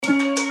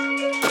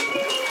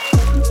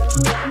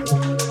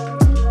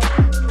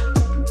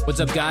What's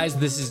up, guys?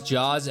 This is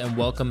Jaws, and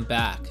welcome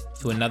back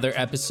to another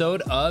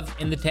episode of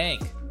In the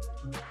Tank.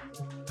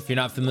 If you're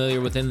not familiar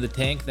with In the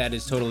Tank, that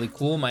is totally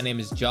cool. My name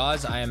is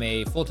Jaws. I am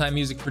a full-time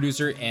music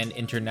producer and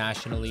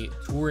internationally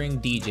touring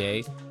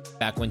DJ,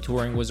 back when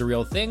touring was a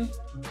real thing.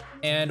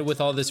 And with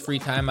all this free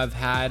time I've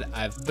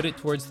put it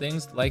towards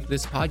things like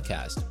this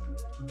podcast.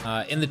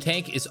 In the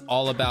Tank is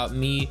all about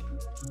me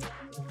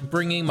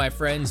bringing my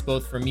friends,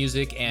 both from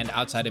music and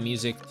outside of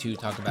music, to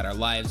talk about our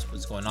lives,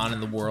 what's going on in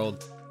the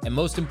world, and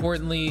most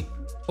importantly,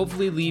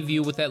 hopefully leave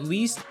you with at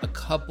least a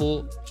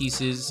couple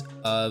pieces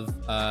of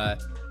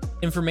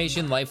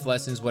information, life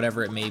lessons,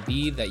 whatever it may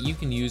be, that you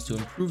can use to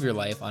improve your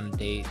life on a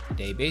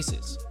day-to-day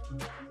basis.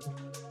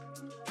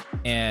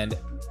 And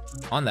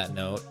on that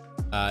note,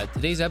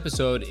 today's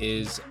episode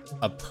is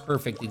a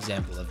perfect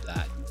example of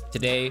that.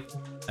 Today,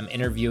 I'm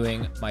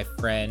interviewing my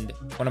friend,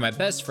 one of my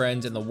best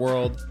friends in the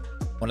world,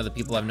 one of the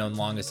people I've known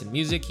longest in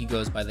music. He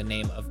goes by the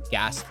name of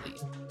Ghastly.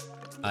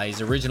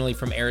 He's originally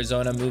from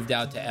Arizona, moved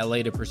out to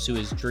LA to pursue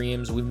his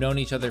dreams. We've known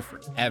each other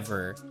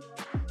forever.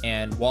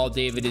 And while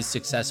David is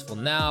successful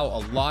now,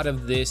 a lot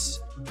of this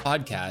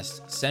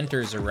podcast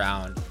centers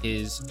around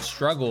his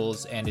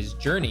struggles and his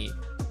journey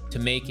to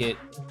make it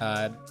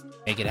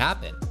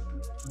happen.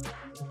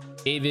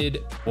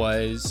 David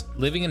was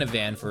living in a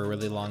van for a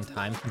really long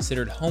time,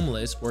 considered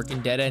homeless, working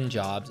dead-end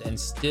jobs, and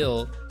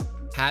still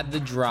had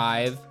the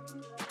drive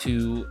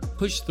to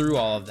push through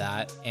all of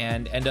that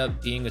and end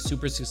up being a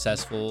super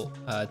successful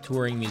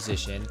touring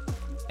musician.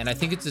 And I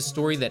think it's a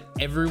story that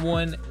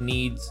everyone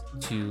needs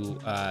to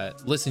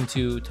listen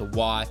to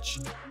watch,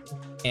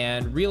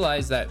 and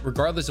realize that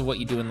regardless of what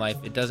you do in life,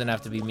 it doesn't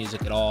have to be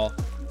music at all.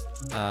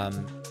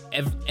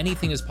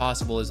 Anything is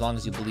possible as long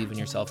as you believe in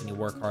yourself and you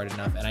work hard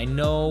enough. And I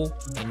know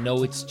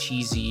it's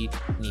cheesy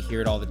and you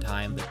hear it all the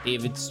time, but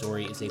David's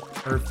story is a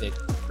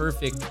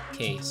perfect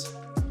case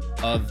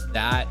of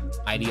that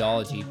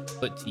ideology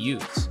put to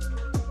use.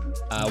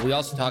 We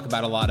also talk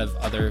about a lot of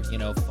other,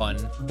 fun,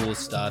 cool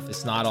stuff.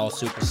 It's not all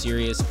super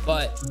serious,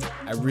 but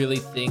I really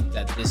think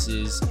that this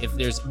is, if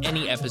there's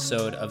any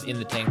episode of In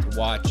the Tank to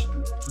watch,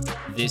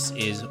 this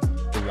is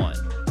the one.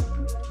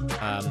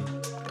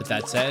 With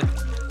that said,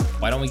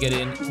 why don't we get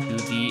into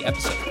the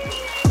episode?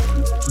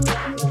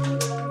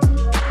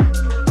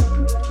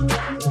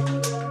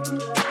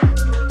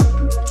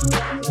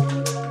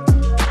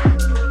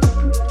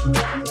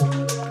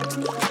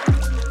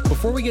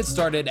 Before we get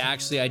started,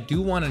 actually, I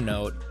do want to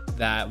note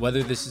that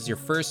whether this is your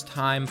first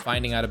time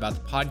finding out about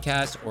the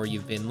podcast, or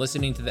you've been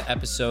listening to the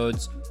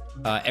episodes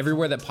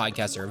everywhere that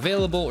podcasts are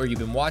available, or you've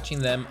been watching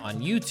them on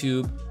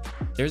YouTube,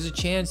 there's a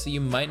chance that you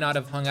might not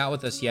have hung out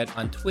with us yet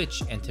on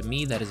Twitch, and to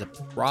me, that is a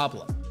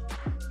problem.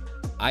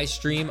 I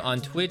stream on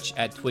Twitch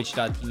at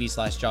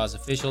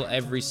twitch.tv/JawsOfficial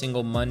every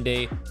single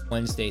Monday,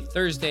 Wednesday,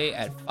 Thursday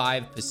at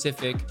 5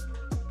 Pacific.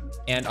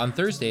 And on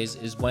Thursdays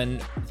is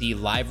when the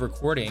live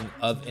recording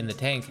of In the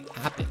Tank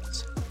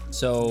happens.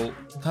 So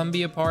come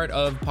be a part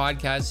of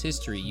podcast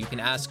history. You can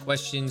ask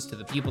questions to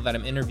the people that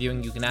I'm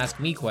interviewing. You can ask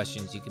me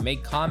questions. You can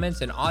make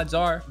comments, and odds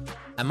are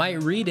I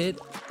might read it,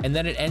 and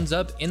then it ends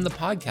up in the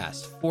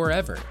podcast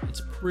forever.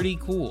 It's pretty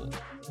cool.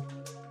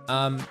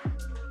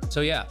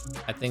 So yeah,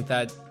 I think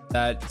that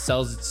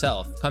sells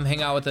itself. Come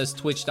hang out with us,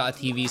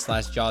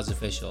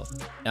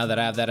 twitch.tv/JawsOfficial. Now that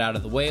I have that out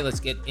of the way, let's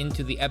get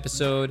into the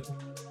episode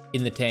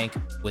In the Tank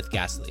with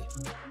Ghastly.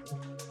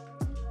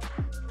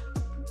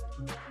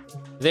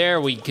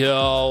 There we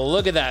go.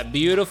 Look at that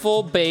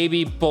beautiful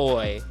baby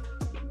boy.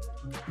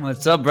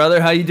 What's up, brother?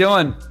 How you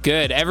doing?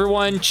 Good.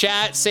 Everyone,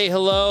 chat, say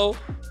hello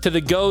to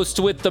the ghost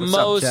with the What's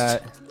most,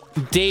 up,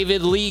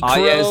 David Lee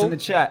Crow, yes, in the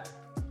chat.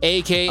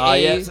 aka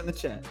Yes, in the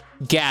chat.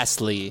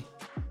 Ghastly.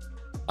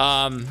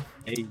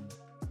 Hey.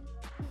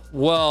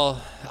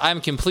 Well,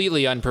 I'm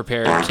completely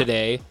unprepared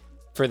today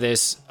for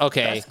this.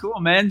 Okay. That's cool,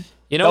 man.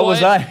 You know what?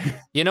 Was I?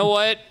 You know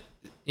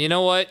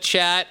what,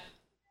 chat?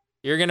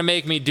 You're going to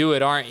make me do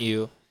it, aren't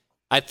you?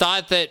 I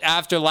thought that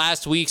after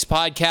last week's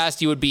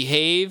podcast, you would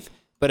behave,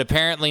 but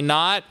apparently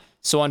not.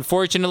 So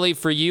unfortunately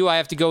for you, I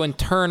have to go and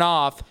turn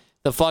off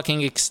the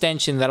fucking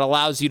extension that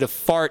allows you to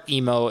fart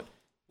emote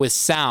with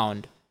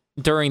sound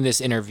during this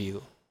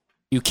interview.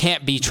 You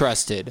can't be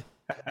trusted.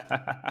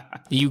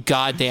 You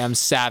goddamn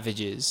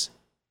savages.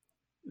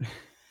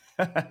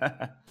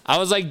 I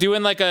was like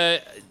doing like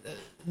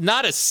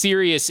not a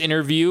serious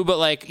interview, but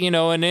like,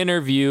 an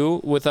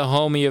interview with a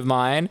homie of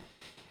mine.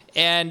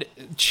 And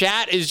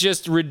chat is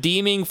just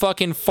redeeming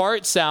fucking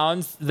fart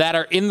sounds that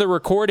are in the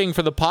recording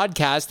for the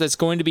podcast that's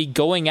going to be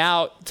going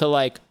out to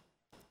like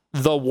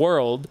the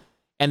world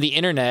and the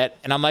internet.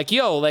 And I'm like,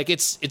 yo, like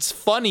it's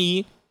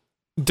funny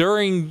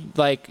during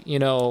like,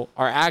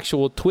 our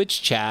actual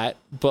Twitch chat,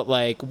 but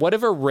like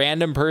whatever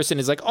random person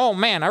is like, oh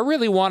man, I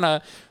really want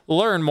to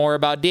learn more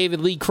about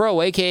David Lee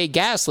Crow, aka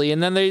Ghastly,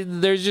 and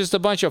then there's just a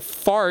bunch of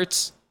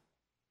farts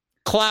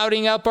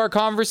clouding up our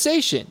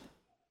conversation.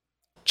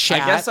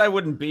 Chat. I guess I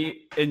wouldn't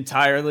be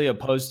entirely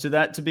opposed to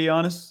that, to be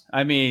honest.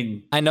 I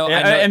mean, I know.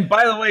 And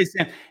by the way,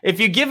 Sam, if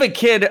you give a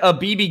kid a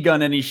BB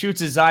gun and he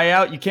shoots his eye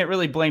out, you can't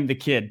really blame the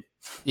kid.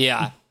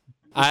 Yeah.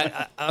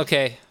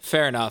 Okay,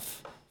 fair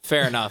enough.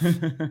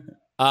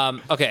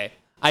 Okay,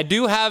 I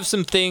do have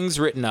some things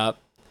written up,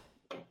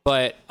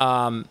 but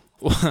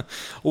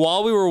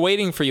while we were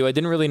waiting for you, I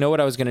didn't really know what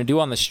I was going to do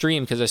on the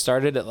stream because I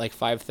started at like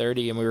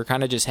 5:30 and we were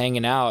kind of just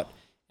hanging out,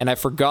 and I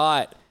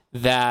forgot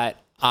that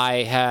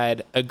I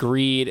had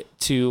agreed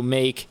to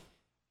make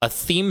a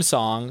theme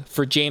song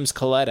for James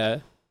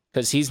Coletta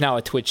because he's now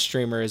a Twitch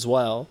streamer as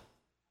well,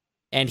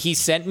 and he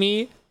sent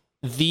me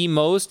the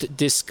most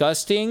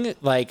disgusting,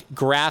 like,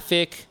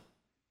 graphic,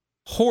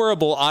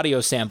 horrible audio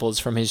samples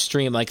from his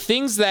stream, like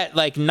things that,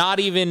 like,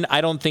 not even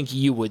I don't think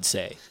you would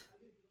say.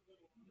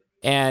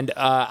 And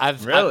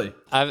I've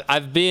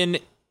been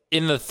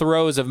in the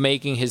throes of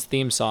making his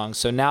theme song,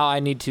 so now I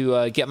need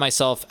to get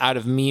myself out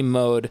of meme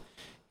mode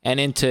and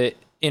into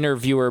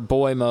interviewer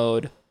boy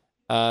mode.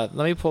 Let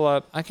me pull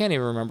up. I can't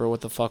even remember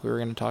what the fuck we were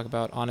going to talk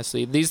about,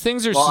 honestly. These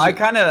things are. Well,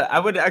 I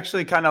would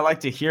actually kind of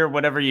like to hear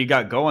whatever you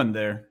got going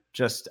there.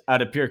 Just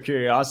out of pure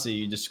curiosity,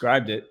 you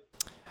described it.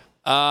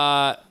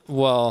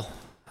 Well,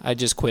 I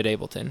just quit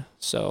Ableton,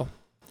 so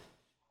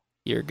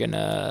you're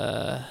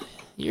gonna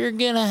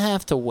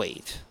have to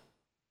wait.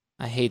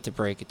 I hate to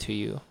break it to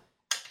you,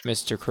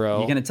 Mr. Crow.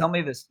 You're gonna tell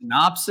me the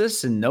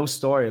synopsis and no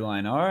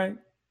storyline. All right.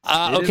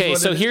 Okay,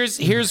 so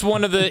here's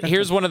one of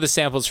the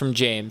samples from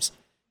James.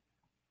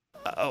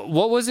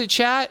 What was it,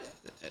 chat?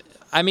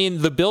 I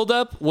mean, the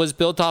buildup was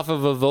built off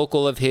of a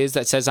vocal of his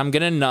that says, "I'm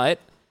gonna nut."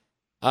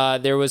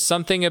 There was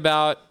something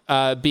about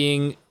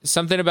being a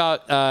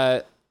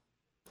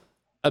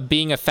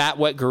fat,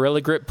 wet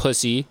Gorilla Grip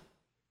pussy.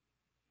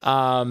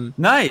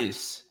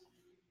 Nice.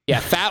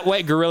 Yeah, fat,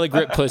 wet Gorilla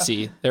Grip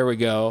pussy. There we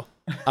go.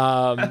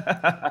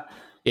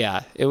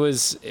 Yeah, it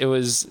was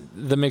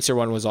the mixer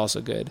one was also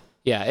good.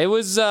 Yeah, it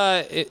was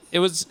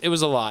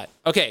a lot.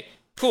 Okay,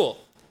 cool.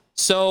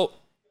 So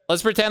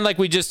let's pretend like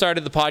we just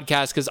started the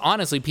podcast, because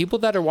honestly, people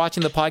that are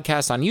watching the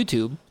podcast on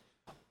YouTube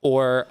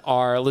or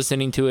are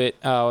listening to it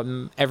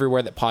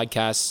everywhere that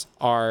podcasts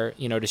are,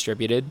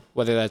 distributed,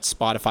 whether that's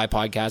Spotify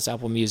podcasts,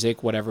 Apple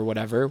Music,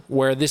 whatever,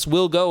 where this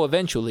will go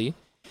eventually,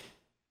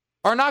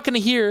 are not going to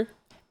hear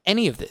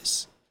any of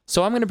this.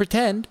 So I'm going to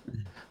pretend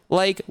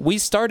like we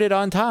started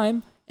on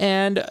time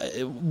and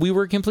we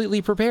were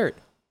completely prepared.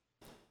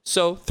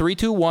 So 3,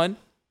 2, 1.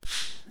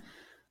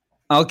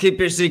 I'll keep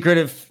your secret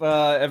if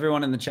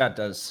everyone in the chat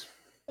does.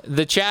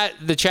 The chat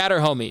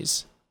are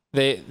homies.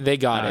 They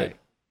got it. Right.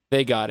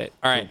 They got it.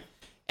 All right.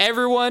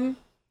 Everyone,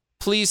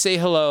 please say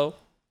hello.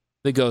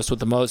 The ghost with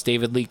the most,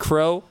 David Lee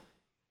Crow.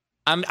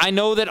 I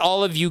know that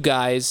all of you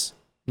guys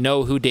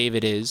know who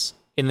David is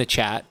in the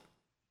chat.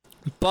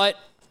 But,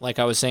 like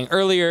I was saying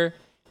earlier,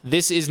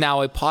 this is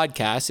now a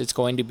podcast. It's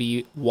going to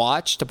be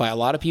watched by a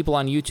lot of people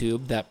on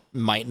YouTube that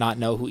might not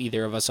know who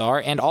either of us are.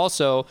 And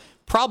also,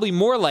 probably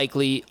more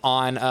likely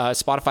on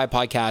Spotify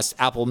podcasts,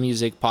 Apple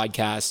Music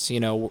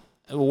podcasts,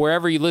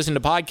 wherever you listen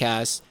to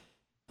podcasts.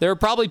 There are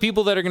probably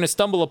people that are going to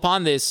stumble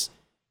upon this,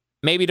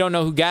 maybe don't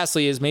know who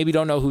Ghastly is, maybe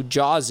don't know who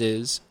Jaws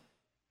is.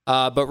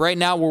 But right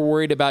now we're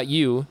worried about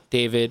you,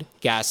 David,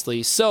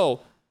 Ghastly. So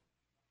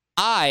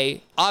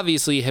I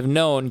obviously have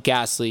known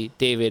Ghastly,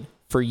 David,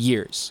 for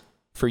years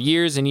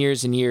and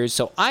years and years.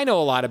 So I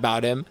know a lot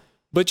about him.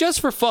 But just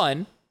for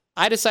fun,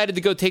 I decided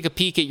to go take a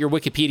peek at your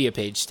Wikipedia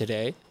page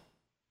today.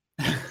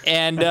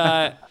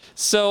 And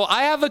so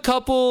I have a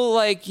couple,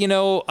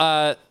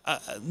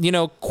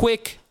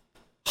 quick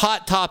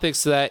hot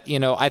topics that,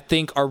 I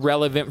think are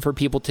relevant for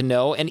people to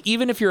know. And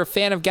even if you're a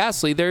fan of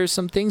Ghastly, there's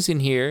some things in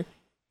here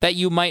that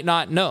you might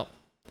not know.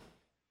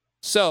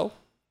 So,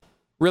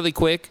 really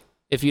quick,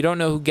 if you don't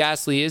know who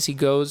Ghastly is, he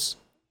goes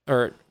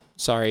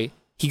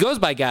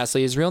by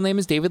Ghastly. His real name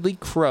is David Lee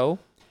Crow.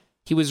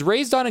 He was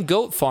raised on a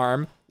goat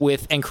farm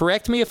with, and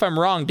correct me if I'm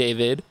wrong,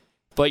 David,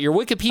 but your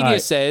Wikipedia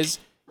says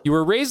you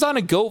were raised on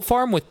a goat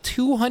farm with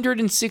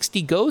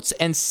 260 goats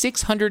and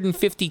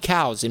 650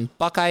 cows in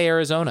Buckeye,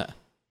 Arizona.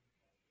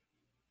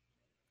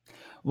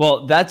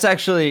 Well, that's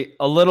actually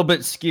a little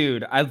bit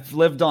skewed. I've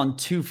lived on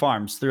 2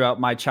 farms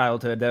throughout my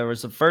childhood. There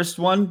was the first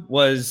one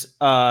was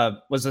a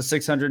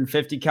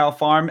 650 cow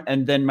farm,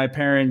 and then my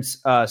parents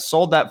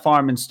sold that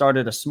farm and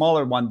started a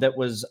smaller one that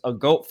was a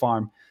goat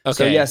farm. Okay.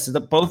 So yes,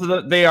 both of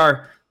them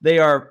they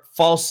are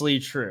falsely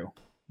true.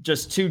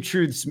 Just 2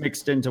 truths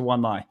mixed into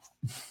one lie.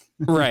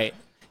 Right.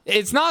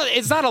 It's not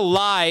a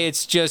lie.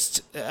 It's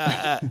just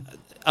a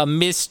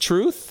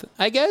mistruth,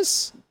 I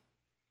guess.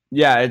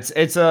 Yeah,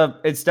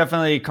 it's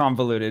definitely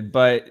convoluted,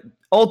 but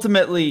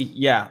ultimately,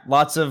 yeah,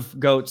 lots of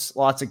goats,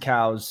 lots of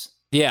cows.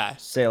 Yeah.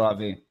 C'est la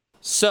vie.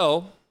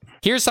 So,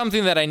 here's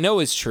something that I know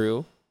is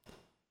true.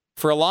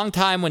 For a long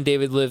time when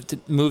David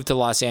moved to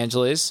Los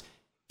Angeles,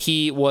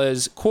 he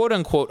was quote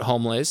unquote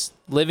homeless,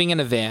 living in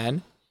a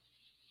van.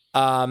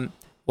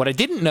 What I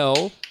didn't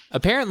know,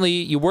 apparently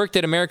you worked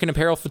at American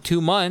Apparel for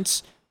 2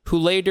 months, who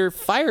later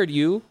fired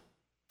you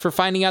for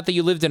finding out that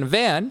you lived in a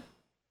van.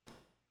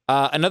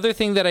 Another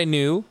thing that I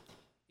knew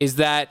is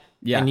that,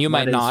 and you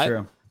might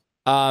not,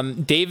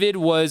 David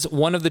was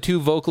one of the 2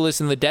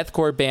 vocalists in the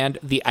deathcore band,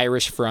 The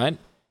Irish Front.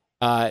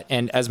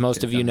 And as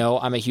most of you know,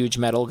 I'm a huge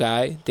metal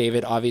guy.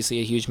 David, obviously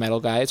a huge metal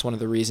guy. It's one of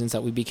the reasons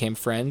that we became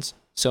friends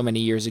so many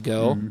years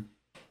ago.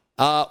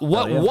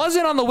 What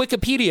wasn't on the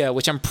Wikipedia,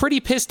 which I'm pretty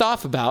pissed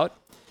off about,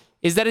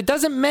 is that it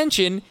doesn't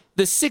mention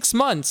the 6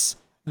 months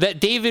that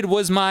David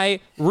was my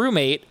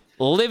roommate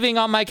living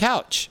on my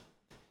couch.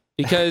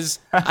 Because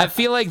I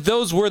feel like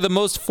those were the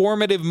most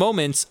formative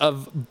moments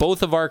of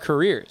both of our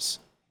careers.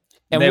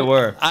 And they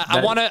were.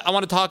 I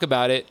want to talk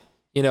about it,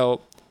 in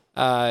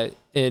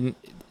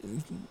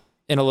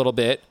a little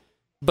bit.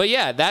 But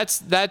yeah,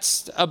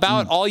 that's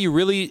about all you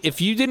really.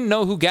 If you didn't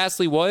know who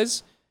Ghastly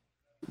was,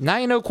 now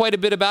you know quite a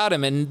bit about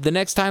him. And the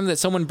next time that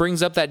someone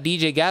brings up that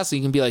DJ Ghastly,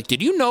 you can be like,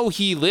 did you know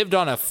he lived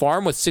on a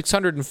farm with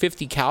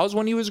 650 cows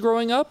when he was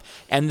growing up?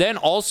 And then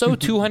also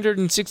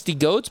 260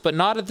 goats, but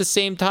not at the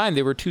same time.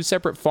 They were two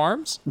separate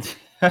farms.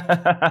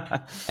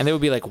 And they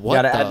would be like, what?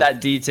 You gotta add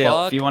that detail.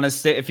 Fuck? If you want to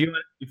stay, if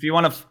you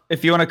want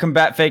to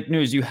combat fake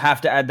news, you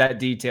have to add that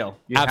detail.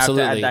 You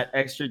Absolutely. have to add that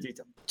extra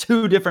detail.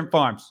 2 different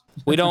farms.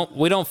 We don't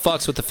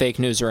fucks with the fake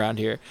news around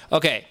here.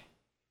 Okay.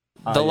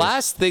 The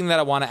last thing that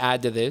I want to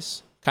add to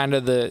this, kind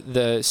of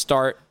the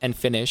start and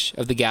finish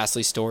of the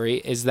Ghastly story,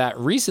 is that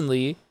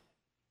recently,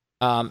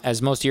 as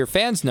most of your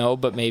fans know,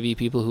 but maybe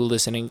people who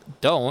listening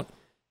don't,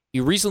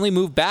 you recently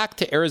moved back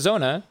to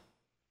Arizona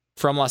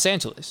from Los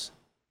Angeles.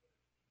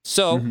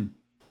 So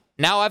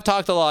now I've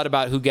talked a lot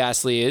about who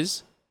Ghastly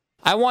is.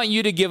 I want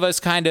you to give us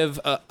kind of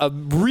a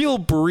real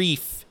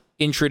brief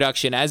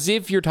introduction, as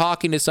if you're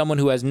talking to someone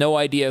who has no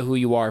idea who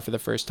you are for the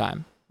first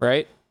time,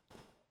 right?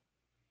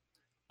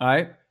 All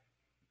right.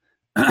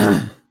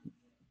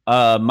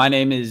 My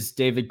name is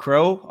David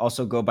Crow,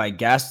 also go by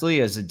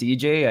Ghastly as a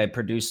DJ. I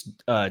produce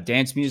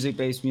dance music,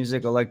 bass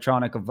music,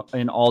 electronic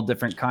in all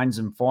different kinds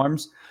and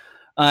forms.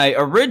 I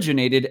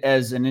originated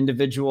as an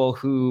individual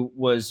who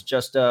was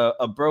just a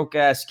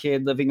broke-ass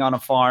kid living on a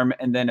farm,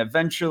 and then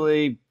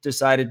eventually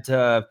decided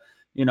to,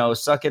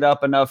 suck it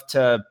up enough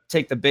to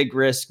take the big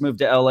risk, move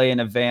to LA in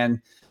a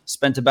van,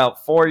 spent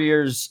about 4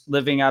 years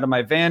living out of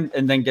my van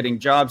and then getting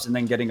jobs and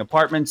then getting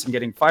apartments and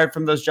getting fired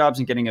from those jobs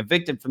and getting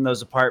evicted from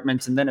those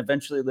apartments, and then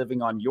eventually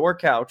living on your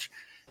couch,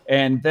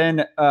 and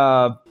then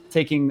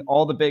taking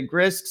all the big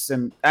risks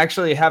and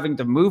actually having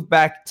to move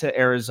back to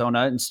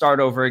Arizona and start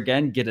over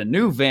again, get a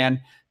new van,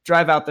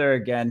 drive out there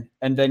again,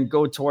 and then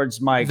go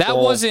towards my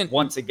goal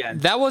once again.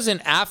 That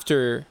wasn't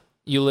after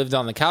you lived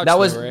on the couch. That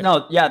was right?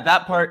 No, yeah,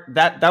 that part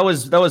that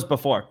was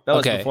before. That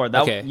was before.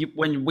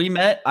 When we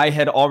met, I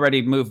had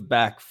already moved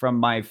back from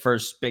my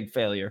first big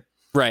failure.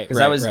 Right.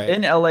 Because I was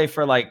in LA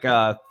for like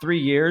 3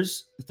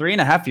 years,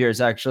 3.5 years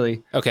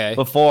actually. Okay.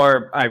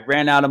 Before I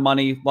ran out of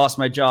money, lost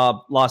my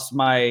job, lost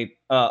my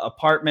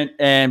apartment,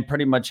 and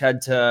pretty much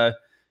had to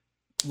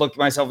look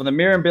myself in the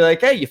mirror and be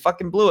like, "Hey, you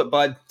fucking blew it,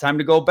 bud. Time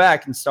to go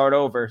back and start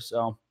over."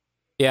 So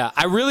yeah,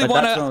 I really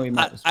want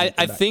to.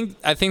 I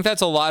think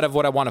that's a lot of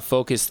what I want to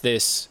focus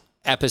this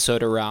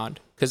episode around,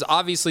 because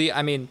obviously,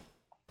 I mean,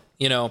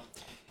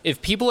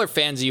 if people are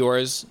fans of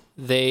yours,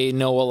 they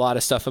know a lot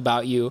of stuff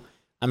about you.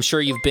 I'm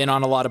sure you've been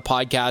on a lot of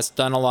podcasts,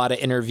 done a lot of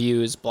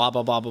interviews, blah,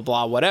 blah, blah, blah,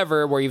 blah,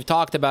 whatever, where you've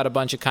talked about a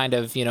bunch of kind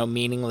of,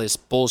 meaningless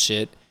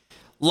bullshit,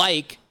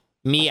 like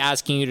me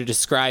asking you to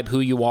describe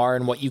who you are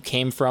and what you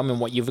came from and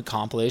what you've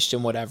accomplished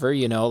and whatever,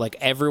 like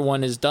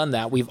everyone has done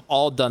that. We've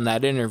all done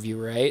that interview,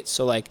 right?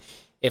 So like,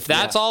 if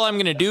that's all I'm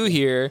going to do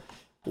here,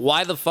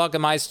 why the fuck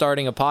am I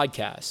starting a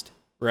podcast,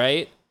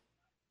 right?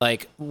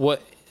 Like,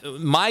 what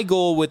my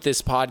goal with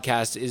this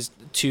podcast is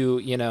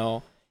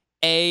to,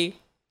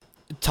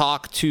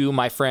 talk to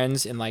my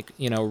friends in like,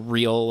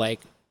 real, like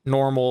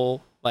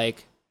normal,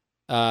 like,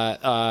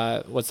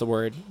 what's the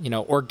word?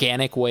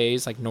 Organic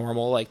ways, like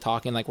normal, like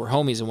talking like we're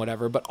homies and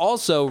whatever, but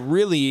also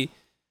really,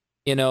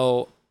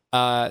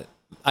 I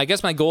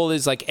guess my goal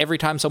is like every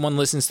time someone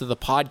listens to the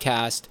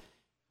podcast,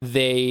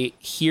 they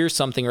hear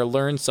something or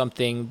learn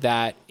something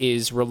that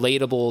is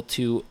relatable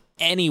to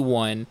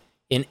anyone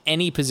in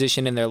any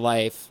position in their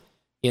life,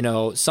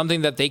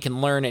 something that they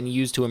can learn and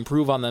use to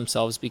improve on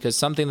themselves. Because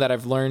something that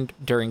I've learned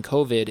during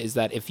COVID is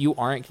that if you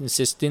aren't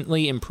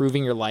consistently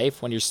improving your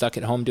life when you're stuck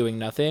at home doing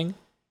nothing,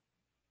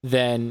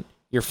 then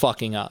you're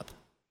fucking up.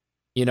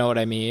 You know what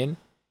I mean?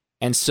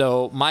 And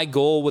so my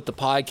goal with the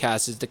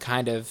podcast is to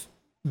kind of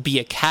be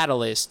a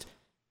catalyst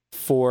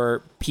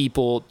for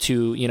people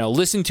to,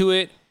 listen to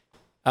it,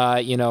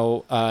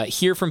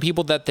 hear from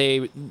people that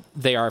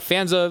they are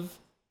fans of,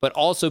 but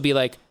also be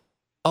like,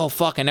 oh,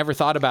 fuck, I never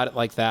thought about it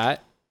like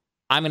that.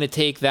 I'm going to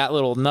take that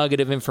little nugget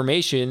of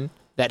information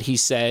that he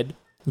said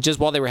just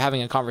while they were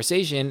having a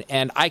conversation,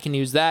 and I can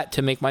use that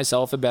to make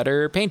myself a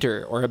better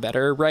painter or a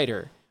better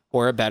writer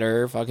or a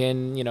better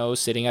fucking,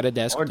 sitting at a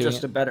desk. Or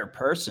just a better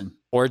person.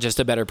 Or just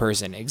a better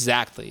person.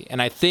 Exactly.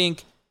 And I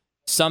think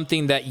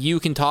something that you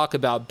can talk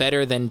about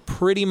better than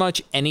pretty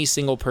much any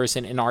single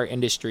person in our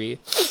industry,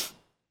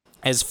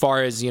 as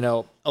far as,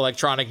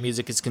 electronic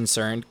music is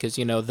concerned, because,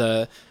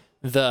 the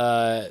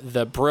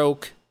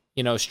broke,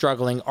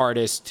 struggling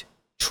artist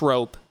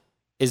trope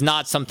is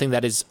not something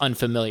that is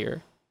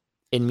unfamiliar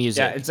in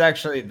music. Yeah, it's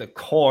actually the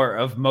core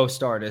of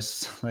most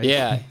artists.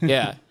 Yeah.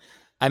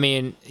 I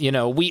mean, you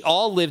know, we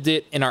all lived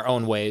it in our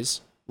own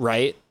ways,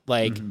 right?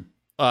 Like,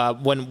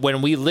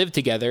 when we lived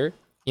together,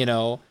 you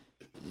know,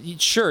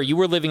 sure, you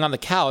were living on the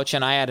couch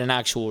and I had an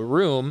actual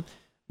room,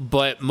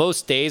 but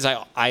most days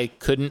I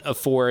couldn't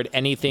afford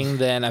anything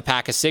than a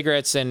pack of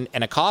cigarettes and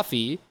a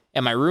coffee,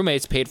 and my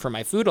roommates paid for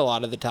my food a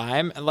lot of the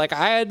time. And like,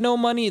 I had no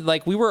money.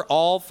 Like, we were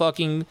all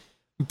fucking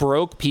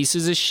broke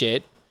pieces of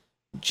shit,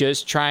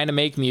 just trying to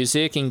make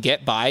music and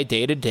get by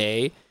day to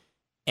day,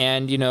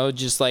 and, you know,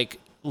 just like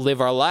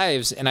live our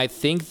lives. And I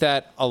think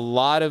that a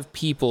lot of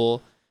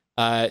people,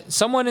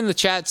 someone in the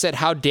chat said,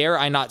 how dare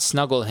I not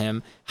snuggle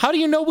him? How do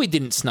you know we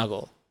didn't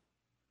snuggle?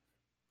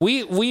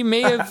 We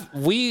may have,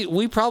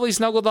 we probably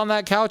snuggled on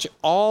that couch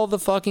all the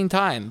fucking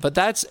time, but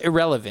that's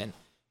irrelevant.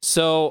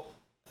 So,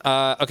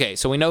 okay,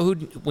 so we know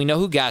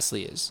who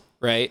Ghastly is,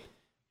 right?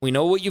 We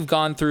know what you've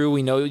gone through.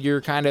 We know your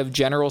kind of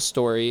general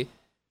story.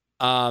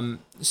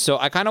 So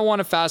I kind of want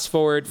to fast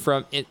forward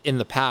from in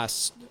the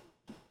past,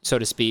 so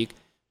to speak,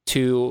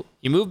 to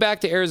you moved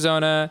back to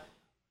Arizona,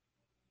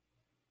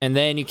 and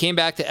then you came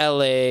back to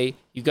LA.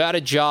 You got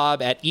a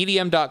job at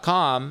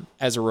EDM.com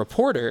as a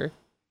reporter,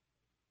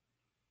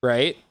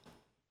 right?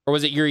 Or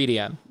was it your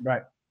EDM?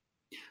 Right.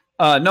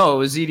 No, it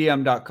was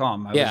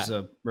EDM.com. I was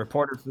a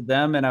reporter for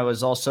them, and I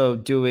was also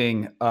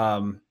doing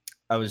I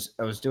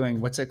was doing,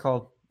 what's it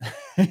called?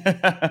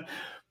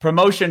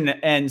 Promotion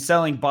and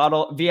selling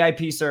bottle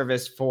VIP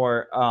service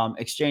for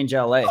Exchange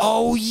LA.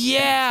 Oh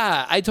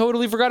yeah, I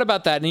totally forgot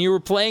about that. And you were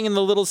playing in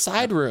the little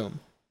side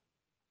room.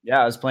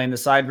 Yeah, I was playing the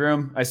side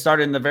room. I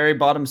started in the very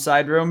bottom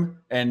side room,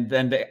 and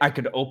then I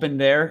could open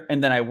there,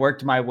 and then I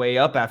worked my way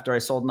up after I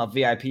sold enough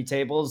VIP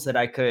tables that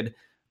I could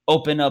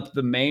open up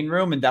the main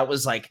room. And that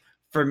was like,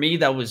 for me,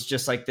 that was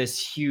just like this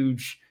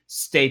huge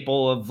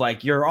staple of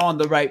like, you're on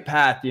the right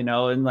path, you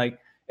know. And like,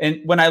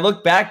 and when I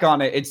look back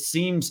on it, it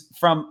seems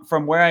from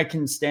where I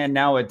can stand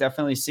now, it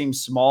definitely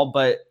seems small,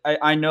 but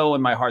I know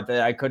in my heart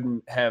that I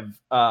couldn't have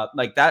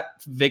like that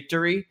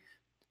victory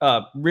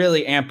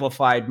really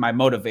amplified my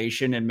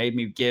motivation and made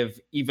me give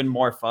even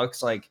more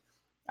fucks. Like,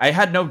 I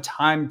had no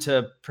time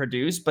to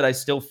produce, but I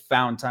still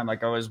found time.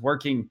 Like, I was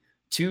working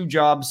 2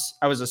 jobs.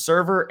 I was a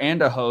server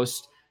and a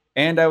host,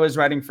 and I was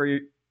writing for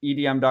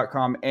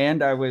EDM.com,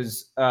 and I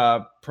was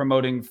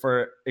promoting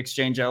for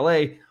Exchange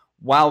LA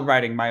while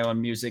writing my own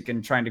music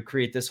and trying to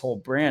create this whole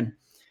brand.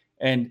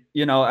 And,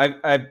 you know,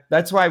 I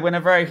that's why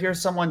whenever I hear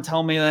someone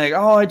tell me like,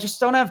 oh, I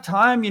just don't have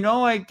time, you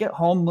know, I get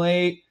home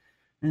late,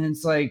 and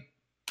it's like,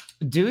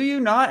 do you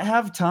not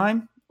have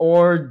time,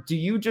 or do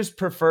you just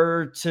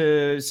prefer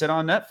to sit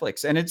on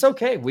Netflix? And it's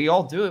okay. We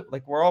all do it.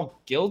 Like, we're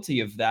all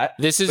guilty of that.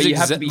 This is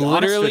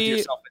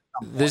literally,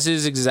 this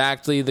is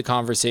exactly the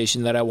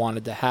conversation that I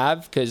wanted to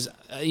have, because,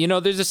 you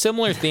know, there's a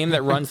similar theme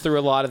that runs through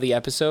a lot of the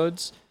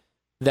episodes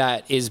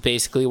that is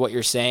basically what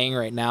you're saying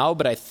right now.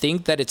 But I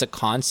think that it's a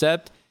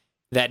concept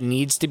that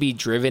needs to be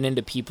driven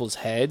into people's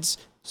heads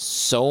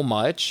so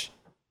much,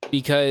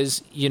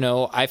 because, you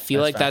know, I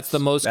feel like that's the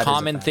most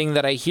common thing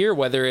that I hear,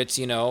 whether it's,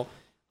 you know,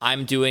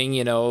 I'm doing,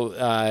 you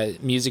know,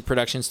 music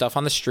production stuff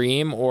on the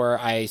stream, or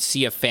I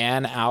see a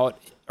fan out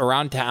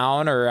around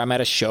town, or I'm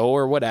at a show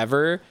or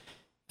whatever.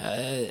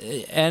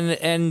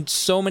 And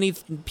so many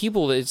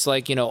people, it's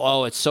like, you know,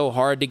 oh, it's so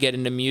hard to get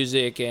into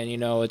music, and, you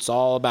know, it's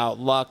all about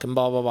luck and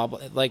blah, blah, blah, blah.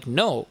 Like,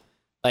 no,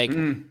 like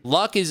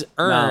luck is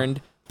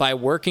earned by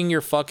working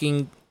your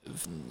fucking,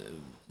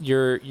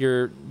 your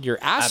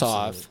ass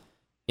off,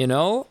 you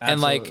know? Absolutely.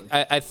 And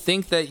like, I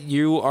think that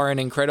you are an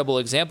incredible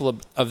example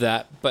of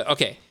that. But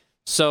okay,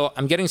 so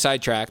I'm getting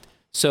sidetracked.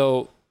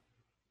 So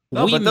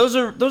no, but those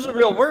are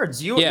real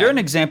words. You're an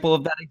example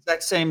of that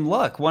exact same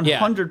luck,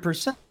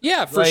 100%.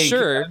 Yeah, for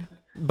sure.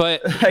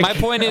 But like, my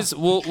point is,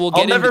 we'll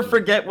get. I'll never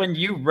forget when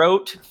you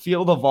wrote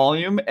 "Feel the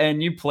Volume"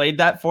 and you played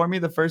that for me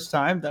the first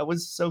time. That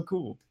was so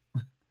cool.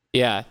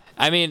 Yeah,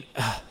 I mean,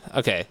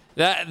 okay,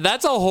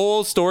 that's a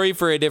whole story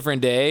for a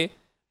different day.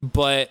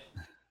 But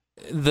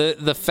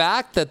the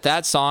fact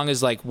that song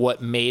is like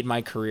what made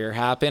my career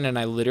happen, and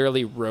I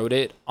literally wrote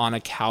it on a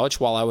couch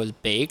while I was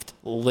baked,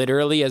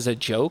 literally as a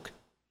joke.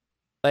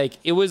 Like,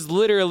 it was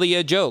literally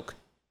a joke.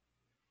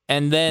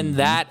 And then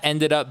that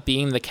ended up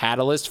being the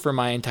catalyst for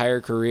my entire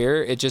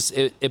career.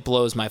 It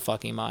blows my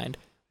fucking mind.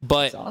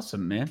 But it's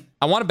awesome, man.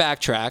 I want to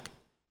backtrack,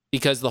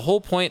 because the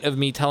whole point of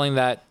me telling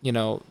that, you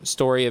know,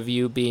 story of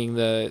you being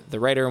the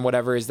writer and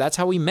whatever is that's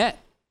how we met.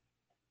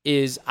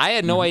 Is I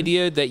had no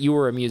idea that you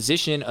were a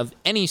musician of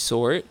any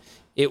sort.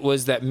 It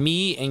was that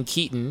me and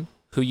Keaton,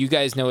 who you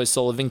guys know as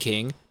Sullivan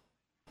King,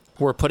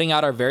 were putting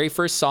out our very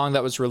first song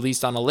that was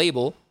released on a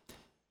label.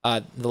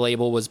 The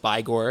label was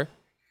Bygore.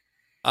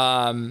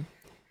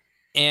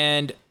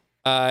 And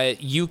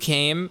you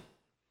came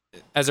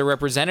as a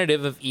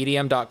representative of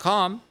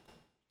EDM.com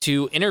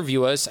to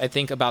interview us, I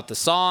think, about the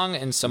song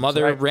and some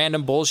other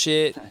random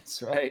bullshit.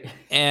 That's right.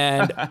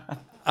 And,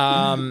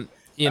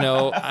 you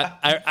know,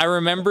 I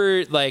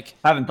remember, like...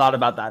 I haven't thought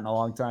about that in a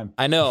long time.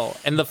 I know.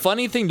 And the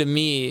funny thing to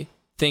me,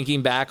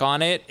 thinking back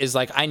on it, is,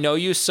 like, I know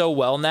you so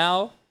well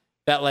now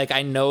that, like,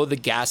 I know the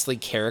Ghastly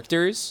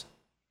characters.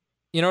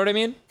 You know what I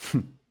mean?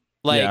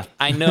 Like, Yeah.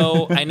 I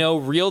know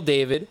Real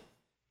David.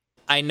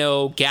 I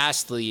know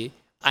Ghastly.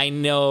 I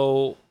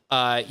know,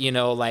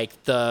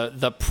 like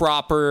the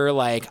proper,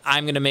 like,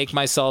 I'm going to make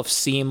myself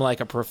seem like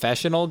a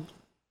professional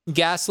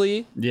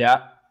Ghastly.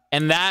 Yeah.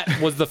 And that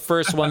was the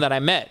first one that I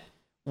met,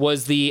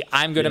 was the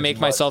I'm going to Yes, make it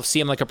was. myself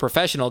seem like a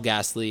professional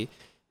Ghastly,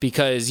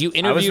 because you I was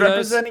interviewed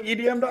us. representing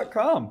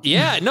EDM.com.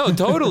 Yeah, no,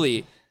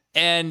 totally.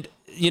 And,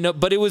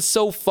 but it was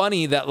so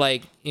funny that,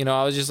 like,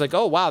 I was just like,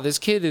 oh, wow, this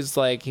kid is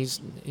like, he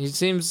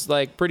seems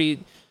like pretty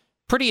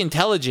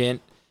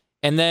intelligent.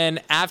 And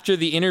then after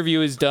the interview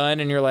is done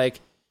and you're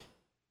like,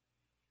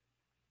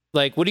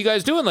 what are you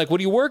guys doing? Like, what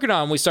are you working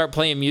on? We start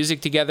playing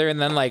music together. And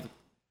then, like,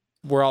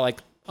 we're all like,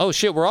 oh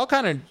shit, we're all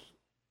kind of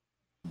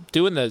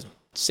doing the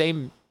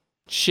same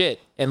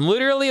shit. And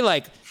literally,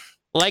 like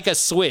a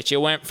switch, it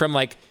went from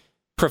like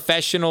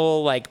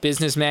professional, like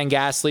businessman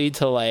Ghastly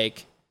to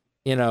like,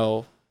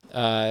 God,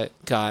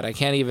 I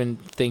can't even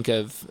think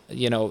of,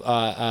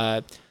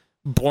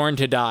 Born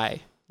to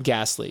Die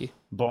Ghastly.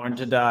 Born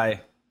to die.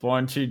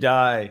 Born to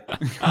die.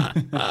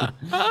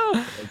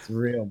 It's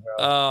real, bro.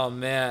 Oh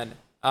man.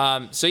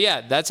 So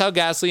yeah, that's how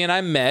Ghastly and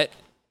I met.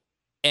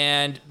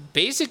 And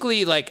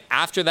basically, like,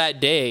 after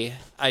that day,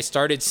 I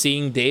started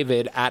seeing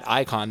David at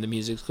Icon, the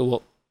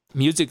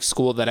music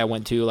school that I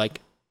went to,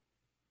 like,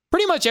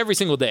 pretty much every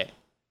single day.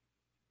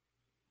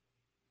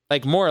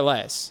 Like, more or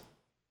less.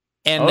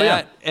 And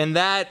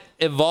that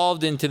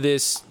evolved into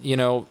this,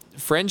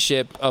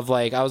 friendship of,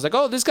 like, I was like,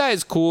 oh, this guy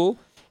is cool.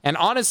 And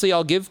honestly,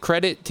 I'll give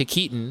credit to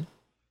Keaton,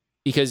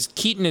 because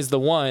Keaton is the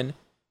one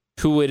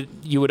who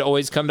you would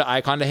always come to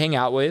Icon to hang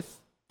out with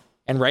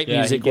and write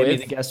music he gave with.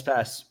 me the guest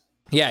pass.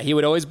 Yeah, he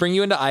would always bring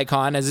you into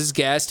Icon as his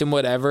guest and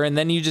whatever, and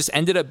then you just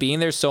ended up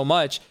being there so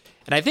much.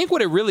 And I think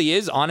what it really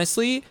is,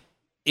 honestly,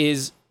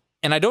 is,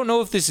 and I don't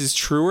know if this is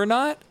true or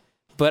not,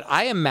 but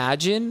I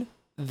imagine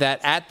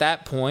that at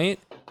that point,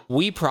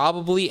 we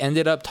probably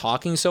ended up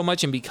talking so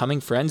much and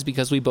becoming friends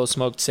because we both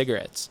smoked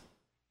cigarettes.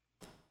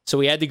 So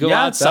we had to go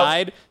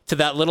outside to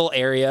that little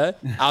area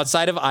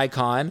outside of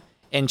Icon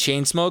and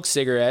chain smoke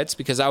cigarettes,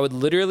 because I would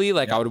literally,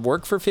 I would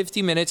work for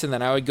 50 minutes and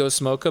then I would go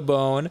smoke a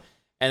bone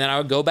and then I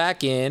would go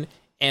back in.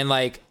 And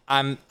like,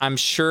 I'm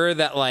sure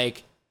that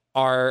like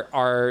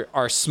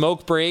our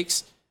smoke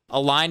breaks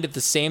aligned at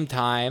the same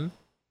time,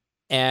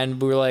 and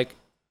we were like,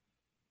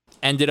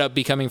 ended up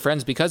becoming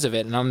friends because of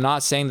it. And I'm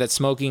not saying that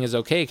smoking is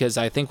okay, because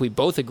I think we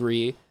both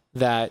agree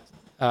that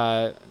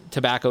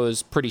tobacco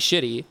is pretty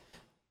shitty.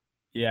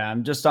 Yeah,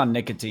 I'm just on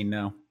nicotine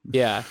now.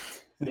 Yeah,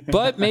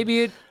 but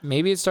maybe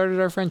it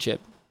started our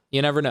friendship.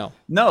 You never know.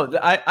 No,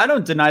 I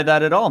don't deny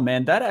that at all,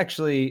 man. That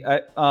actually,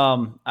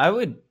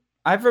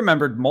 I've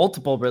remembered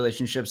multiple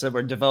relationships that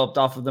were developed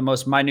off of the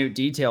most minute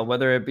detail,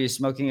 whether it be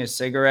smoking a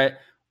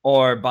cigarette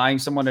or buying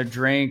someone a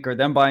drink or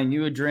them buying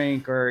you a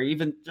drink, or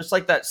even just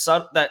like that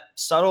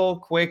subtle,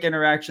 quick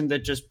interaction that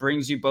just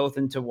brings you both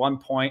into one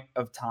point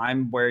of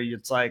time where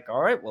it's like,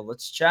 all right, well,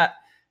 let's chat.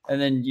 And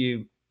then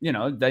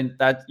then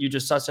that you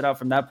just suss it out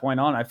from that point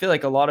on. I feel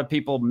like a lot of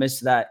people miss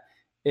that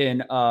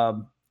in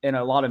a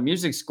lot of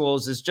music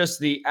schools, is just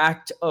the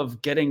act of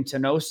getting to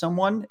know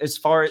someone. As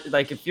far as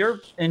like, if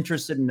you're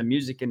interested in the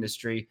music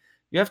industry,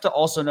 you have to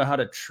also know how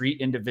to treat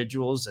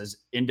individuals as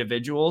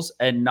individuals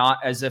and not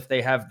as if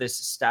they have this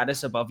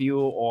status above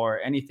you or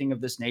anything of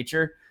this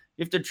nature.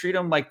 You have to treat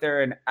them like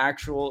they're an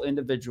actual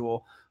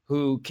individual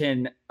who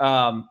can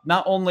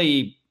not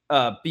only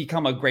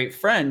become a great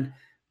friend,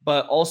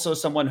 but also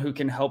someone who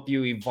can help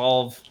you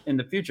evolve in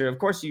the future. Of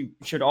course, you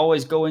should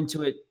always go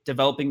into it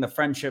developing the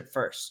friendship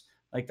first.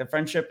 Like, the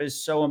friendship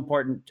is so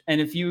important.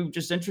 And if you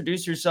just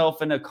introduce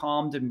yourself in a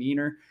calm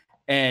demeanor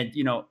and,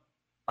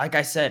 like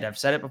I said, I've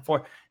said it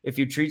before, if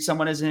you treat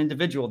someone as an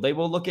individual, they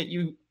will look at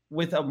you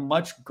with a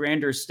much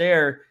grander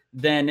stare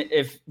than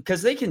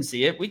because they can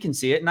see it, we can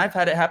see it. And I've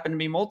had it happen to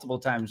me multiple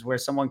times where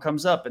someone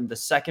comes up and the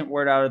second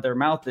word out of their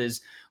mouth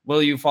is,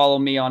 will you follow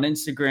me on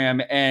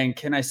Instagram? And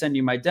can I send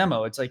you my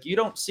demo? It's like, you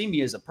don't see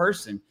me as a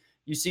person.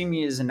 You see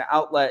me as an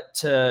outlet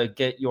to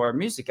get your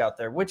music out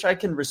there, which I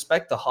can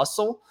respect the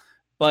hustle,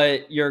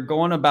 but you're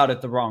going about it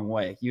the wrong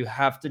way. You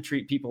have to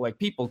treat people like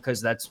people,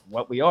 because that's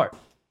what we are.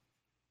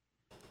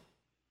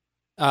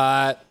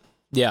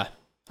 Yeah.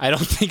 I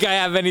don't think I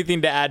have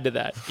anything to add to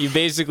that. You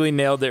basically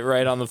nailed it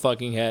right on the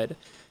fucking head.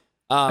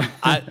 I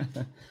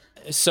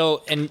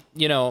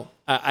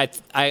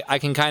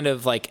can kind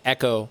of like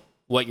echo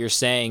what you're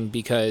saying,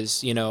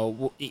 because,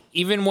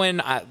 even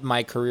when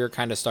my career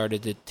kind of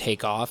started to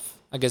take off,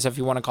 I guess if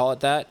you want to call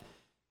it that,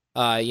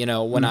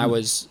 when I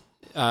was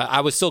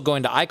still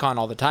going to Icon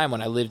all the time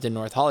when I lived in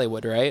North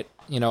Hollywood, right?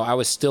 I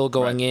was still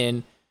going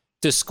in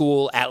to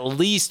school at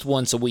least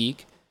once a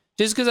week,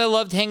 just because I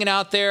loved hanging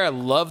out there. I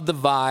loved the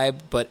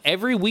vibe. But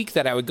every week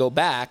that I would go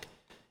back,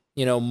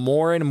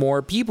 more and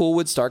more people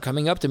would start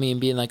coming up to me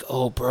and being like,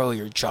 oh, bro,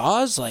 your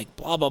jaw's like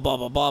blah, blah, blah,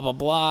 blah, blah, blah,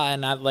 blah.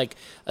 And I like,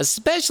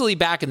 especially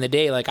back in the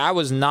day, like I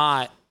was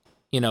not,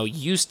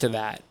 used to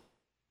that.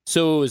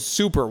 So it was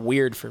super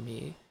weird for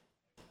me.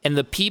 And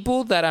the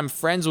people that I'm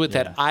friends with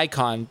at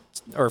Icon,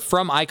 or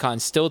from Icon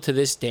still to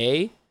this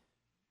day,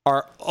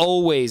 are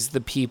always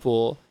the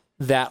people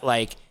that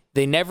like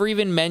they never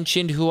even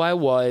mentioned who I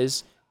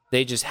was.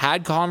 They just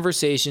had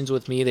conversations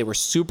with me. They were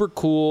super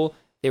cool.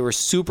 They were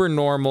super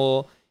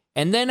normal.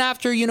 And then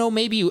after,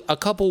 maybe a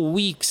couple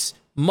weeks,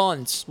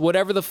 months,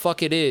 whatever the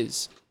fuck it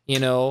is,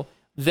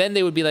 then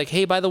they would be like,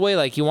 hey, by the way,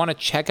 like, you want to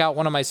check out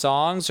one of my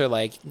songs or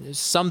like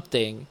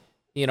something,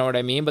 you know what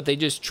I mean? But they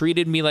just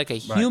treated me like a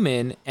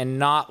human and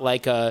not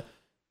like a,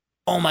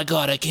 oh my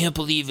God, I can't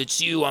believe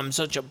it's you. I'm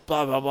such a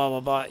blah, blah, blah,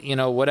 blah,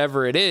 blah,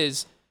 whatever it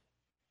is.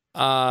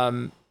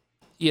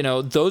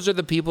 Those are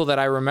the people that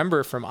I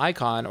remember from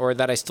Icon or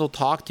that I still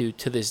talk to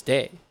this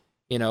day,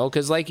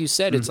 because like you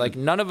said, it's like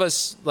none of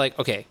us like,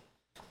 okay,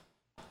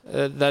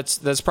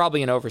 that's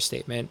probably an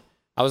overstatement.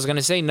 I was going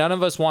to say none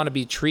of us want to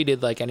be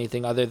treated like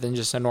anything other than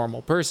just a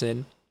normal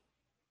person.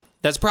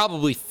 That's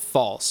probably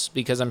false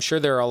because I'm sure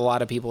there are a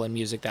lot of people in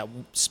music that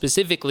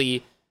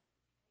specifically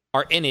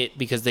are in it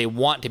because they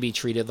want to be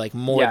treated like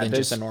more than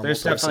just a normal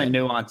person. There's definitely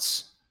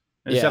nuance.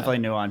 There's definitely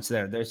nuance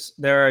there.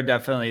 There are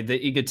definitely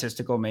the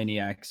egotistical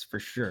maniacs for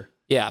sure.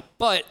 Yeah,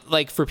 but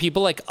like for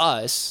people like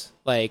us,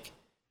 like,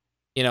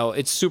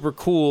 it's super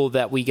cool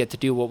that we get to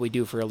do what we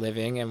do for a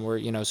living and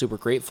we're, super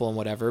grateful and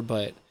whatever,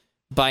 but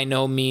by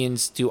no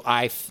means do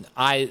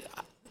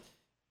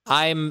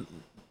I'm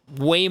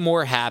way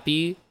more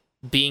happy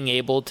being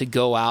able to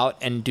go out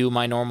and do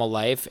my normal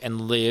life and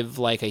live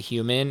like a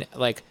human.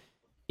 Like,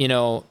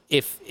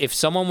 if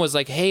someone was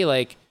like, hey,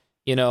 like,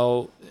 give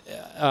me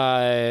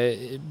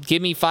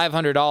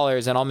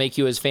 $500 and I'll make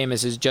you as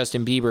famous as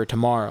Justin Bieber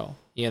tomorrow,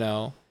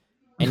 and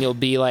you'll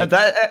be like,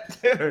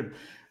 dude,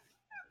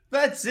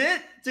 that's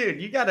it,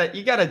 dude. You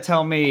gotta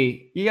tell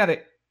me,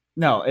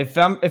 no,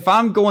 if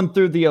I'm going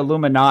through the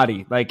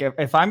Illuminati, like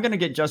if I'm gonna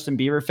get Justin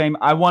Bieber fame,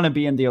 I want to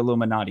be in the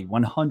Illuminati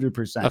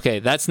 100%. Okay,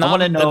 that's not. I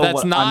want to know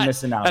what I'm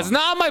missing out. That's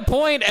not my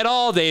point at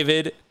all,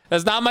 David.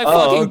 That's not my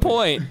fucking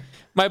point.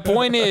 My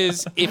point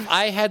is, if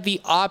I had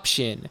the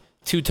option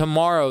to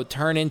tomorrow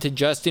turn into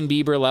Justin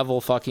Bieber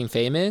level fucking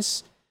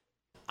famous,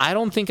 I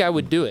don't think I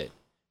would do it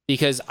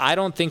because I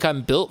don't think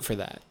I'm built for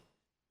that.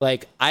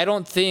 Like, I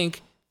don't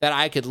think that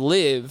I could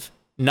live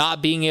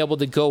not being able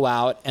to go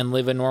out and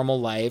live a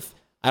normal life.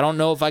 I don't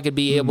know if I could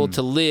be able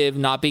to live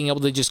not being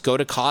able to just go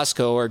to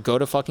Costco or go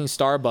to fucking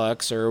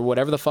Starbucks or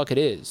whatever the fuck it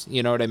is.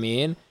 You know what I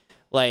mean?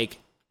 Like,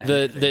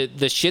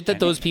 the shit that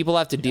those people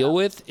have to deal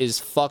with is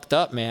fucked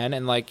up, man.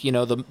 And like,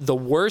 the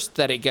worst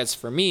that it gets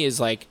for me is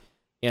like,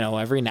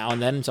 every now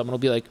and then someone will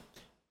be like,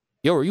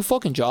 yo, are you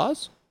fucking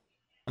Jaws?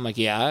 I'm like,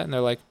 yeah. And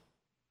they're like,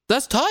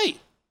 that's tight.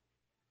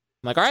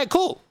 I'm like, all right,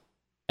 cool.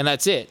 And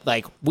that's it.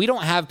 Like, we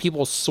don't have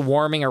people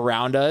swarming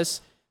around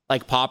us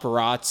like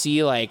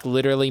paparazzi, like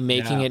literally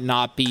making it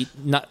not be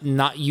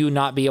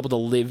able to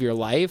live your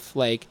life.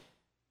 Like,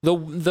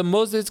 the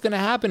most that's going to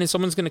happen is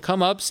someone's going to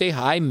come up, say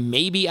hi,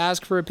 maybe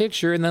ask for a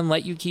picture, and then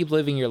let you keep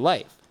living your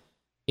life.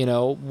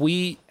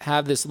 We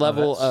have this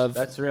level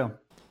that's real.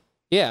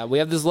 Yeah, we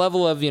have this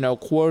level of,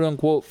 quote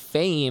unquote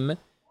fame,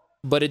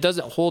 but it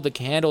doesn't hold a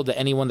candle to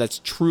anyone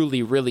that's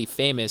truly, really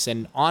famous.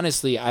 And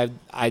honestly, I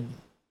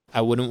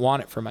wouldn't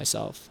want it for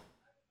myself.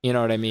 You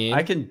know what I mean?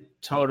 I can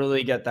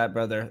totally get that,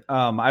 brother.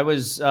 I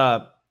was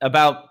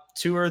about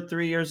 2 or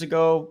 3 years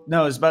ago.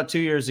 No, it was about 2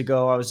 years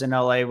ago. I was in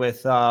LA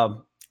with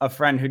a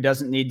friend who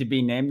doesn't need to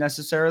be named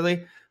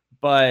necessarily,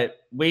 but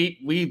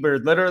we were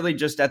literally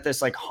just at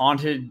this like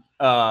haunted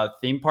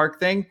theme park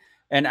thing.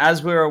 And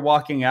as we were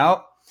walking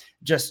out,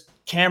 just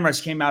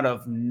cameras came out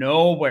of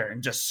nowhere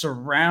and just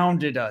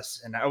surrounded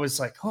us. And I was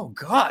like, oh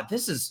God,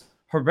 this is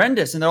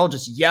horrendous. And they're all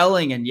just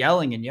yelling and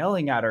yelling and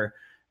yelling at her.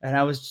 And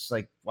I was just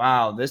like,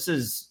 wow, this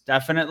is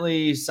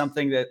definitely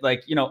something that,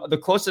 like, the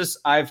closest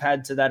I've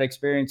had to that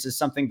experience is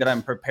something that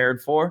I'm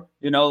prepared for,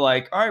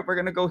 like, all right, we're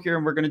going to go here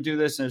and we're going to do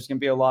this. And there's going to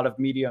be a lot of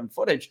media and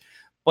footage,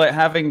 but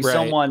having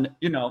someone,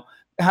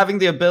 having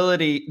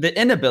the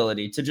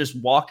inability to just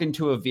walk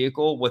into a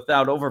vehicle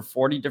without over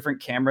 40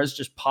 different cameras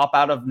just pop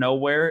out of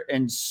nowhere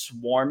and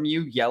swarm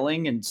you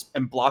yelling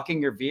and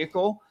blocking your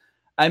vehicle.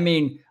 I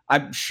mean,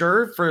 I'm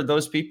sure for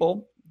those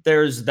people,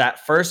 there's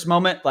that first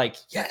moment like,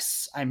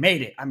 yes, I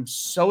made it. I'm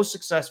so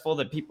successful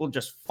that people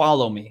just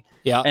follow me.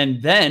 Yeah. And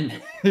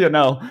then,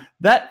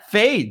 that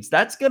fades.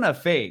 That's going to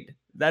fade.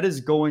 That is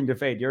going to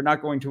fade. You're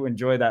not going to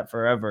enjoy that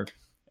forever.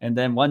 And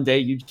then one day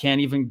you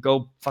can't even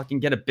go fucking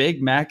get a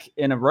Big Mac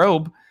in a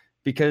robe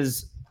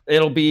because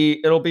it'll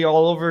be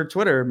all over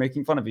Twitter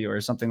making fun of you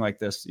or something like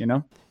this,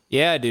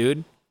 Yeah,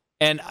 dude.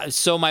 And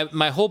so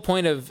my whole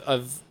point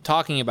of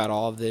talking about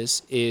all of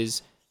this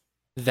is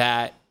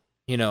that,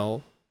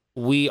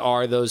 we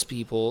are those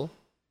people.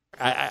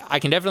 I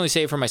can definitely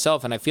say it for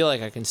myself, and I feel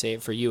like I can say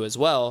it for you as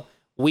well.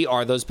 We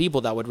are those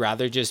people that would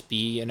rather just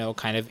be,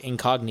 kind of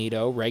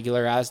incognito,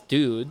 regular ass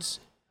dudes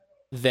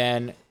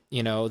than,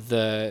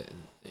 the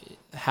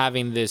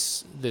having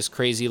this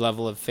crazy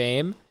level of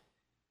fame.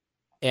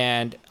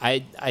 And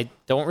I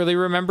don't really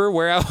remember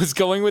where I was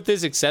going with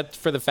this, except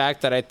for the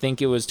fact that I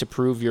think it was to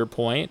prove your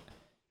point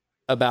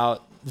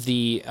about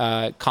the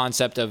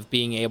concept of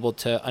being able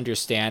to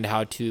understand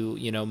how to,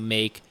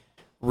 make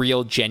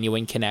real,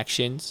 genuine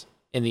connections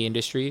in the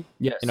industry.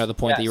 Yes. You know, the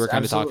point that you were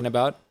kind of talking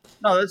about.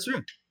 No, that's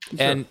true.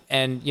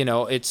 And you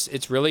know,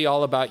 it's really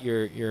all about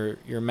your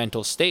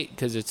mental state,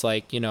 because it's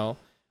like, you know,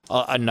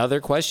 another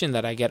question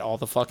that I get all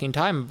the fucking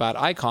time about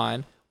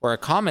Icon, or a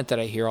comment that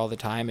I hear all the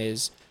time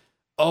is,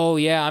 oh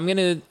yeah,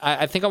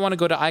 I think I want to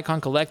go to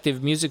Icon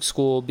Collective Music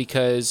School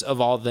because of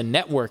all the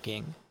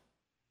networking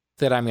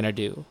that I'm gonna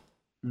do.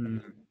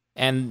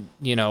 And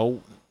you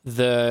know,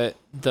 the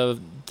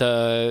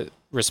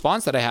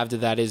response that I have to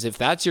that is, if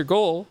that's your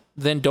goal,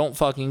 then don't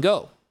fucking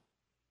go.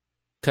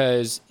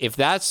 Because if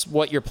that's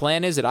what your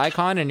plan is at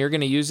Icon, and you're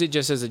going to use it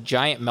just as a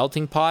giant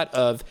melting pot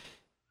of,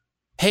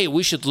 hey,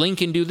 we should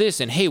link and do this,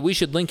 and hey, we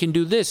should link and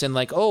do this, and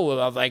like, oh,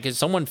 like, is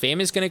someone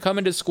famous going to come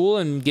into school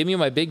and give me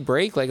my big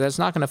break? Like, that's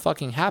not going to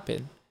fucking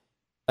happen.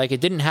 Like,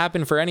 it didn't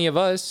happen for any of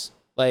us,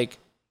 like,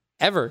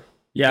 ever.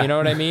 Yeah. You know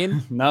what I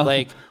mean? No.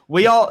 Like,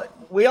 we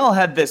all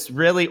had this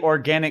really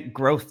organic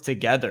growth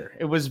together.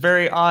 It was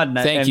very odd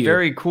and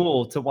very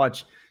cool to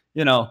watch,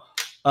 you know,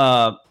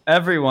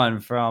 everyone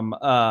from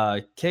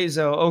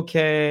Keizo,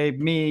 okay,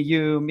 me,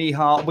 you,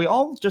 Mihal, we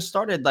all just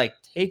started like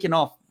taking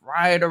off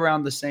right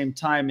around the same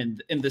time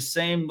in the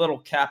same little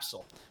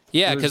capsule.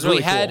 Yeah, because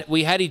really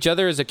we had each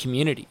other as a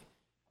community.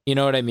 You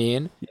know what I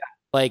mean? Yeah,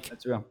 like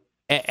that's real.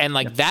 And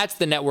like, that's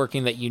the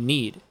networking that you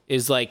need,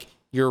 is like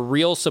your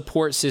real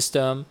support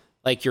system,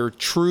 like your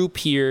true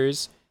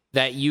peers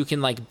that you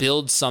can like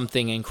build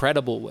something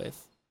incredible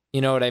with.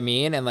 You know what I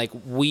mean? And like,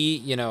 we,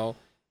 you know,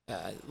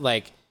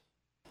 like,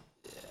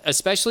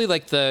 especially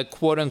like the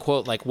quote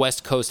unquote like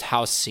West Coast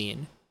house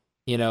scene,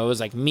 you know, it was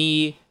like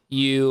me,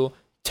 you,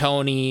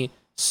 Tony,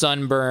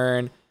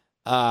 Sunburn,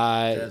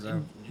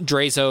 Drazo,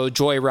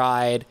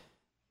 Joyride,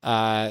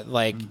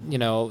 like, you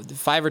know,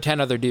 5 or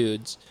 10 other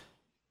dudes.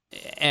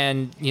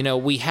 And, you know,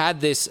 we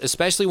had this,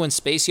 especially when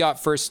Space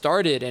Yacht first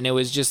started, and it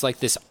was just like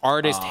this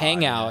artist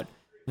hangout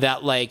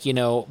that, like, you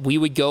know, we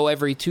would go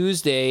every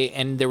Tuesday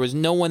and there was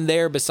no one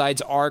there besides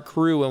our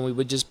crew, and we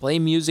would just play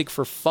music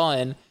for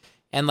fun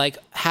and like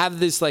have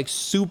this like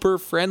super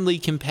friendly,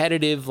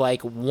 competitive,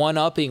 like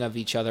one-upping of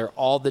each other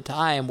all the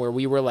time, where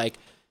we were like,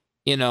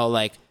 you know,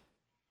 like,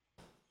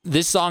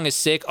 this song is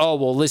sick. Oh,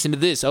 well, listen to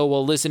this. Oh,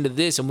 well, listen to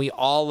this. And we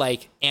all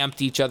like amped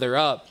each other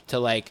up to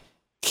like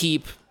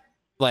keep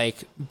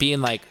like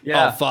being like,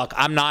 oh fuck,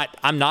 I'm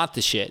not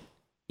the shit.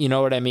 You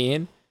know what I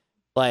mean?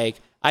 Like,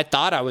 I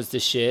thought I was the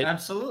shit.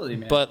 Absolutely,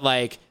 man. But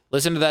like,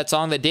 listen to that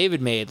song that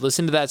David made.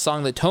 Listen to that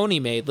song that Tony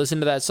made. Listen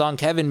to that song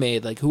Kevin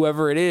made. Like,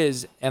 whoever it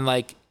is, and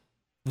like,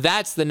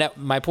 that's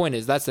my point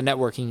is, that's the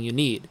networking you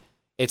need.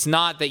 It's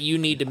not that you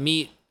need to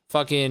meet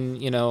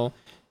fucking, you know,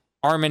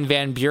 Armin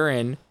van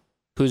Buren,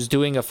 who's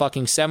doing a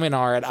fucking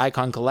seminar at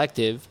Icon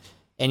Collective,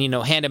 and, you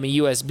know, hand him a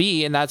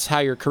USB, and that's how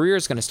your career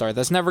is going to start.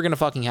 That's never going to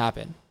fucking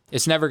happen.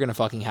 It's never going to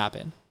fucking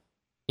happen.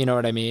 You know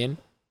what I mean?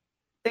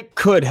 It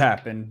could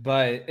happen,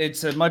 but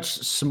it's a much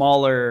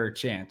smaller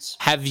chance.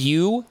 Have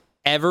you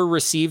ever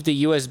received a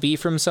USB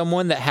from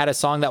someone that had a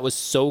song that was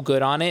so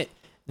good on it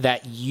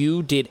that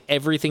you did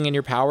everything in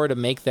your power to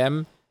make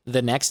them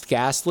the next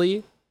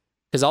Ghastly?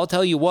 Because I'll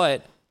tell you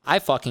what, I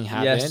fucking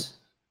haven't. Yes,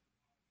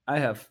 I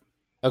have.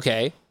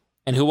 Okay.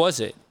 And who was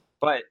it?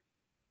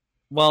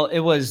 Well, it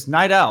was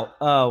Night Out,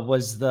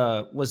 was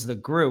the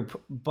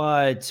group,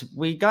 but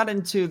we got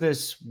into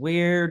this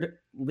weird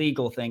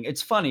legal thing.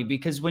 It's funny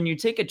because when you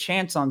take a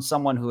chance on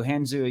someone who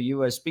hands you a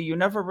USB, you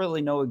never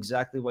really know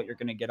exactly what you're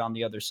going to get on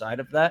the other side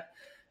of that.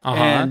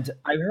 And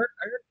I heard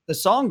the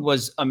song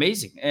was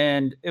amazing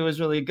and it was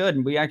really good,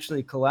 and we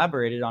actually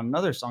collaborated on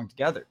another song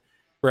together.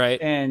 Right.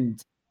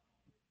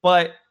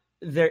 But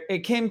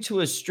it came to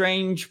a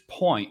strange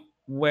point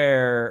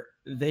where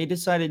they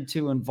decided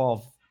to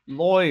involve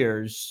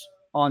lawyers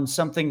on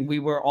something we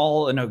were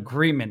all in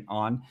agreement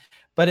on.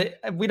 But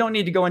we don't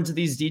need to go into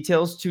these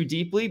details too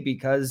deeply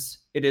because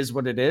it is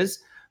what it is.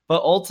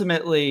 But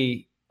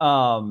ultimately,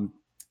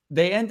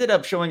 they ended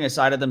up showing a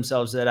side of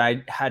themselves that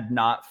I had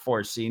not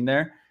foreseen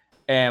there.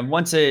 And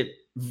once it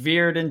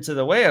veered into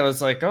the way, I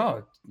was like,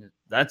 oh,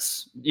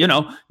 that's, you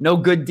know, no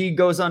good deed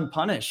goes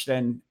unpunished.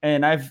 And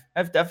I've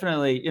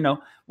definitely, you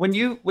know, when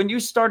you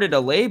started a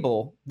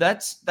label,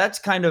 that's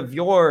kind of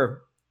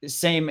your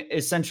same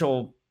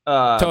essential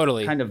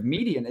totally kind of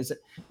median, is it?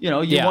 You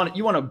know, you want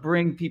to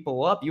bring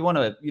people up, you want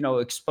to, you know,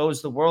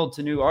 expose the world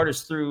to new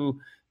artists through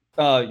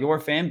your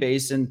fan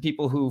base and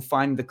people who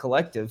find the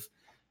collective,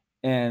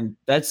 and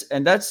that's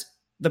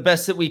the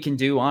best that we can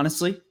do,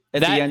 honestly.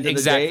 At the end of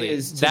the day,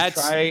 is to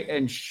try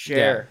and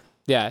share.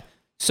 Yeah.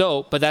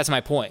 So, but that's my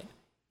point.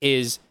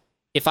 Is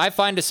if I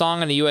find a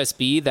song on a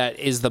USB that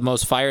is the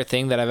most fire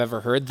thing that I've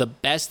ever heard, the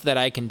best that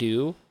I can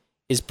do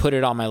is put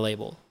it on my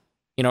label.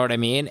 You know what I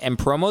mean? And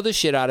promo the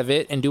shit out of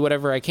it and do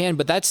whatever I can,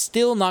 but that's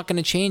still not going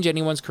to change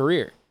anyone's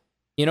career.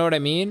 You know what I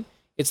mean?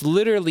 It's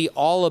literally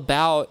all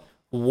about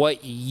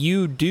what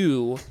you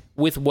do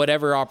with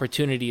whatever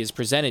opportunity is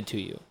presented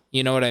to you.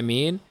 You know what I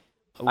mean?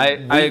 I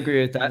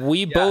agree with that.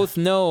 We both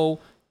know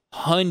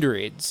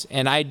hundreds,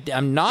 and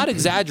I'm not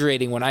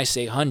exaggerating when I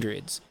say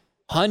hundreds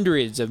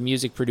of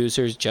music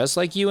producers just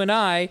like you and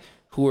I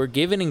who were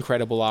given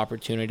incredible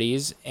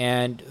opportunities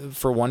and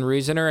for one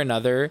reason or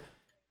another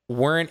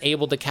weren't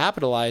able to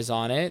capitalize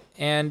on it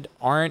and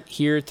aren't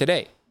here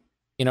today.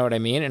 You know what I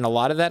mean? And a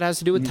lot of that has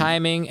to do with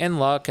timing and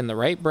luck and the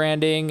right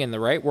branding and the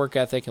right work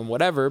ethic and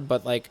whatever.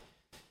 But like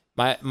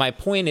my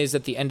point is,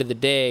 at the end of the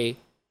day,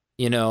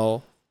 you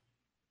know,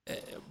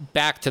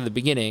 back to the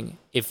beginning,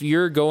 if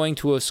you're going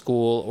to a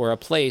school or a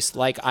place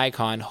like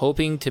Icon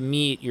hoping to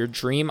meet your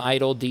dream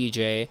idol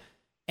DJ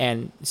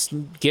and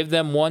give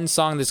them one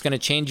song that's going to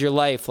change your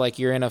life like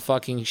you're in a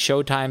fucking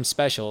Showtime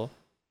special,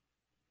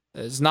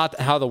 it's not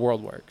how the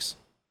world works,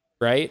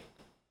 right?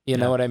 You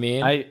know what I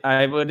mean?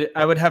 I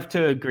would have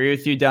to agree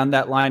with you down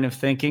that line of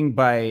thinking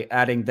by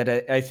adding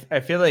that I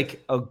feel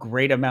like a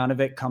great amount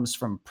of it comes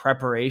from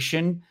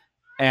preparation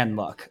and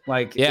luck.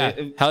 Like,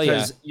 hell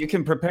yeah. You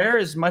can prepare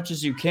as much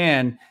as you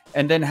can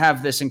and then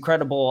have this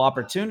incredible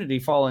opportunity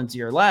fall into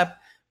your lap,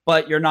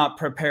 but you're not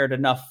prepared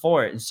enough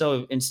for it. And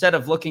so instead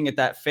of looking at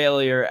that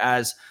failure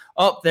as,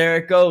 oh, there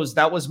it goes,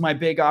 that was my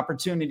big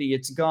opportunity,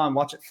 it's gone,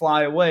 watch it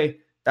fly away,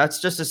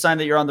 that's just a sign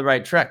that you're on the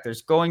right track.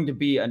 There's going to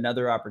be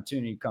another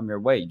opportunity come your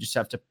way. You just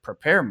have to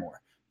prepare more.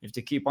 You have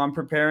to keep on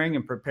preparing.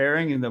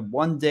 And then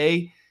one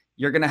day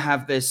you're going to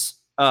have this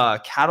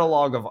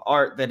catalog of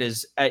art that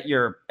is at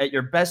your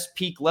best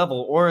peak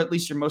level, or at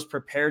least you're most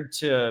prepared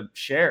to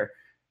share.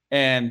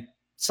 And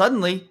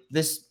suddenly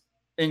this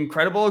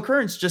incredible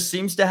occurrence just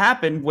seems to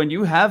happen when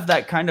you have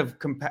that kind of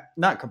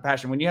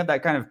when you have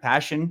that kind of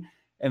passion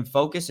and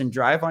focus and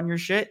drive on your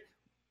shit.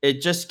 It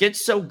just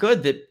gets so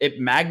good that it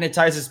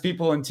magnetizes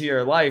people into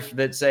your life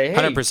that say, hey,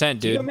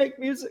 100%, dude, you make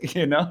music,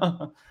 you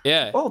know?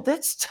 Yeah. Oh,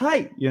 that's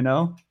tight, you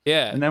know?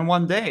 Yeah. And then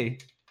one day,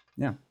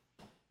 yeah.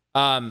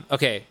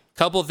 Okay.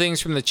 Couple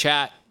things from the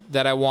chat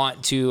that I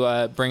want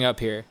to bring up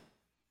here.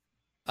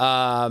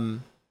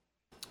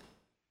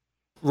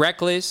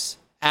 Reckless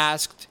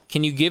asked,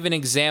 can you give an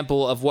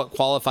example of what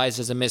qualifies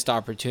as a missed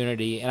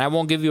opportunity? And I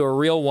won't give you a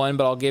real one,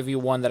 but I'll give you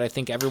one that I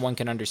think everyone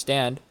can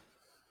understand.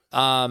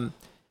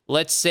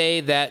 Let's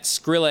say that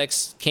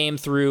Skrillex came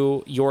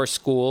through your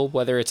school,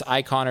 whether it's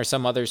Icon or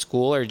some other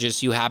school, or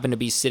just you happen to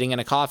be sitting in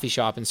a coffee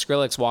shop and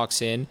Skrillex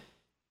walks in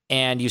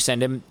and you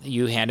hand him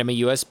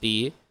a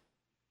USB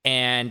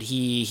and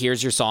he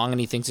hears your song and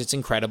he thinks it's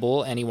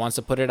incredible and he wants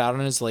to put it out on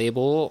his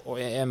label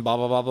and blah,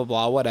 blah, blah, blah,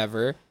 blah,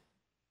 whatever.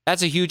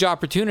 That's a huge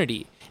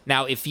opportunity.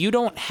 Now, if you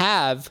don't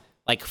have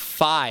like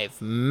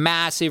 5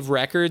 massive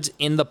records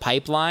in the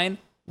pipeline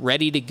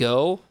ready to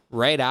go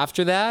right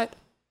after that,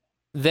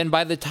 then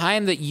by the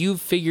time that you've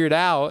figured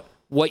out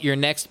what your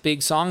next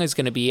big song is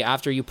going to be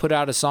after you put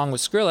out a song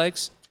with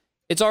Skrillex,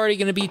 it's already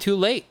going to be too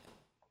late.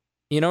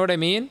 You know what I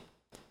mean?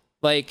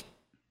 Like,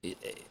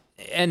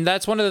 and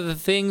that's one of the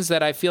things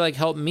that I feel like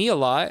helped me a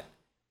lot.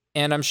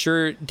 And I'm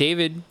sure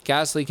David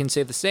Gasly can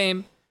say the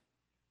same.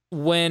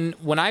 When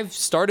I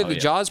started the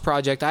Jaws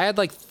project, I had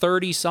like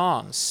 30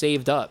 songs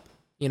saved up.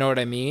 You know what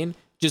I mean?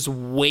 Just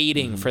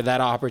waiting for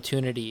that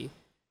opportunity,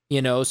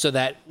 you know, so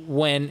that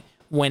when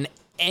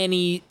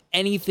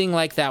anything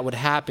like that would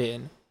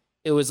happen,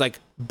 it was like,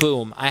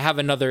 boom, I have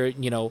another,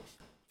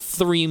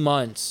 3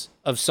 months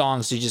of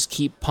songs to just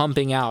keep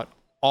pumping out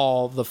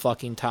all the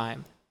fucking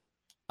time.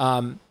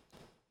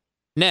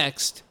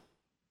 Next,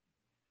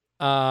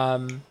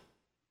 what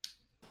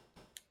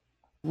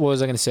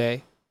was I going to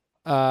say?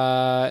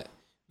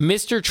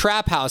 Mr.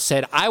 Trap House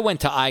said, I went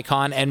to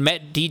Icon and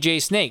met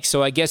DJ Snake,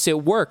 so I guess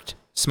it worked,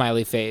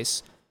 smiley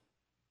face.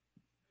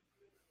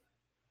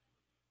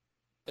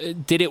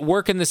 Did it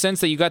work in the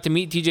sense that you got to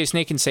meet DJ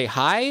Snake and say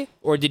hi?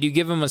 Or did you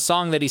give him a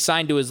song that he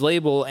signed to his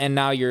label and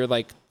now you're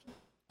like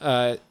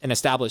an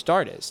established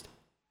artist?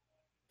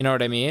 You know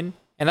what I mean?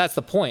 And that's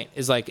the point,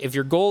 is like, if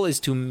your goal is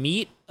to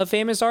meet a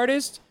famous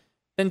artist,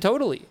 then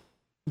totally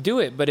do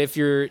it. But if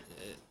you're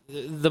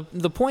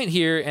the point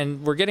here,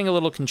 and we're getting a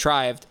little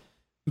contrived,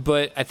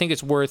 but I think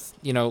it's worth,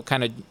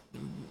 kind of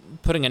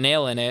putting a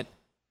nail in it.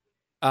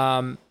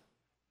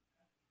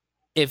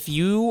 If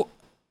you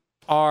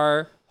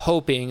are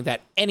hoping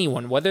that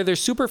anyone, whether they're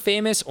super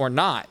famous or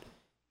not,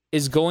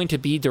 is going to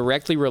be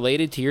directly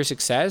related to your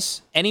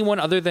success, anyone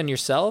other than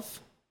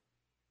yourself,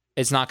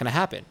 it's not going to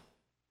happen.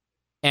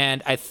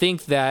 And I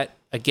think that,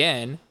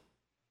 again,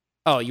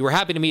 you were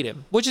happy to meet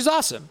him, which is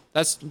awesome.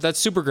 That's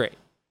super great.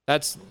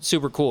 That's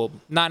super cool.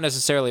 Not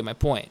necessarily my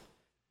point.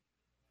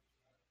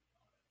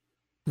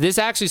 This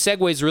actually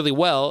segues really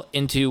well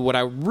into what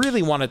I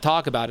really want to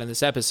talk about in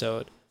this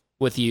episode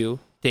with you,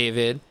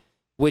 David,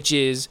 which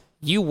is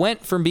you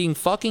went from being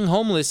fucking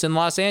homeless in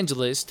Los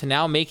Angeles to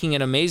now making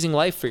an amazing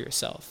life for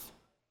yourself.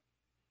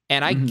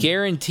 And I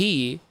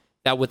guarantee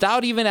that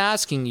without even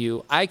asking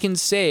you, I can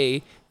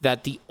say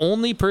that the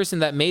only person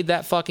that made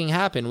that fucking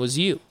happen was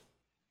you.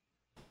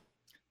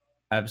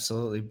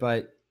 Absolutely.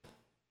 But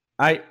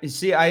I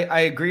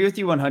agree with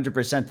you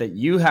 100% that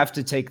you have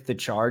to take the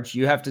charge,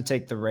 you have to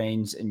take the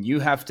reins, and you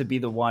have to be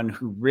the one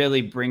who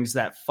really brings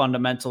that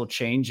fundamental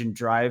change and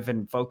drive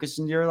and focus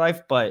into your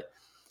life. But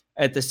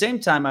at the same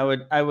time,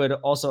 I would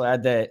also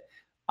add that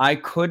I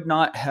could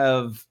not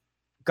have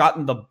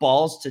gotten the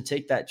balls to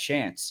take that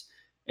chance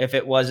if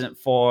it wasn't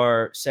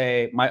for,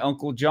 say, my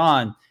Uncle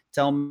John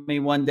telling me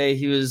one day,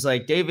 he was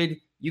like,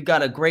 David, you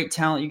got a great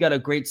talent, you got a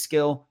great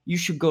skill, you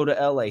should go to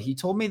LA. He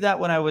told me that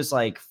when I was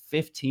like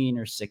 15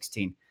 or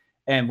 16.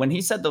 And when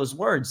he said those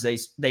words,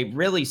 they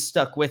really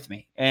stuck with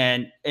me.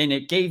 And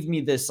it gave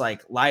me this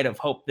like light of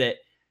hope that,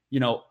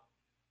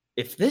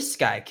 if this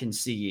guy can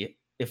see it,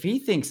 if he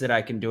thinks that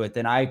I can do it,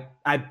 then I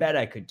bet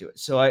I could do it.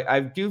 So I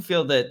do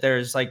feel that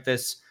there's like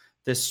this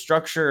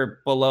structure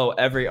below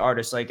every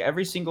artist, like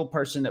every single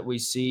person that we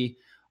see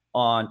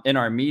in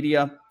our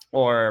media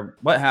or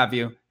what have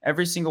you,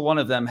 every single one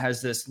of them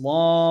has this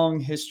long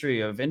history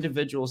of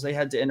individuals they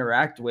had to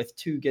interact with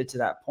to get to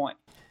that point.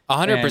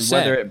 100%.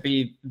 Whether it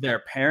be their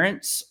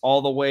parents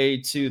all the way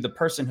to the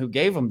person who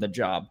gave them the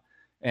job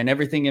and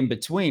everything in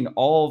between,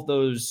 all of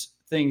those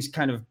things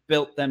kind of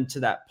built them to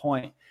that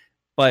point.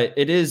 But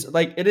it is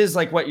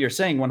like what you're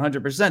saying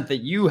 100%, that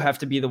you have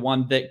to be the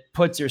one that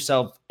puts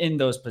yourself in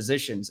those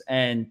positions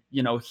and,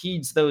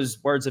 heeds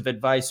those words of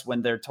advice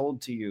when they're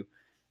told to you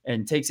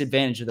and takes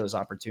advantage of those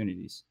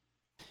opportunities.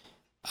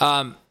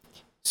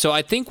 So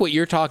I think what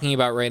you're talking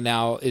about right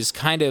now is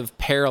kind of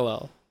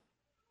parallel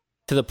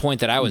to the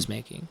point that I was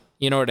making.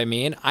 You know what I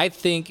mean? I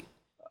think,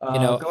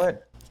 go ahead.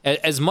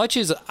 As much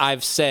as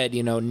I've said,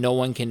 no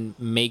one can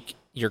make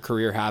your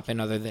career happen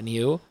other than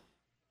you,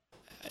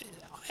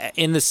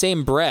 in the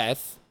same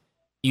breath,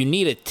 you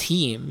need a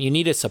team, you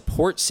need a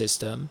support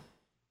system.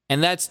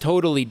 And that's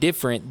totally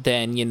different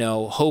than,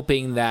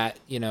 hoping that,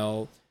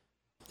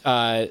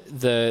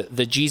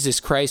 the Jesus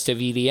Christ of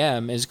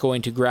EDM is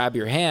going to grab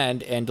your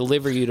hand and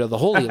deliver you to the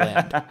Holy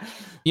Land.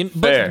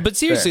 But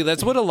seriously,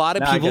 that's what a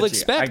lot of people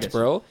expect,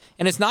 bro.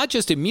 And it's not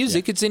just in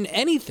music, it's in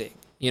anything,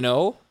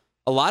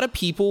 A lot of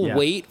people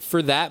wait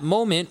for that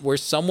moment where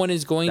someone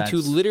is going to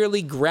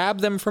literally grab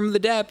them from the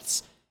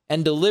depths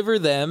and deliver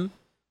them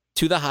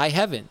to the high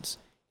heavens.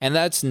 And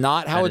that's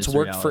not how it's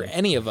worked for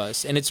any of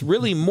us. And it's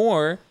really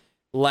more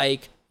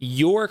like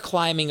you're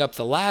climbing up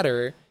the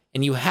ladder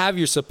and you have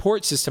your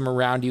support system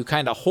around you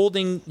kind of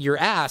holding your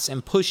ass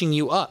and pushing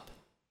you up.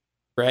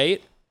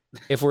 Right?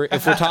 If we're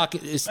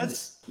talking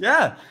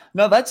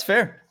that's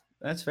fair.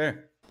 That's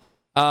fair.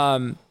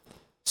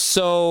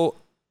 So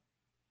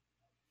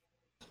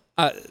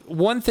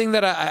one thing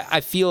that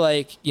I feel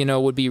like,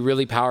 would be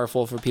really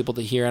powerful for people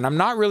to hear, and I'm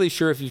not really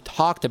sure if you've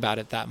talked about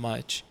it that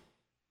much,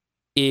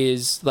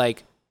 is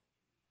like,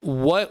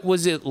 what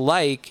was it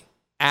like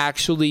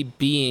actually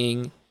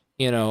being,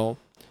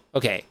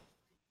 okay,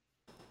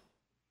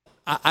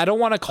 I don't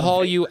want to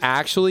call you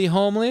actually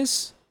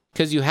homeless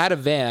because you had a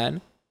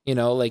van,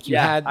 like you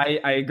had.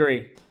 I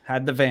agree.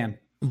 Had the van.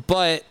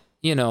 But,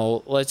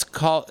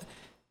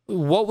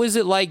 what was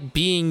it like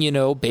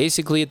being,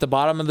 basically at the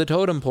bottom of the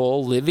totem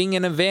pole, living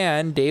in a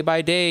van day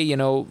by day,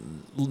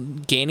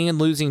 gaining and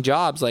losing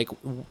jobs? Like,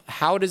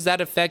 how does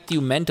that affect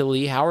you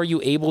mentally? How are you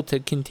able to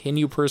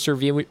continue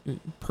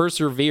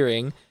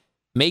persevering,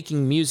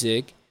 making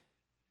music,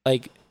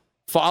 like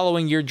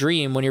following your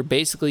dream when you're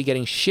basically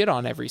getting shit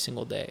on every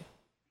single day?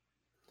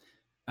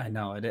 I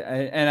know it.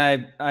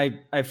 And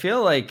I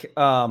feel like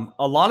a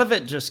lot of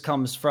it just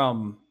comes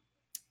from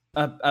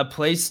a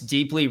place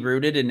deeply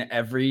rooted in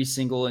every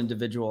single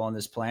individual on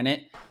this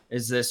planet,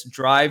 is this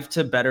drive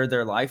to better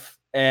their life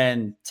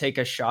and take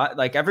a shot.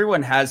 Like,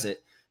 everyone has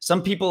it.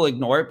 Some people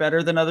ignore it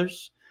better than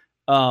others.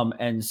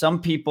 And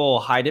some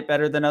people hide it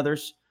better than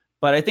others,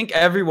 but I think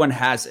everyone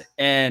has it.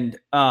 And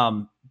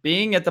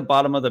being at the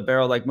bottom of the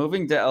barrel, like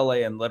moving to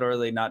LA and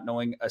literally not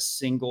knowing a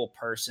single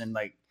person,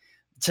 like,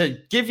 to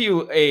give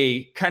you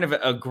a kind of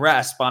a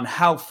grasp on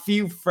how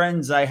few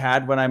friends I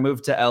had when I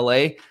moved to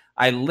LA,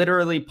 I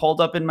literally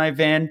pulled up in my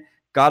van,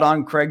 got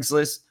on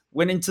Craigslist,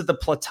 went into the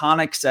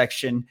platonic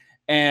section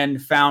and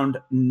found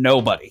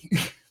nobody.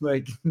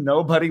 Like,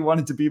 nobody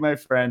wanted to be my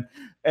friend.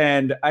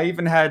 And I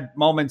even had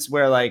moments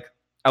where, like,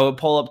 I would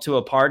pull up to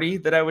a party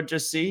that I would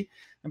just see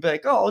and be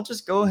like, oh, I'll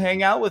just go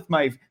hang out with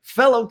my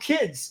fellow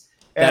kids.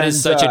 That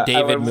is such a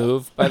David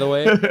move, by the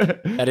way.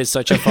 That is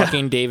such a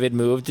fucking David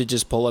move, to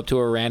just pull up to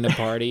a random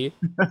party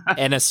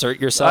and assert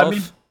yourself. I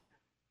mean,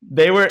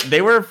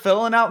 they were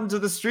filling out into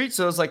the street,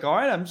 so I was like, all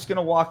right, I'm just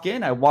gonna walk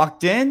in. I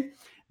walked in,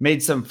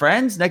 made some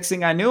friends. Next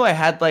thing I knew, I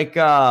had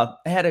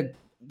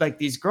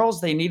these girls.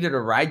 They needed a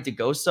ride to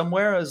go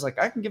somewhere. I was like,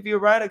 I can give you a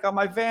ride. I got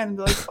my van. And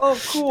they're like, oh,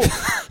 cool.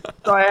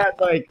 So I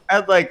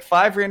had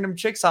 5 random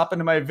chicks hop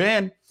into my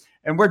van,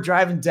 and we're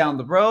driving down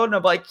the road. And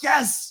I'm like,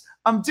 yes,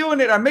 I'm doing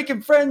it. I'm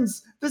making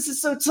friends. This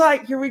is so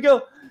tight. Here we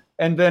go.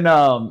 And then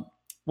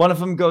one of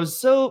them goes,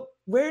 so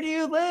where do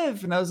you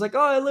live? And I was like,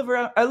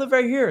 oh, I live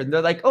right here. And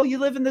they're like, oh, you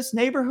live in this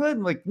neighborhood?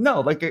 I'm like,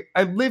 no, like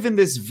I live in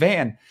this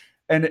van.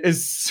 And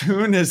as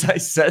soon as I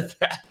said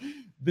that,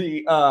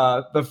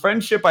 the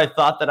friendship I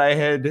thought that I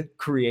had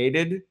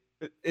created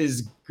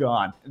is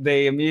gone.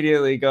 They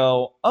immediately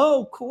go,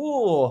 oh,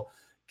 cool.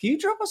 Can you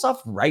drop us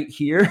off right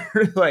here?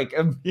 Like,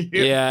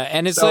 immediately. Yeah.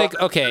 And it's like,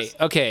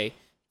 okay.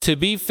 To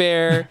be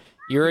fair,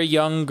 You're a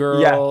young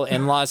girl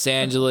in Los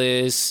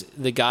Angeles.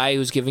 The guy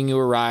who's giving you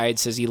a ride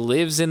says he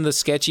lives in the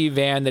sketchy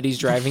van that he's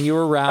driving you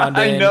around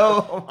in. I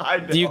know.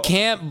 You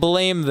can't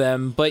blame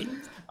them, but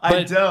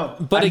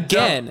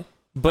again,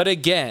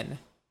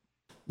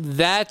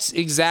 that's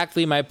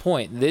exactly my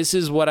point. This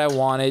is what I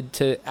wanted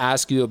to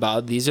ask you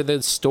about. These are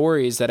the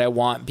stories that I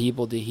want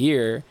people to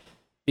hear,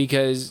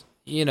 because,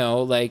 you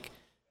know, like,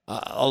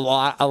 a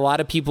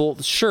lot of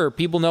people, sure,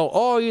 people know,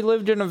 oh, you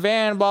lived in a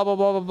van, blah, blah,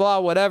 blah, blah, blah,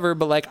 whatever.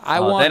 But like,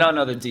 they don't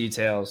know the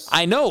details.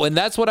 I know. And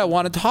that's what I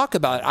want to talk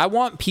about. I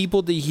want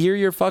people to hear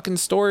your fucking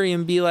story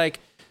and be like,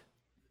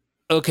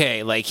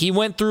 okay, like, he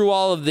went through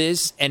all of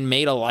this and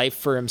made a life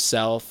for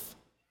himself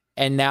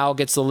and now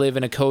gets to live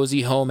in a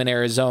cozy home in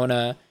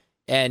Arizona.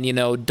 And, you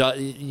know,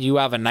 you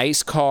have a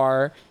nice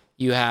car.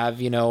 You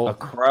have, you know, a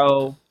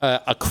crow,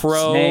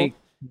 snake.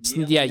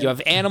 Yeah, you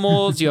have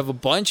animals. You have a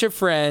bunch of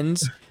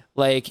friends.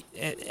 Like,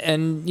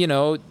 and you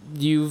know,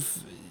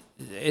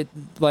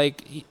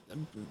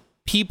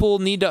 people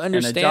need to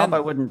understand. And a job I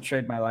wouldn't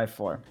trade my life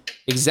for.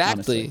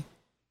 Exactly. Honestly.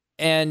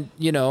 And,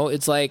 you know,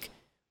 it's like,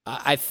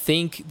 I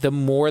think the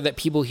more that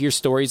people hear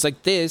stories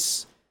like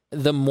this,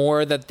 the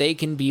more that they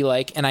can be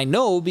like, and I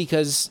know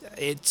because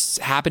it's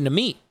happened to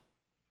me.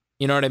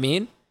 You know what I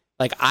mean?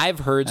 Like, I've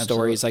heard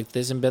stories like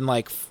this and been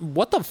like,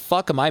 what the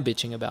fuck am I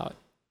bitching about?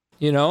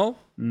 You know?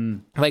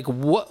 Like,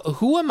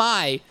 who am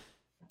I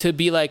to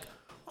be like,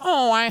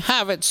 oh, I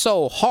have it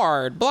so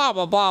hard, blah,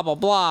 blah, blah, blah,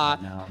 blah.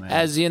 No,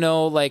 as, you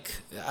know, like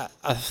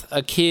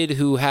a kid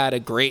who had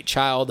a great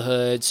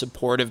childhood,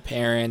 supportive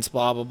parents,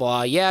 blah, blah,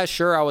 blah. Yeah,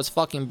 sure, I was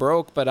fucking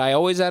broke, but I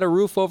always had a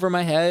roof over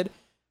my head.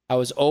 I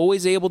was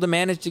always able to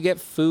manage to get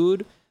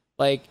food.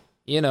 Like,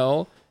 you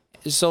know,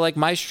 so like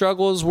my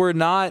struggles were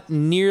not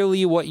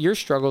nearly what your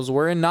struggles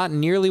were and not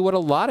nearly what a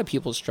lot of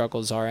people's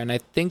struggles are. And I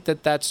think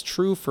that that's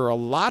true for a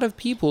lot of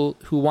people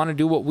who want to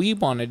do what we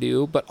want to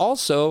do, but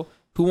also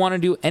who want to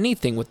do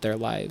anything with their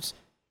lives.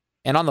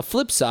 And on the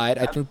flip side,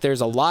 I think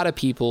there's a lot of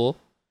people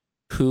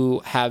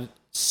who have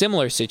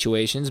similar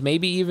situations,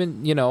 maybe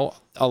even, you know,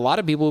 a lot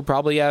of people who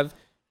probably have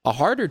a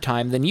harder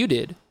time than you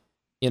did,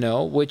 you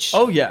know, which,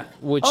 you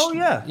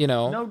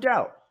know, no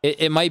doubt.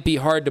 It might be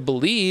hard to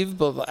believe,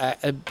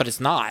 but it's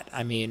not.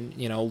 I mean,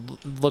 you know,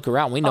 look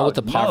around. We know what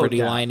the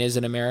poverty line is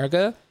in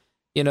America,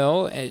 you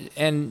know,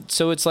 and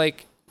so it's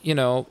like, you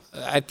know,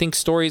 I think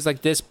stories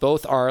like this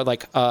both are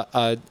like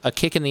a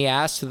kick in the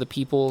ass to the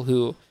people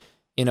who,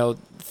 you know,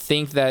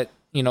 think that,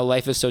 you know,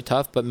 life is so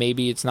tough, but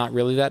maybe it's not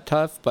really that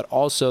tough. But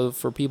also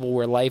for people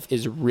where life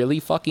is really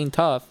fucking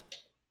tough,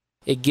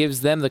 it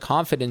gives them the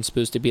confidence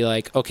boost to be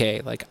like, okay,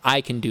 like,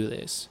 I can do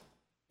this.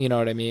 You know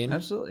what I mean?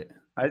 Absolutely.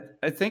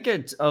 I think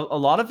it's a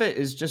lot of it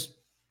is just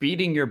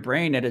beating your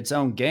brain at its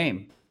own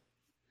game.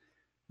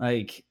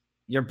 Like,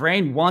 your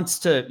brain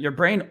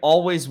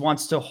always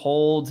wants to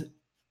hold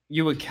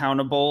you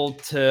accountable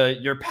to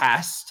your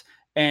past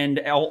and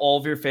all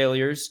of your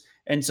failures.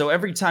 And so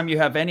every time you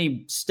have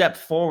any step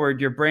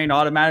forward, your brain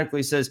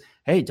automatically says,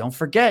 hey, don't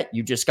forget,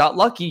 you just got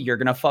lucky. You're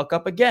going to fuck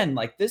up again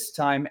like this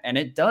time. And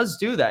it does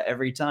do that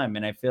every time.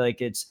 And I feel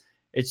like it's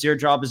your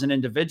job as an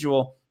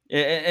individual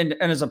and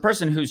as a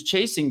person who's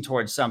chasing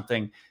towards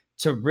something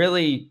to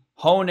really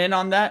hone in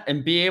on that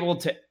and be able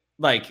to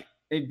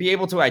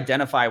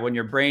identify when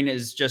your brain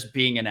is just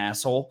being an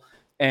asshole.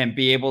 And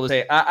be able to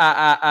say,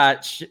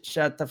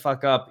 shut the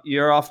fuck up.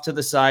 You're off to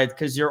the side,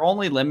 because your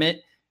only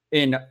limit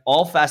in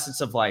all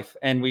facets of life,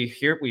 and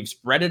we've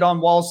spread it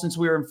on walls since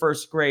we were in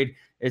first grade,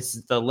 it's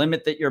the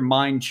limit that your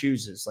mind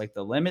chooses. Like,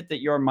 the limit that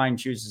your mind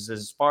chooses is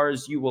as far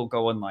as you will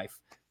go in life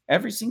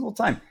every single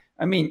time.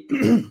 I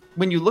mean,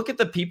 when you look at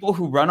the people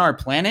who run our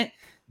planet,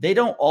 they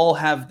don't all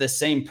have the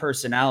same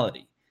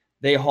personality.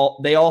 They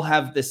all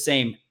have the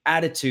same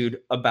attitude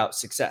about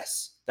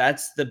success.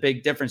 That's the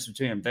big difference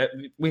between them.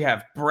 We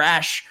have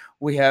brash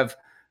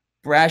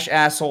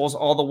assholes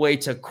all the way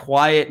to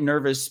quiet,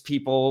 nervous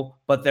people,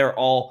 but they're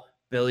all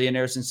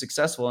billionaires and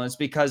successful. And it's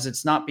because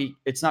it's not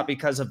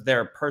because of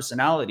their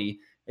personality.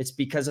 It's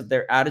because of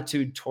their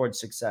attitude towards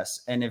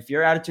success. And if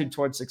your attitude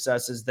towards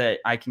success is that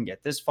I can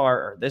get this far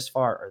or this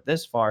far or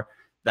this far,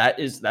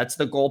 that's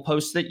the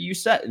goalpost that you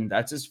set, and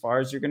that's as far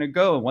as you're going to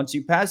go. And once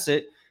you pass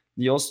it,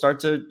 you'll start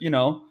to, you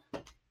know,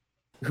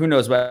 who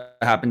knows what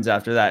happens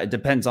after that. It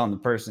depends on the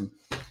person.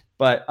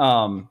 But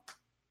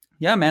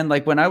yeah, man,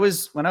 like when I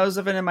was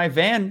living in my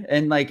van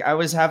and like I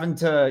was having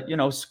to, you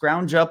know,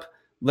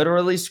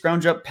 literally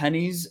scrounge up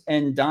pennies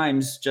and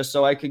dimes just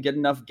so I could get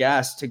enough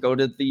gas to go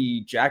to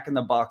the Jack in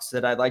the Box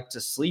that I like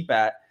to sleep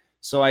at,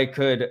 so I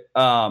could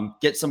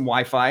get some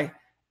Wi-Fi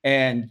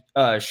and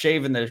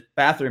shave in the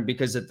bathroom,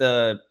 because at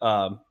the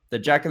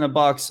Jack in the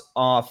Box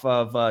off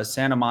of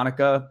Santa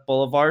Monica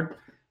Boulevard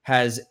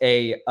has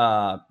they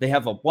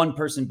have a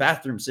one-person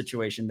bathroom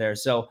situation there.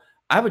 So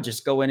I would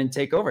just go in and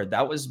take over.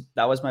 That was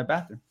my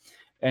bathroom.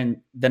 And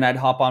then I'd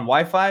hop on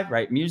Wi-Fi,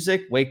 write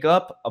music, wake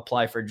up,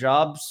 apply for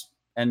jobs,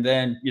 and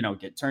then, you know,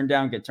 get turned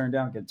down.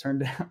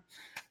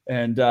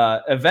 And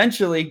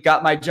eventually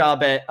got my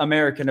job at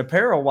American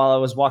Apparel while I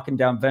was walking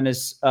down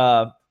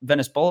the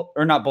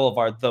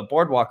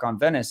boardwalk on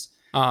Venice.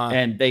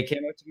 And they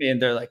came up to me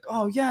and they're like,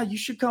 "Oh yeah, you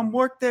should come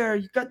work there.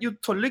 You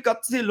totally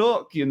got the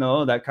look,"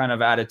 that kind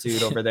of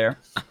attitude over there.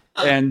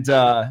 And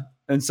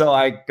so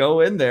I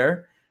go in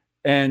there,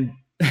 and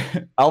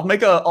I'll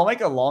make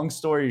a long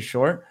story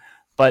short,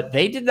 but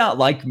they did not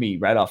like me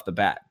right off the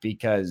bat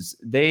because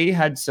they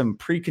had some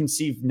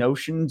preconceived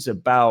notions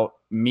about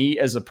me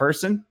as a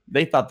person.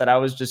 They thought that I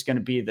was just going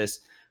to be this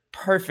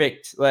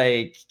perfect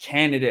like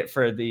candidate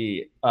for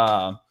the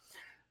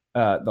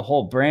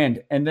whole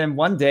brand. And then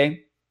one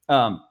day,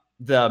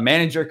 the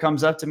manager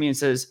comes up to me and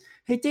says,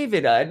 "Hey,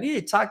 David, I need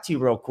to talk to you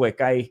real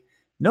quick. I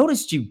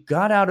noticed you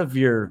got out of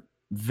your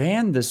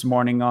van this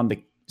morning on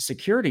the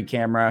security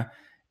camera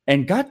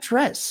and got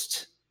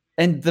dressed.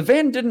 And the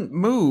van didn't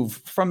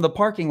move from the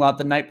parking lot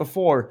the night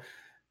before.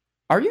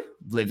 Are you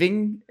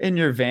living in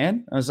your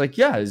van?" I was like,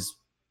 "Yeah, is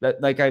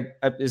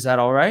that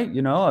all right?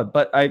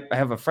 But I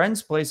have a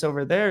friend's place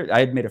over there." I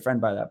had made a friend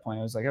by that point.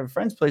 I was like, "I have a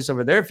friend's place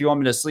over there. If you want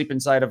me to sleep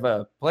inside of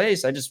a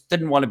place, I just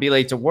didn't want to be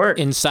late to work."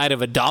 Inside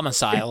of a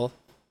domicile.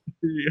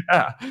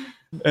 Yeah.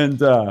 And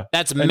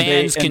that's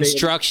man's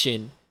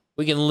construction.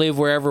 We can live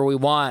wherever we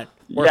want.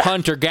 We're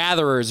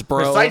hunter-gatherers,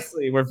 bro.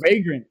 Precisely. We're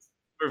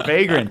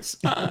vagrants.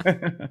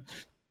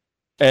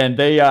 And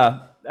they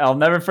I'll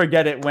never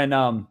forget it when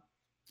I'm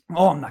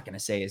not gonna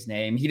say his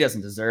name. He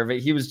doesn't deserve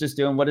it. He was just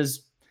doing what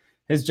his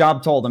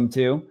job told him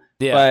to.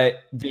 Yeah.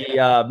 But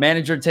the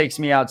manager takes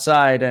me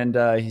outside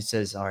and he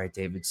says, "All right,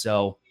 David,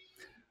 so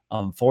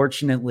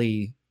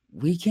unfortunately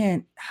we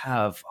can't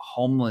have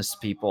homeless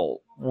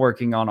people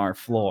working on our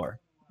floor."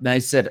 And I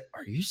said,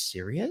 "Are you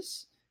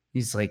serious?"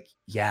 He's like,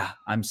 "Yeah,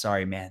 I'm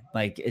sorry, man.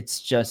 Like,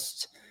 it's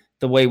just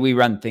the way we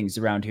run things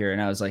around here."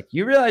 And I was like,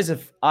 "You realize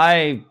if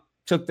I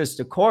took this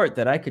to court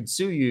that I could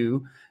sue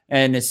you?"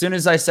 And as soon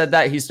as I said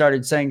that, he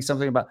started saying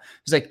something about,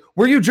 he's like,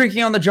 "Were you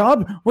drinking on the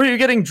job? Were you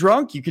getting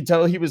drunk?" You could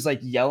tell he was like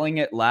yelling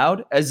it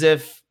loud as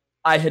if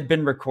I had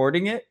been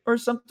recording it or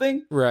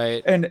something.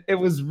 Right. And it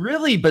was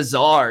really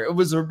bizarre. It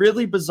was a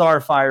really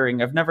bizarre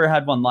firing. I've never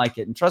had one like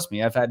it. And trust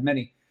me, I've had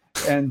many.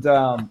 And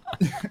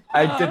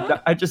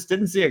I just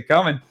didn't see it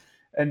coming.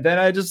 And then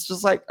I just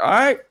like, all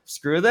right,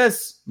 screw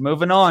this,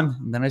 moving on.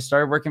 And then I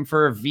started working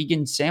for a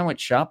vegan sandwich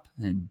shop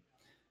and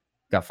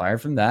got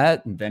fired from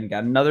that, and then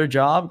got another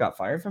job, got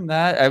fired from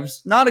that. I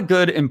was not a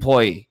good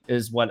employee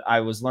is what I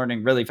was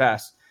learning really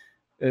fast.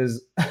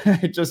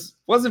 I just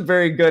wasn't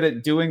very good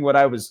at doing what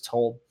I was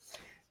told.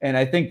 And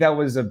I think that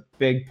was a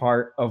big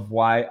part of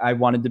why I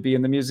wanted to be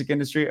in the music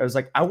industry. I was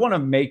like, I want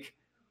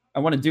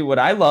to do what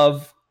I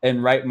love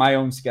and write my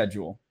own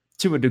schedule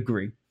to a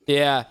degree.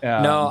 Yeah.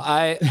 No,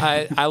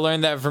 I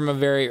learned that from a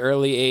very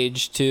early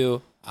age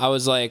too. I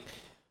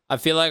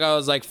feel like I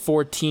was like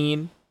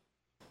 14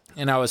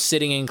 and I was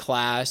sitting in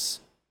class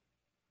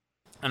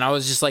and I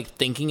was just like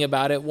thinking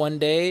about it one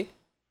day.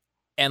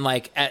 And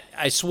like,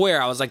 I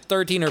swear I was like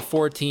 13 or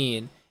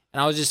 14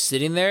 and I was just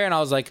sitting there and I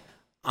was like,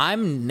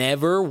 I'm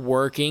never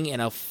working in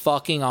a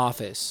fucking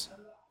office.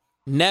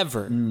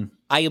 Never.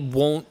 I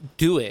won't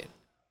do it.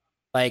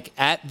 Like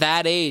at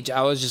that age,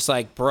 I was just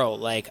like, bro,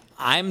 like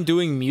I'm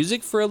doing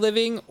music for a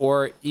living,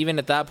 or even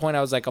at that point,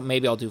 I was like, oh,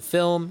 maybe I'll do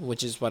film,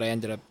 which is what I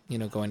ended up,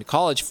 going to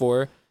college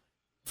for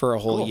a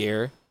whole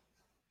year.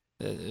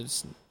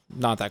 It's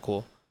not that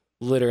cool.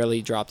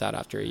 Literally dropped out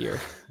after a year.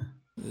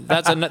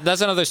 That's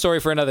another story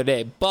for another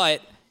day.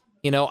 But,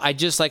 I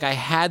just like, I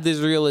had this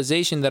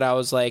realization that I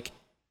was like,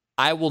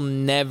 I will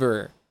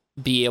never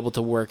be able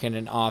to work in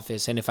an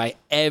office. And if I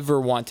ever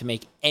want to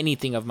make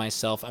anything of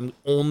myself, I'm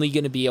only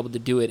going to be able to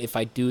do it if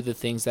I do the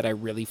things that I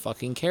really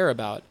fucking care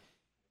about.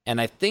 And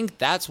I think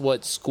that's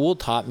what school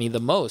taught me the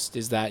most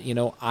is that,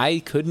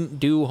 I couldn't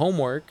do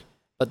homework,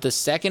 but the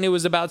second it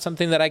was about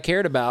something that I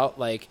cared about,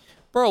 like,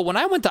 bro, when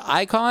I went to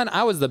Icon,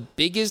 I was the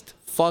biggest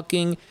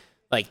fucking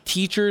like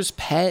teacher's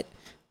pet,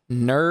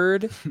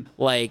 nerd,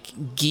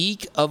 like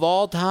geek of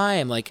all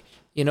time. Like,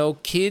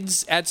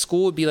 kids at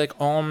school would be like,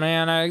 oh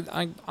man, I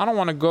don't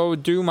want to go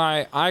do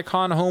my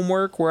Icon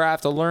homework where I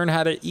have to learn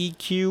how to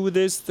EQ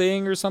this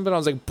thing or something. I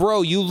was like,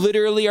 bro, you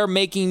literally are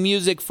making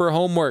music for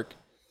homework.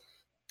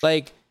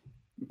 Like,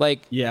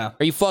 yeah.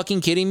 Are you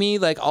fucking kidding me?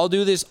 Like, I'll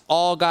do this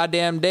all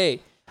goddamn day.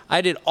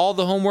 I did all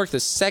the homework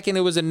the second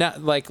it was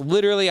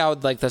literally I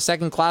would the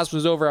second class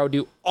was over, I would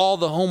do all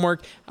the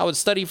homework. I would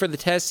study for the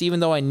tests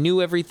even though I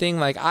knew everything.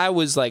 Like I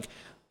was like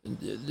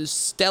the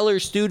stellar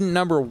student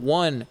number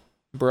 1,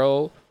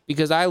 bro,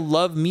 because I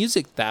love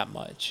music that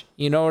much.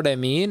 You know what I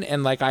mean?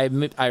 And like I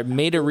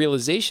made a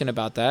realization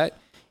about that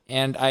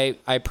and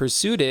I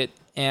pursued it,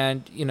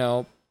 and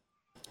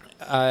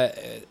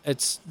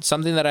it's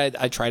something that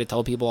I try to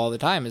tell people all the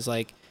time is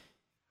like,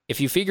 if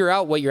you figure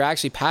out what you're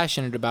actually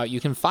passionate about, you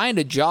can find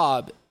a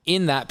job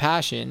in that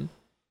passion,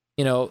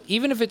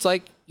 even if it's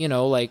like,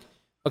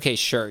 okay,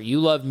 sure, you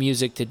love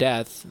music to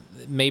death.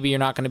 Maybe you're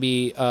not going to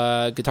be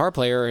a guitar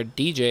player or a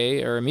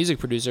DJ or a music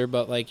producer,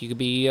 but like you could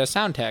be a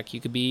sound tech,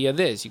 you could be a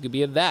this, you could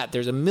be a that.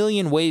 There's a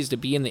million ways to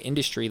be in the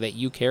industry that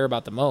you care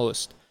about the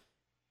most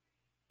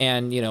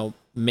and,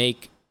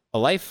 make a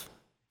life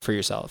for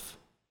yourself.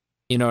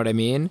 You know what I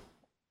mean?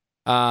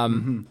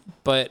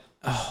 But,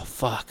 oh,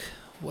 fuck.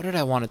 what did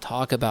I want to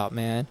talk about,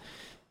 man?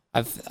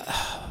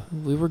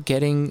 We were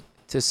getting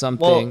to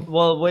something.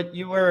 Well, what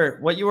you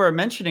were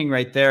mentioning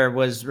right there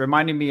was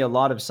reminding me a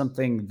lot of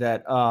something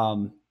that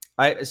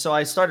I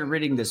started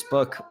reading this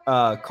book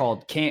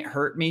called Can't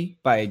Hurt Me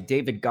by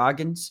David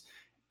Goggins,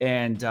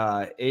 and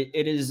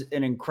it is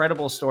an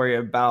incredible story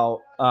about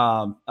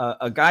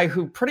a guy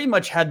who pretty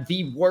much had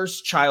the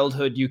worst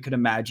childhood you could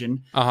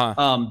imagine,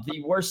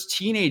 the worst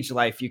teenage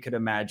life you could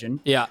imagine,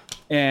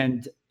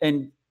 and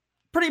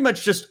pretty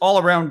much just all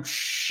around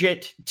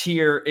shit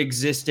tier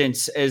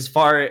existence as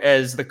far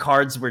as the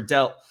cards were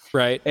dealt.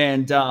 Right.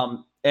 And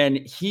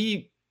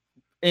he,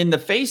 in the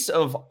face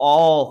of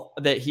all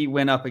that he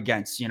went up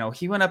against,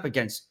 he went up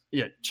against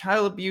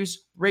child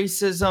abuse,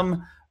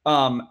 racism,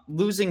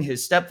 losing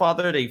his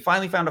stepfather. That he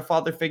finally found a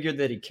father figure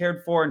that he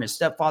cared for, and his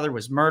stepfather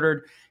was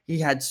murdered. He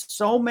had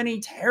so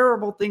many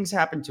terrible things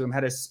happen to him.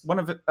 Had a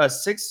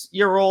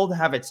 6-year-old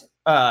have its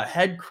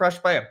head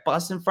crushed by a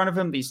bus in front of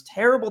him. These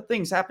terrible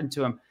things happened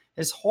to him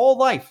his whole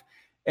life.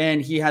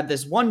 And he had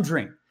this one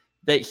dream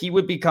that he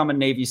would become a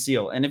Navy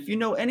SEAL. And if you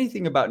know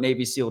anything about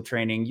Navy SEAL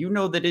training, you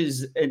know that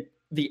is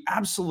the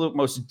absolute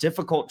most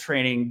difficult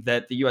training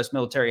that the U.S.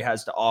 military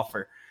has to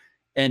offer.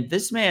 And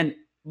this man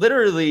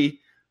literally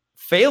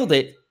failed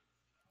it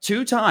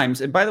 2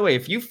 times. And by the way,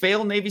 if you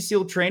fail Navy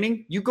SEAL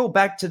training, you go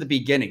back to the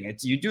beginning.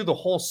 You do the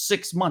whole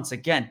 6 months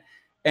again.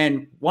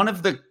 And one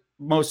of the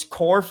most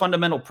core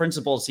fundamental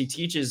principles he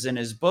teaches in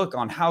his book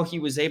on how he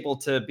was able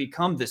to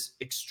become this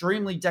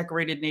extremely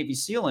decorated Navy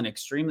SEAL and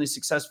extremely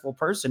successful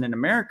person in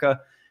America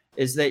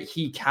is that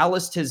he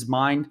calloused his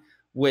mind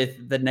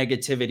with the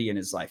negativity in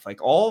his life.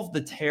 Like all of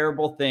the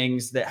terrible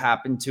things that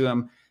happened to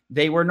him,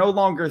 they were no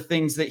longer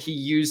things that he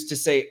used to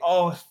say,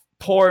 oh,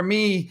 poor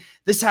me,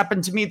 this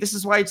happened to me, this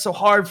is why it's so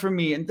hard for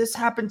me, and this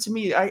happened to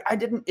me, I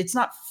didn't, it's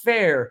not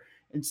fair.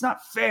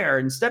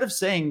 Instead of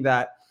saying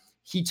that,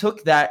 he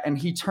took that and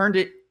he turned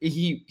it,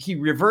 he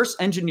reverse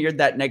engineered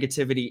that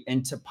negativity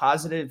into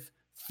positive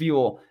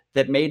fuel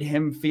that made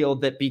him feel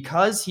that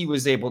because he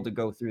was able to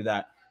go through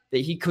that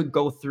he could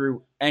go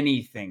through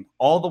anything,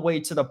 all the way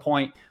to the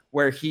point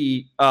where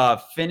he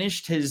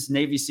finished his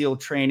Navy SEAL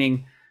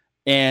training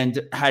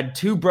and had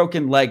 2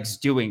 broken legs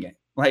doing it.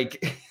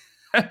 Like,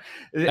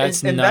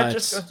 That's and nuts. that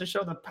just goes to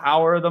show the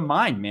power of the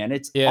mind, man.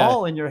 It's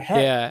all in your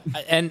head.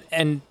 Yeah.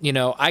 And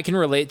I can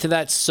relate to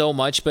that so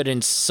much, but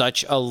in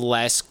such a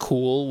less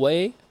cool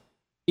way.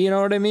 You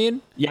know what I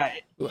mean? Yeah.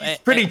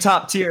 It's pretty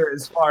top tier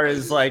as far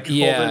as like,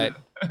 yeah,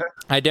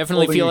 I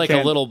definitely feel like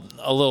a little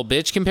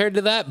bitch compared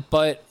to that,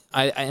 but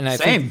I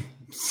Same.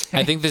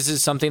 think this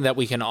is something that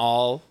we can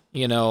all,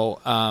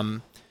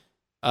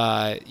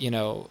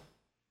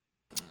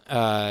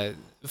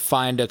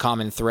 find a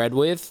common thread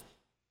with.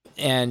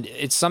 And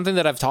it's something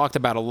that I've talked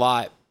about a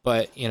lot,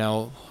 but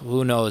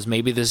who knows?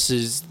 Maybe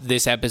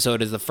this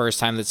episode is the first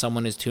time that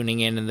someone is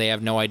tuning in and they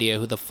have no idea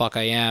who the fuck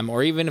I am,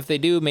 or even if they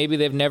do, maybe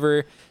they've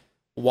never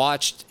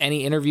watched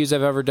any interviews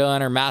I've ever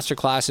done or master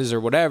classes or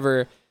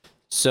whatever.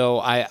 So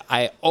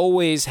I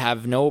always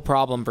have no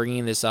problem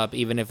bringing this up,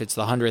 even if it's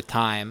the 100th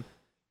time.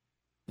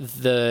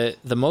 The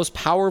most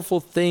powerful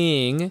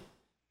thing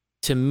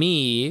to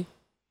me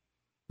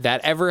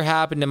that ever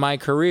happened in my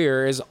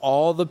career is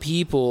all the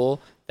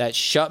people that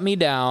shut me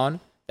down,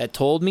 that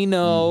told me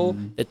no,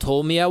 that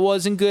told me I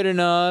wasn't good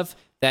enough,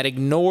 that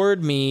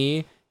ignored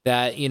me,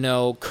 that,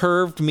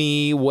 curved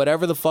me,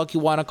 whatever the fuck you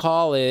want to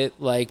call it.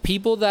 Like,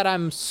 people that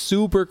I'm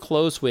super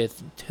close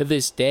with to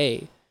this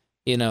day.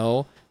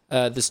 The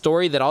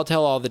story that I'll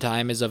tell all the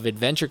time is of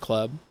Adventure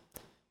Club,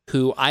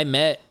 who I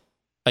met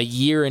a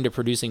year into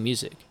producing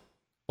music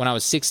when I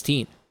was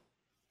 16.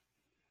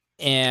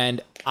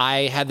 And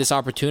I had this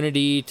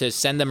opportunity to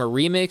send them a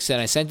remix,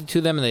 and I sent it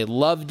to them and they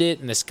loved it.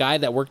 And this guy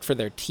that worked for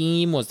their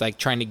team was like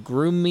trying to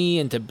groom me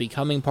into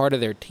becoming part of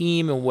their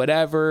team and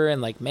whatever,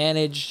 and like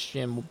manage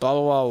and blah,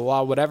 blah, blah,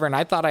 blah, whatever. And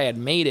I thought I had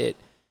made it.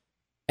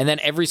 And then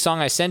every song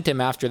I sent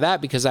him after that,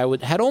 because I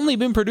had only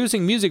been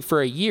producing music for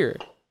a year,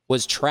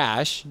 was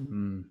trash.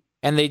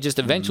 And they just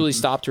eventually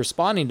stopped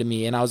responding to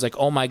me. And I was like,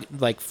 oh my,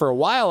 like for a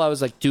while I was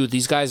like, dude,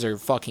 these guys are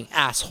fucking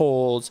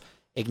assholes,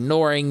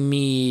 ignoring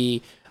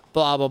me,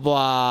 blah, blah,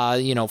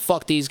 blah,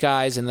 fuck these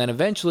guys. And then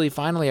eventually,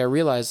 finally, I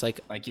realized like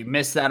you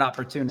missed that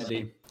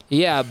opportunity.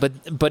 Yeah,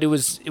 but it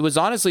was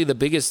honestly the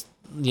biggest,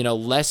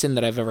 lesson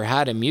that I've ever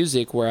had in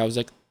music, where I was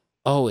like,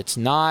 oh, it's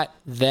not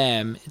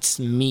them, it's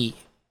me.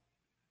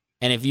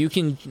 And if you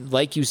can,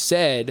 like you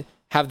said,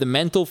 have the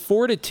mental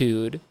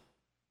fortitude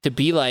to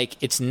be like,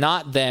 it's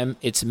not them,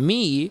 it's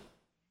me,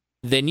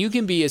 then you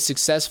can be as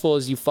successful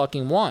as you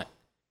fucking want.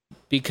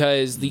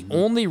 Because the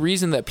only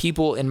reason that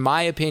people, in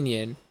my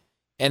opinion,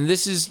 and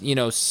this is,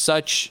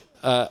 such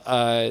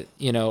a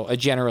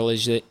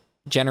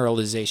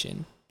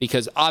generalization,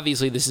 because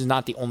obviously this is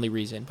not the only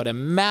reason, but a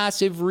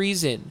massive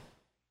reason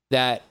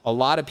that a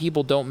lot of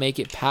people don't make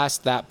it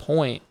past that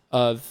point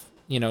of,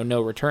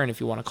 no return, if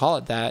you want to call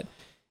it that,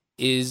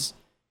 is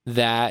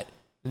that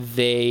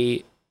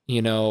they,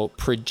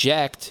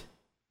 project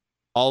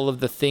all of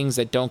the things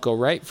that don't go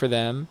right for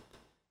them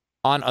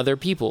on other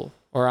people.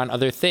 or on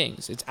other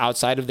things. It's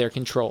outside of their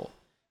control.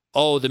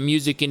 Oh, the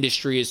music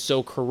industry is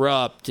so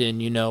corrupt and,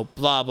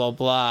 blah, blah,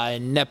 blah,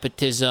 and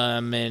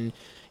nepotism, and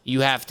you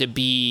have to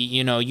be,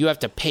 you have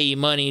to pay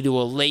money to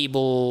a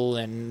label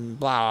and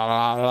blah,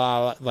 blah,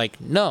 blah, blah.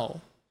 Like, no.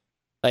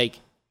 Like,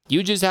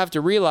 you just have to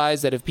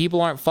realize that if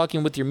people aren't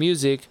fucking with your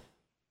music,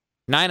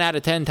 9 out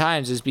of 10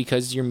 times is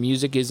because your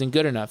music isn't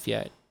good enough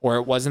yet, or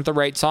it wasn't the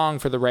right song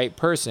for the right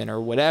person, or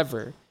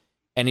whatever.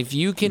 And if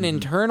you can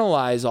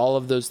internalize all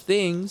of those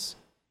things,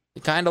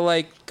 kind of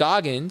like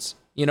Goggins,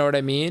 you know what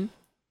I mean?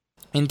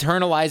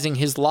 Internalizing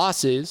his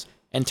losses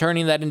and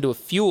turning that into a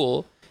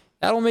fuel,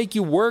 that'll make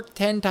you work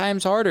 10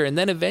 times harder. And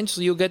then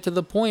eventually you'll get to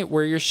the point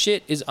where your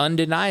shit is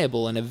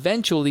undeniable. And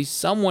eventually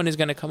someone is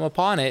going to come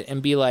upon it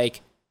and be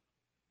like,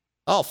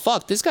 oh,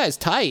 fuck, this guy's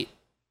tight,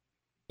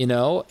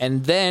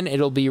 and then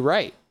it'll be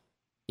right.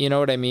 You know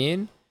what I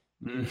mean?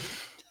 and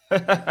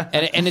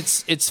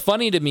it's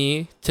funny to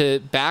me to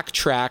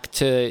backtrack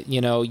to,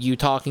 you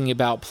talking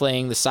about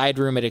playing the side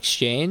room at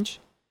Exchange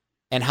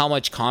and how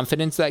much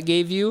confidence that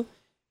gave you.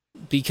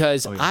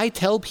 Because I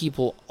tell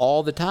people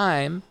all the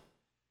time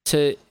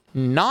to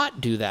not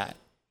do that,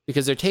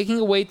 because they're taking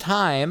away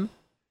time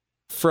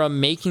from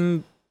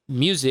making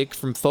music,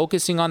 from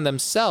focusing on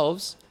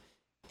themselves.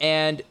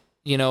 And,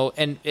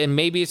 and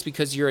maybe it's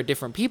because you're a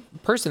different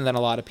person than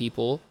a lot of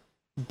people,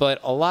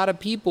 but a lot of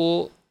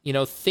people,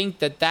 think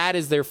that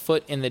is their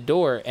foot in the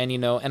door. And,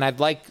 and I'd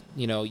like,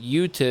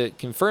 you to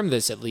confirm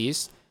this at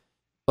least,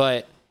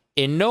 but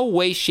in no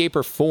way, shape,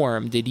 or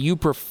form did you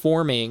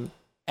performing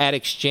at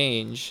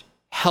Exchange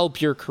help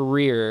your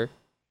career,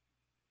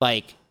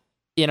 like,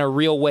 in a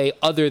real way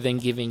other than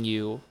giving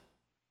you,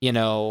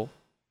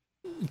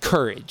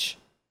 courage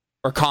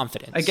or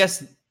confidence.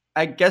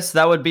 I guess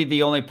that would be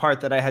the only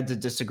part that I had to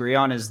disagree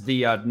on, is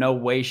the no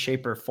way,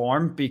 shape, or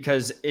form,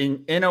 because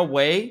in a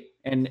way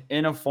and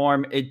in a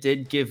form, it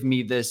did give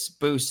me this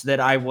boost that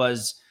I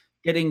was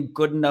getting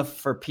good enough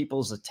for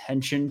people's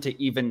attention to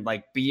even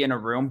like be in a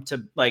room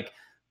to like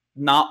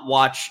not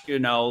watch,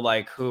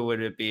 like who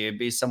would it be? It'd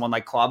be someone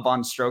like Claude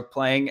Von Stroke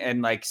playing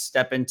and like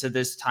step into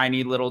this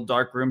tiny little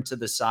dark room to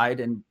the side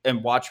and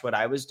watch what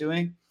I was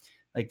doing.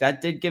 Like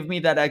that did give me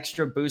that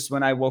extra boost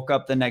when I woke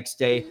up the next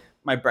day.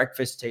 My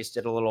breakfast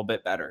tasted a little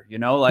bit better,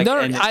 like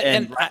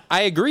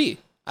I agree.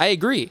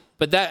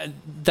 But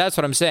that's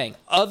what I'm saying.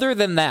 Other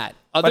than that,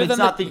 but it's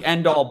not the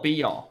end all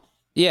be all.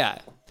 Yeah.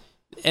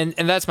 And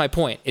that's my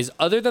point, is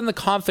other than the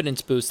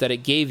confidence boost that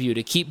it gave you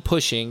to keep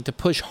pushing, to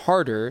push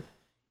harder,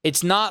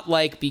 it's not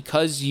like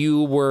because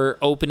you were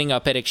opening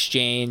up at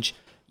Exchange,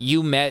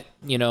 you met,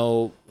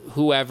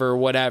 whoever,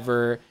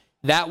 whatever,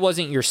 that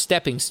wasn't your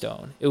stepping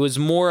stone. It was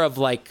more of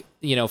like,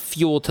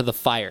 fuel to the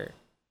fire,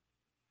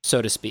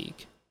 so to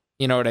speak.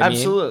 You know what I mean?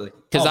 Absolutely.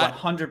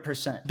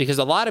 100%. Because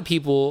a lot of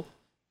people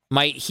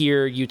might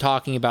hear you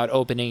talking about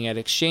opening at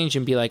Exchange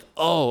and be like,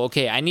 oh,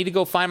 okay, I need to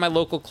go find my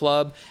local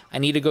club. I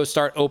need to go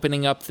start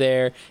opening up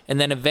there.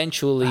 And then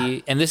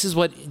eventually, and this is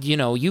what,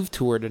 you've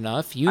toured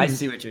enough. I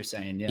see what you're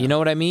saying. Yeah. You know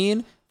what I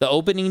mean? The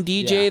opening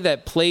DJ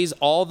that plays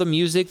all the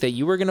music that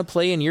you were going to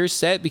play in your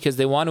set because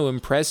they want to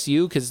impress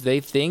you, because they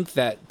think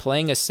that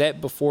playing a set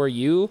before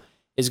you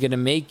is going to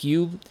make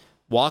you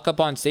walk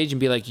up on stage and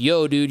be like,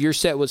 yo, dude, your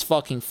set was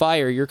fucking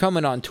fire. You're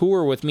coming on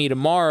tour with me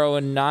tomorrow,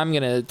 and I'm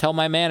going to tell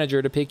my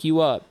manager to pick you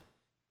up.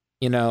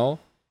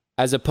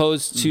 As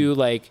opposed to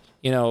like,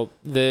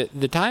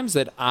 the times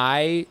that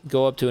I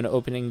go up to an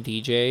opening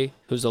DJ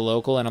who's a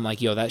local and I'm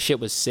like, yo, that shit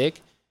was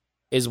sick,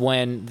 is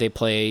when they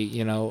play,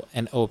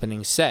 an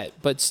opening set.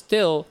 But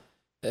still,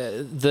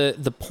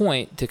 the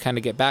point, to kind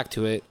of get back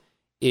to it,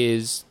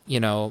 is,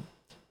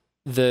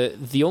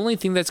 the only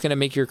thing that's going to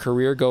make your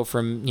career go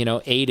from,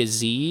 A to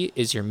Z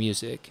is your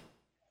music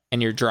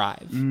and your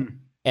drive.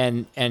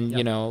 And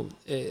yep.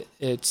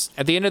 It's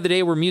at the end of the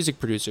day, we're music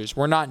producers.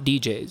 We're not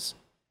DJs.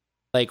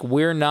 Like,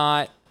 we're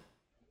not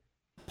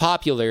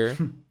popular.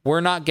 We're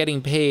not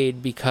getting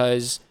paid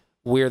because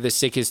we're the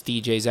sickest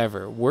DJs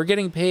ever. We're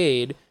getting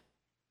paid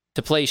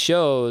to play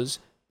shows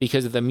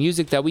because of the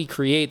music that we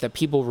create that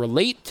people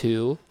relate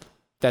to,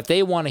 that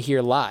they want to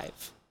hear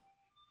live.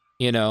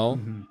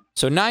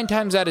 So 9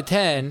 times out of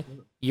 10,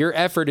 your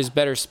effort is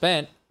better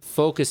spent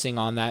focusing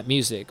on that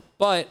music.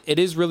 But it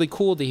is really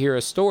cool to hear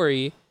a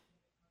story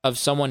of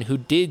someone who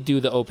did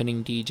do the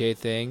opening DJ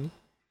thing,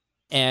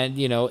 and,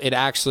 it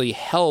actually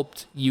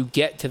helped you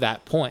get to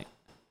that point.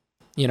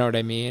 You know what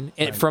I mean?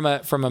 Right. From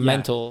a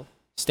mental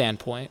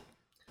standpoint.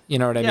 You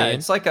know what I mean?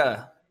 It's like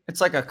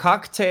a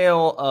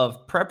cocktail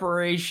of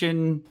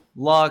preparation,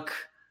 luck,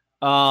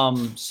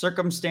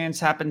 circumstance,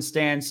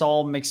 happenstance,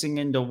 all mixing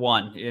into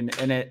one.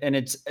 And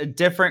it's a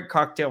different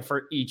cocktail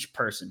for each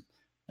person.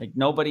 Like,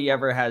 nobody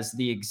ever has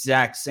the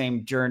exact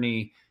same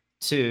journey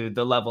to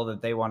the level that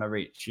they want to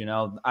reach.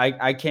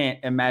 I can't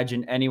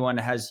imagine anyone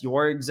has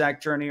your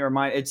exact journey or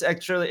mine. It's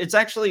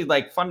actually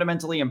like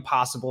fundamentally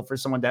impossible for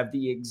someone to have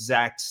the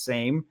exact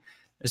same,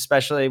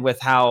 especially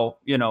with how,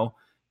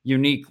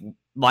 unique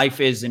life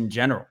is in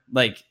general.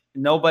 Like,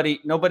 nobody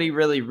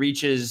really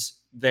reaches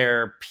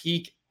their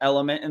peak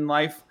element in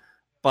life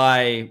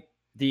by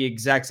the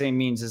exact same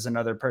means as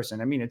another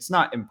person. I mean, it's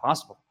not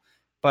impossible,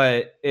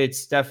 but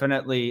it's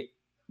definitely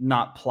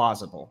not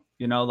plausible.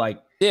 You know,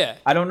 like, Yeah.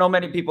 I don't know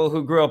many people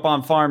who grew up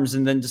on farms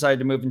and then decided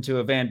to move into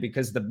a van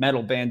because the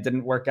metal band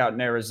didn't work out in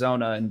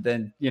Arizona. And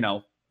then, you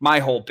know, my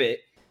whole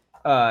bit.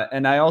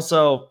 And I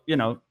also, you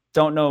know,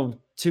 don't know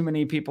too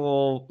many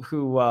people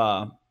who,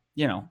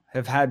 you know,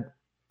 have had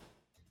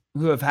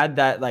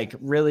that like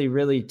really,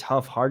 really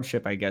tough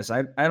hardship, I guess.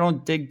 I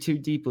don't dig too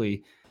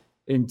deeply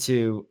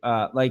into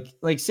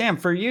like Sam,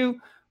 for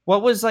you,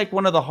 what was like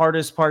one of the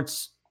hardest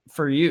parts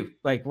for you?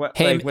 Like what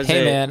Hey, like was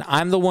hey, it man,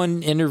 I'm the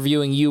one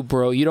interviewing you,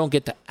 bro. You don't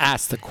get to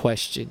ask the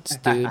questions,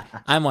 dude.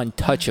 I'm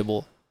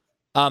untouchable.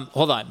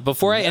 Hold on.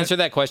 Before I answer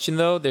that question,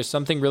 though, there's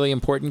something really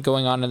important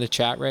going on in the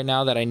chat right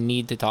now that I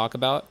need to talk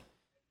about.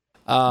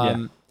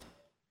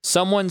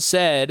 Someone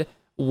said,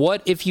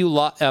 what if you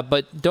lost,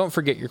 but don't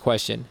forget your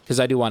question, because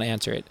I do want to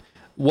answer it.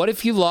 What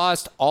if you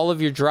lost all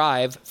of your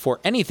drive for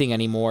anything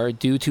anymore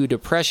due to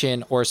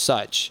depression or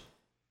such?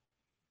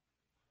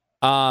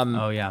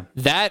 Oh yeah.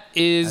 That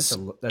is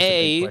that's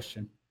a big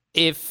question.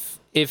 If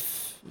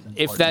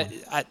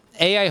that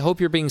I hope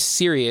you're being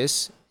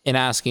serious in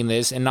asking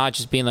this and not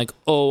just being like,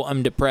 oh,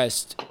 I'm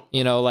depressed,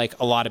 you know, like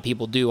a lot of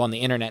people do on the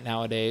internet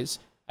nowadays.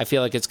 I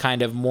feel like it's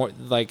kind of more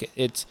like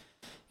it's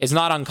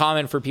not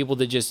uncommon for people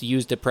to just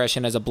use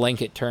depression as a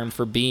blanket term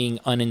for being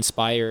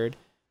uninspired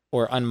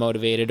or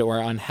unmotivated or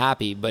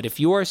unhappy. But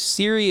if you are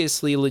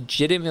seriously,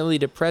 legitimately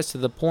depressed to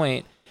the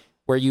point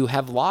where you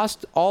have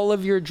lost all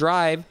of your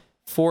drive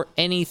for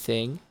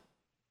anything,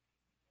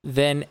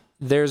 then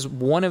there's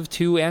one of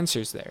two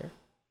answers there.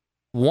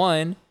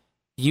 One,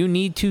 you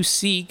need to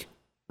seek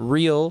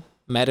real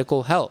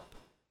medical help.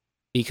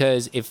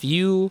 Because if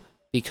you,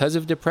 because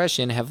of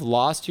depression, have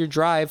lost your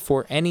drive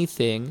for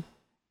anything,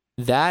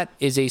 that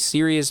is a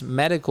serious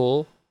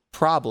medical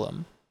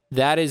problem.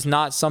 That is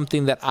not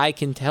something that I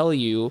can tell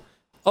you,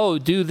 oh,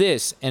 do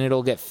this and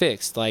it'll get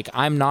fixed. Like,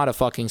 I'm not a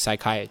fucking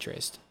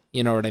psychiatrist.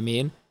 You know what I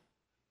mean?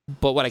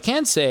 But what I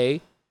can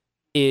say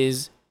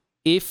is,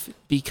 if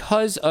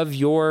because of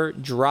your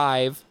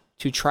drive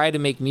to try to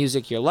make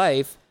music your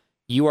life,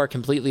 you are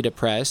completely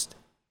depressed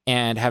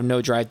and have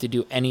no drive to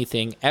do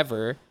anything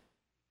ever,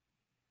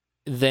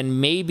 then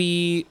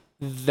maybe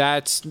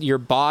that's your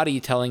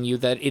body telling you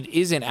that it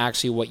isn't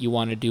actually what you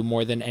want to do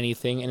more than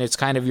anything. And it's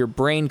kind of your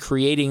brain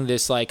creating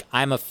this, like,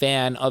 I'm a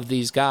fan of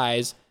these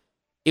guys.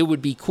 It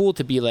would be cool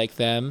to be like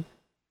them.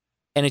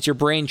 And it's your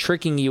brain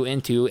tricking you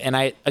into, and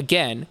I,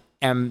 again,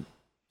 am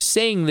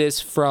saying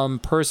this from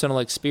personal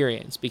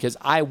experience because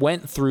I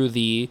went through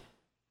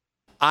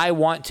I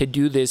want to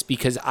do this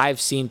because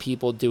I've seen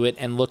people do it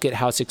and look at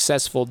how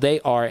successful they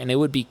are, and it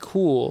would be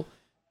cool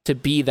to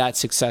be that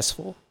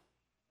successful.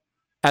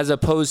 As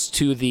opposed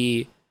to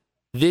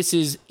this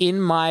is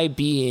in my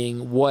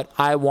being what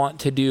I want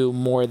to do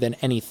more than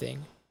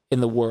anything in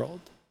the world.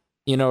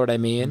 You know what I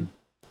mean? Mm.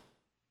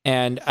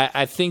 And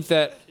I think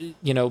that,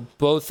 you know,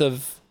 both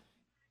of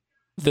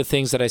the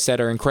things that I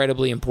said are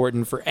incredibly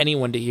important for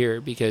anyone to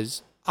hear,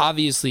 because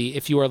obviously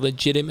if you are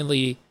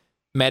legitimately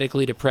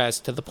medically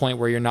depressed to the point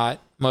where you're not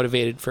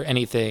motivated for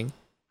anything,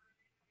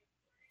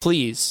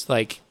 please,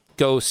 like,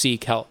 go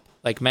seek help.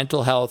 Like,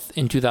 mental health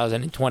in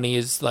 2020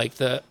 is like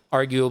the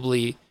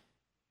arguably,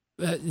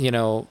 you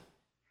know,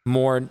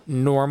 more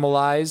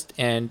normalized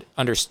and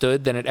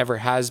understood than it ever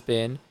has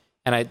been.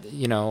 And I,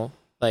 you know,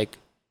 like,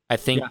 I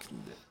think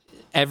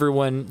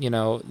everyone, you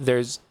know,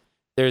 there's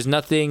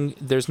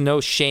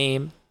no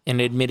shame in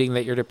admitting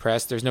that you're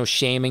depressed. There's no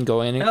shame in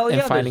going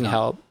and finding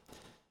help.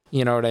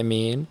 You know what I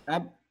mean?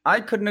 I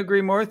couldn't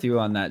agree more with you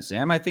on that,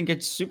 Sam. I think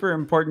it's super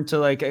important to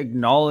like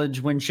acknowledge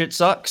when shit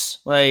sucks,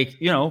 like,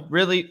 you know,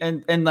 really,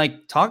 and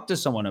like talk to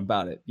someone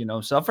about it. You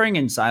know, suffering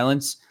in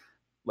silence.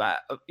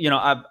 You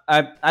know,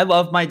 I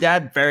love my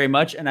dad very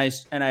much, and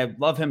I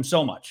love him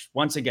so much.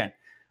 Once again,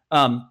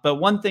 but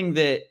one thing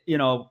that, you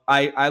know,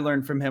 I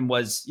learned from him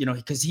was, you know,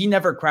 because he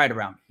never cried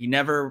around me.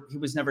 He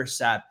was never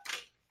sad,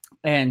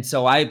 and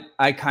so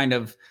I kind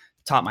of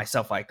taught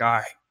myself, like, all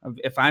right,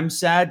 if I'm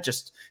sad,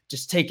 just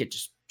take it,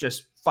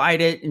 just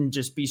fight it and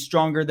just be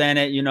stronger than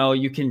it. You know,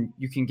 you can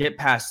get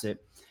past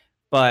it.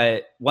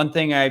 But one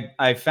thing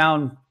I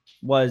found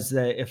was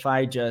that if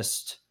I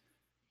just,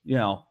 you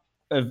know,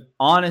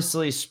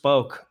 honestly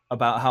spoke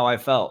about how I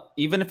felt,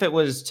 even if it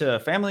was to a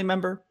family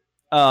member,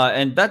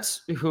 and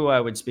that's who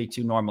I would speak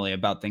to normally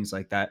about things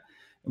like that.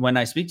 When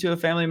I speak to a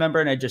family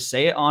member and I just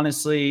say it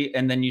honestly,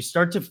 and then you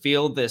start to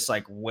feel this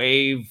like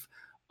wave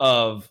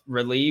of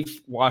relief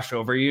wash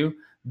over you,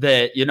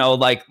 that, you know,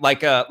 like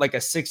a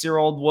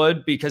 6-year-old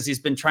would, because he's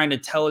been trying to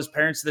tell his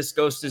parents this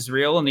ghost is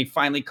real, and he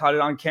finally caught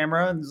it on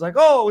camera and he's like,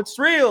 oh, it's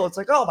real. It's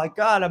like, oh my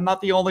God, I'm not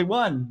the only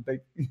one.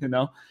 But, you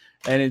know,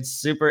 and it's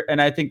super,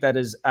 and I think that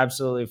is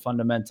absolutely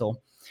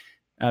fundamental.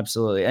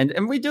 Absolutely.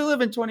 And we do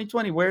live in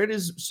 2020 where it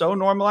is so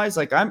normalized.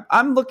 Like,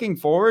 I'm looking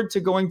forward to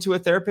going to a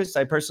therapist.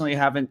 I personally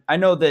haven't. I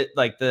know that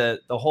like the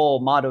whole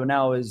motto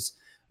now is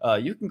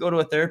you can go to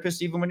a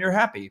therapist even when you're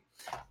happy.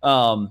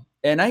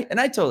 And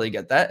I totally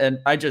get that. And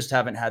I just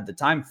haven't had the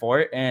time for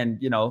it. And,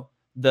 you know,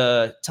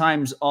 the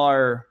times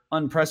are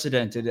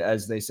unprecedented,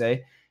 as they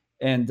say.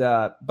 And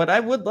but I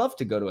would love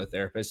to go to a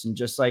therapist and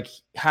just like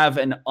have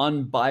an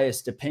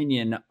unbiased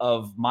opinion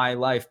of my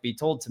life be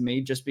told to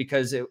me, just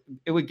because it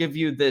would give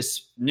you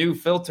this new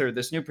filter,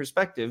 this new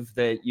perspective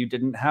that you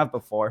didn't have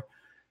before.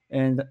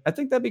 And I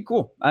think that'd be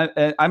cool.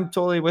 I'm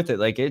totally with it.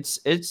 Like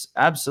it's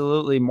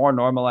absolutely more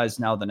normalized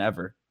now than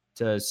ever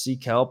to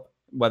seek help,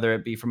 whether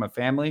it be from a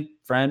family,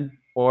 friend,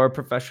 or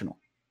professional.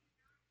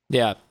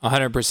 Yeah,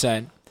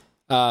 100%.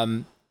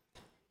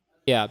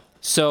 Yeah.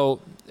 So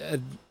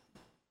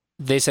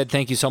they said,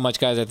 thank you so much,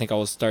 guys. I think I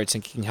will start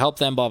seeking help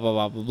then, blah, blah,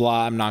 blah, blah,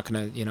 blah. I'm not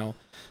going to,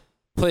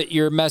 put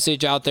your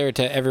message out there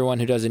to everyone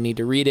who doesn't need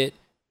to read it.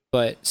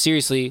 But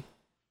seriously,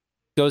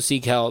 go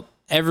seek help.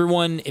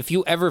 Everyone, if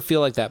you ever feel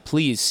like that,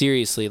 please,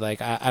 seriously,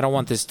 like, I don't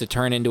want this to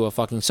turn into a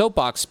fucking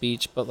soapbox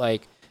speech, but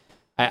like,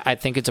 I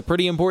think it's a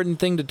pretty important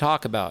thing to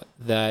talk about,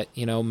 that,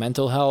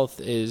 mental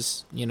health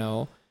is,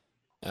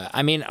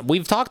 I mean,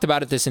 we've talked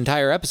about it this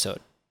entire episode,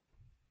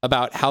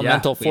 about how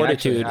mental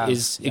fortitude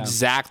is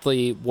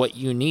exactly what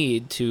you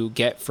need to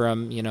get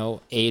from,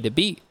 A to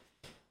B.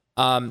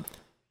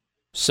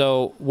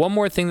 So one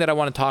more thing that I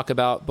want to talk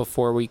about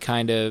before we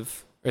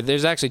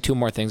there's actually two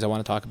more things I want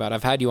to talk about.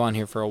 I've had you on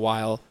here for a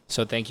while,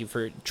 so thank you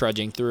for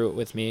trudging through it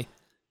with me.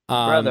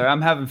 Brother,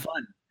 I'm having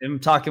fun. I'm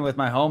talking with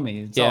my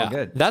homie. It's all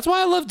good. That's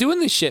why I love doing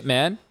this shit,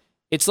 man.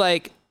 It's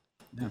like,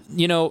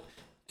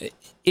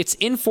 it's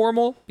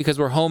informal because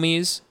we're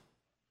homies.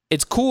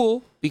 It's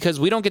cool because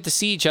we don't get to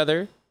see each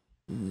other,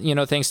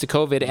 thanks to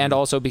COVID, and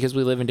also because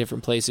we live in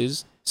different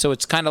places. So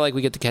it's kind of like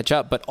we get to catch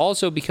up, but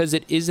also because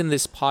it is in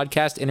this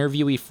podcast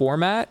interviewee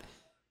format,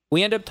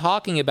 we end up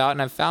talking about,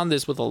 and I've found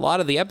this with a lot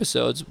of the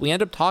episodes, we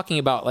end up talking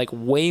about like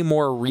way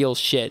more real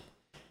shit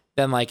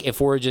than like if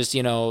we're just,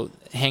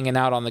 hanging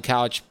out on the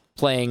couch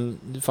playing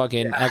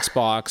fucking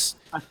Xbox,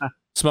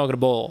 smoking a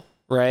bowl,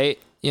 right?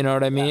 You know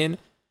what I mean?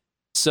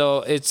 So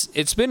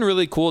it's been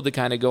really cool to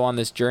kind of go on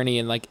this journey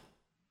and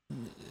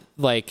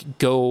like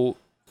go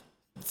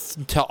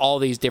to all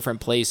these different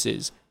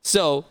places.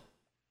 So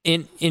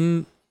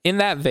in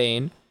that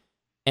vein,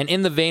 and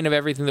in the vein of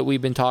everything that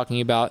we've been talking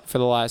about for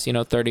the last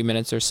 30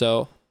 minutes or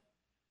so,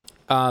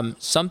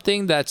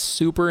 something that's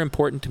super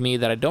important to me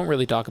that I don't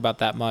really talk about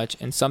that much,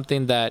 and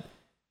something that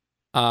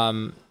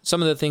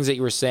some of the things that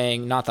you were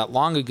saying not that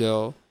long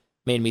ago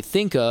made me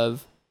think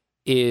of,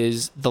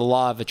 is the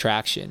law of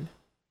attraction.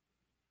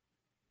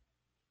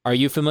 Are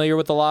you familiar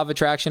with the law of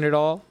attraction at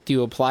all? Do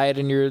you apply it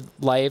in your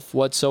life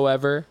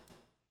whatsoever?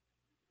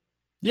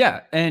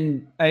 Yeah,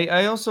 and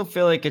I also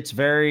feel like it's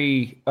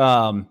very,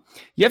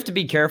 you have to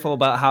be careful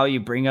about how you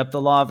bring up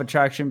the law of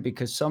attraction,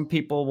 because some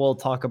people will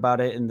talk about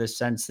it in the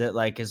sense that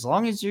like, as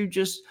long as you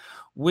just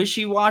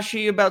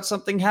wishy-washy about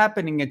something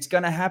happening, it's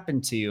going to happen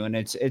to you. And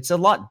it's a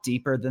lot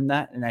deeper than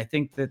that. And I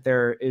think that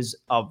there is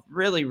a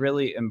really,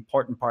 really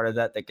important part of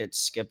that gets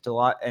skipped a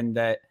lot. And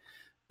that,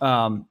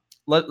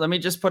 let me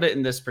just put it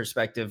in this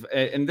perspective.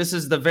 And this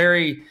is the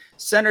very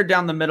center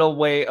down the middle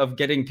way of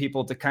getting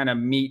people to kind of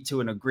meet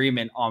to an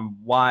agreement on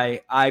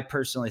why I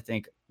personally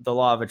think the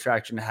law of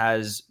attraction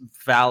has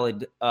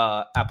valid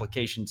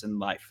applications in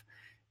life.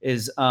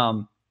 Is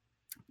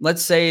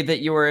let's say that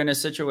you were in a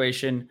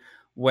situation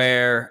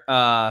where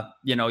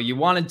you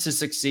wanted to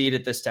succeed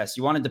at this test.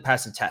 You wanted to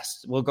pass a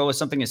test. We'll go with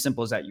something as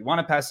simple as that. You want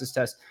to pass this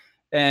test,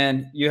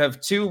 and you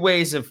have two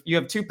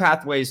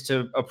pathways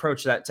to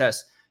approach that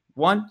test.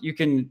 One, you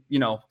can,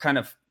 kind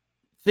of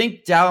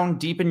think down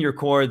deep in your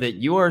core that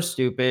you are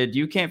stupid.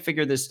 You can't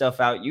figure this stuff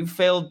out. You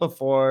failed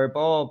before,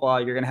 blah, blah, blah.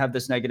 You're going to have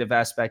this negative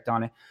aspect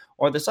on it.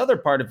 Or this other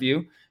part of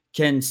you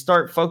can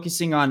start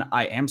focusing on,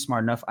 I am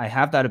smart enough. I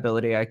have that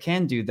ability. I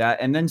can do that.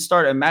 And then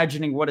start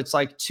imagining what it's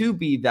like to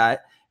be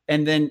that.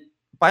 And then,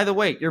 by the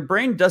way, your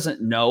brain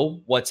doesn't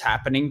know what's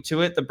happening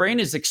to it. The brain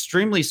is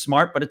extremely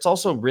smart, but it's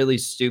also really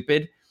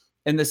stupid,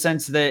 in the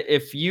sense that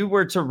if you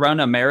were to run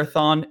a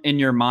marathon in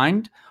your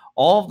mind,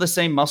 all of the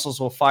same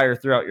muscles will fire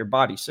throughout your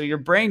body. So your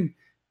brain,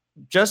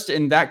 just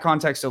in that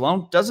context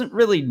alone, doesn't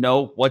really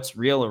know what's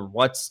real or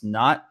what's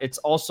not. It's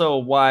also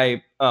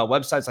why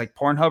websites like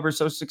Pornhub are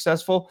so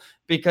successful,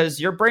 because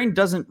your brain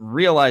doesn't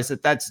realize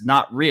that that's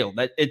not real,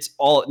 that it's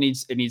all it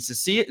needs. It needs to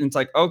see it. And it's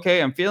like,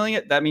 okay, I'm feeling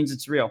it. That means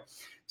it's real.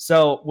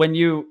 So when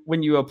you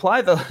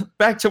apply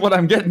back to what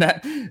I'm getting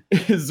at,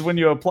 is when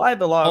you apply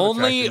the law of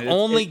attraction.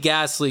 Only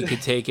Gasly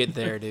could take it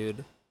there,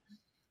 dude.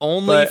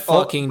 Only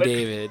fucking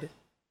David.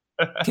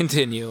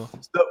 Continue.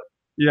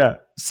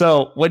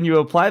 So when you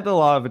apply the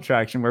law of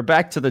attraction, we're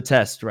back to the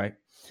test, right?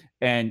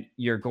 And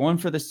you're going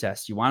for this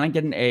test. You want to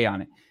get an A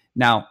on it.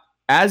 Now,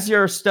 as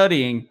you're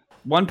studying,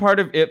 one part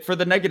of it, for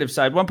the negative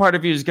side, one part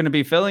of you is going to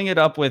be filling it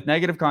up with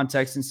negative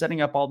context and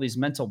setting up all these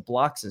mental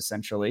blocks,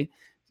 essentially,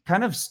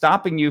 kind of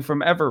stopping you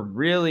from ever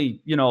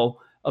really,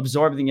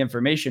 absorbing the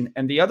information.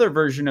 And the other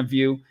version of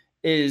you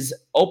is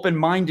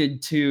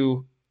open-minded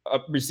to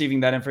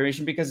receiving that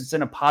information, because it's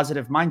in a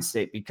positive mind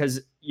state,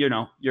 because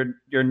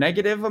your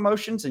negative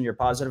emotions and your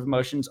positive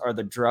emotions are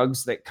the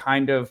drugs that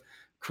kind of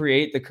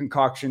create the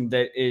concoction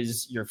that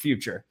is your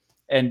future.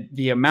 And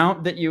the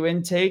amount that you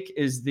intake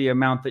is the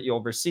amount that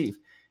you'll receive.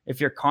 If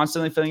you're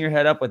constantly filling your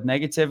head up with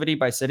negativity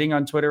by sitting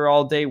on Twitter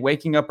all day,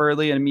 waking up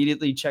early and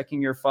immediately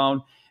checking your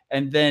phone,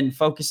 and then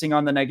focusing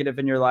on the negative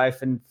in your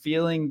life and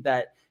feeling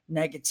that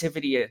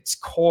negativity at its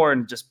core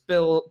and just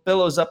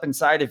billows up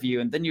inside of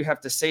you, and then you have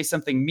to say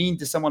something mean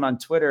to someone on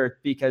Twitter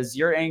because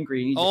you're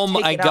angry. Oh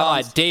my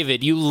God,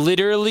 David, you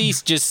literally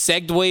just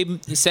segued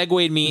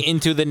me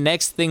into the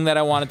next thing that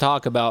I want to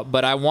talk about,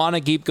 but I want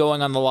to keep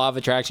going on the law of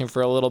attraction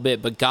for a little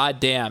bit. But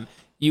goddamn,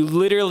 you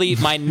literally,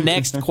 my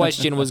next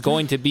question was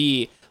going to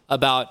be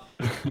about,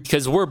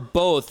 because we're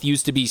both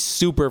used to be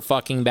super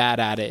fucking bad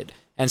at it.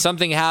 And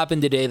something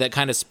happened today that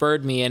kind of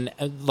spurred me. And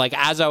like,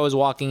 as I was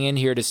walking in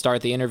here to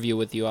start the interview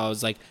with you, I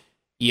was like,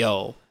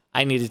 yo,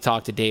 I need to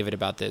talk to David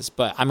about this.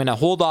 But I'm going to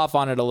hold off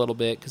on it a little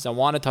bit because I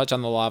want to touch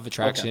on the law of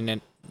attraction. Okay.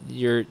 And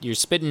you're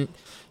spitting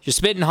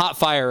hot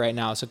fire right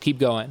now. So keep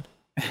going.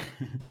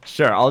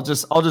 Sure. I'll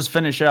just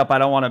finish up. I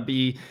don't want to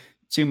be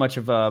too much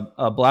of a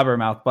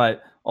blabbermouth,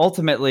 but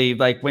ultimately,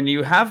 like when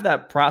you have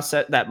that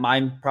mindset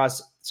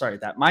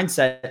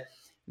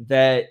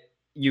that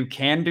you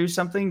can do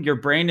something, your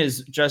brain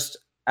is just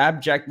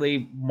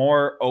abjectly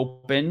more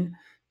open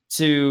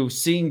to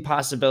seeing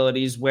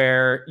possibilities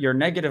where your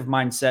negative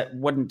mindset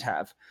wouldn't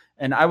have.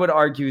 And I would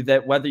argue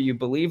that whether you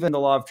believe in the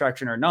law of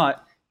attraction or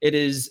not, it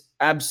is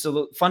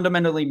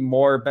fundamentally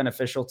more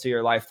beneficial to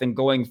your life than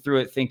going through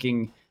it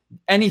thinking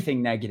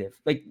anything negative,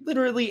 like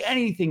literally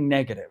anything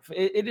negative.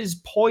 It is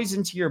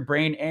poison to your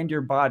brain and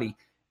your body.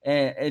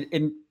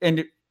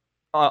 And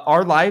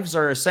our lives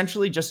are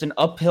essentially just an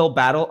uphill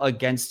battle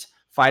against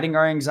fighting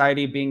our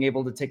anxiety, being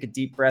able to take a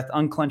deep breath,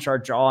 unclench our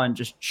jaw, and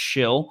just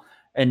chill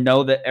and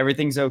know that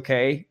everything's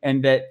okay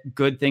and that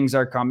good things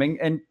are coming.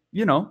 And,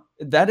 you know,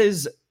 that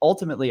is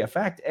ultimately a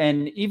fact.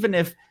 And even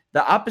if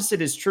the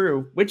opposite is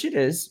true, which it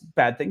is,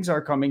 bad things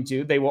are coming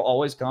too. They will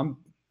always come.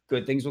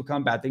 Good things will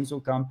come. Bad things will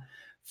come.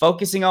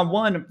 Focusing on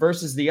one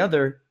versus the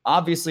other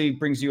obviously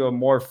brings you a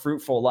more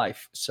fruitful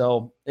life.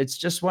 So it's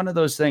just one of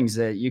those things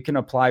that you can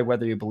apply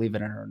whether you believe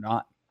in it or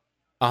not.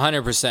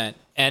 100%.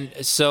 And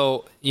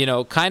so, you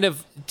know, kind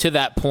of to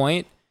that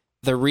point,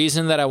 the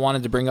reason that I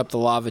wanted to bring up the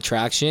law of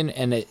attraction,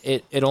 and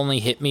it only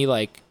hit me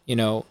like, you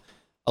know,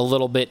 a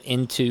little bit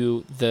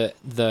into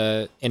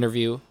the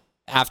interview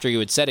after you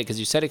had said it, because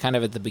you said it kind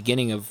of at the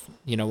beginning of,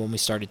 you know, when we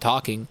started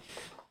talking.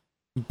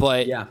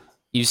 But yeah,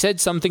 you said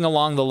something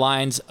along the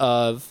lines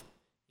of,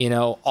 you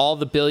know, all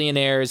the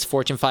billionaires,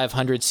 Fortune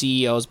 500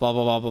 CEOs, blah,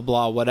 blah, blah, blah,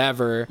 blah,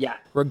 whatever. Yeah.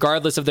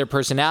 Regardless of their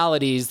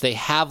personalities, they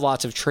have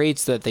lots of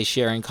traits that they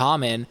share in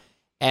common.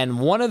 And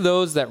one of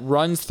those that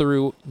runs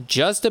through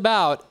just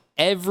about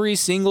every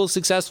single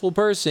successful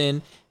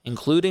person,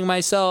 including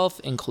myself,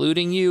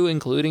 including you,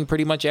 including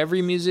pretty much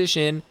every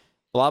musician,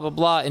 blah, blah,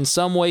 blah, in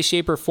some way,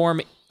 shape, or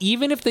form,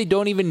 even if they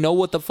don't even know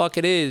what the fuck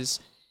it is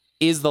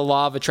the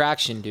law of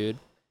attraction, dude.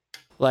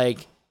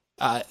 Like,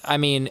 I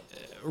mean,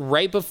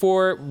 right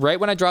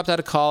when I dropped out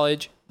of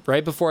college,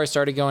 right before I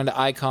started going to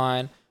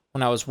Icon,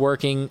 when I was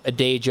working a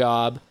day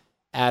job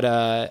at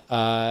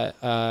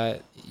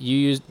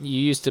you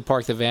used to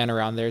park the van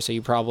around there, so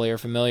you probably are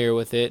familiar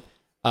with it.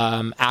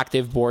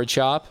 Active Board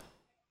Shop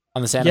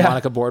on the Santa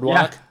Monica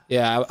Boardwalk.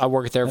 Yeah, I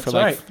worked there for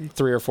like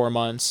 3 or 4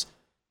 months.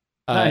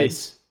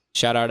 Nice.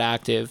 Shout out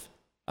Active.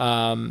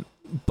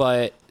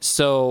 But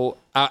so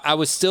I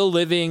was still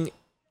living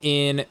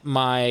in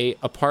my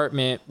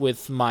apartment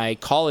with my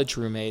college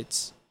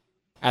roommates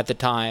at the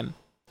time.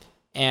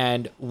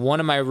 And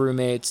one of my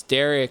roommates,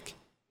 Derek,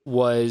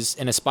 was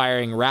an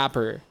aspiring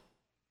rapper.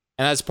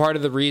 And that's part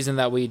of the reason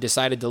that we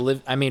decided to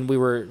live. I mean, we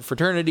were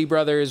fraternity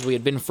brothers. We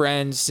had been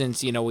friends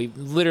since, you know, we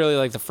literally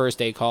like the first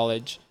day of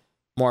college,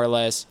 more or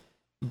less.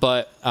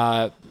 But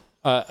a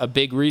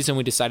big reason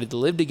we decided to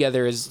live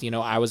together is, you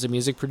know, I was a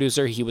music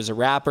producer. He was a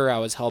rapper. I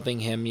was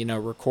helping him, you know,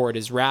 record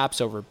his raps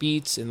over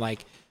beats. And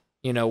like,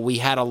 you know, we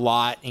had a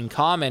lot in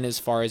common as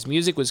far as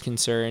music was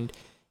concerned.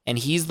 And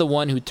he's the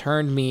one who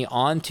turned me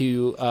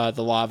onto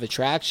the law of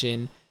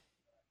attraction.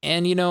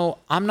 And, you know,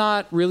 I'm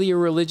not really a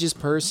religious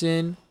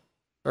person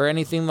or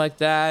anything like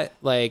that.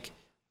 Like,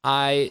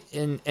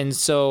 and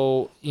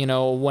so, you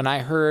know, when I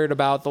heard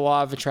about the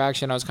law of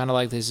attraction, I was kind of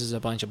like, this is a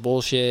bunch of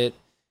bullshit,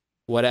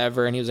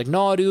 whatever. And he was like,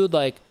 no, dude,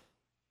 like,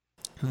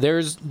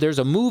 there's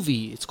a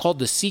movie. It's called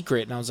The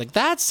Secret. And I was like,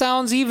 that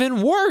sounds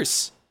even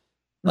worse.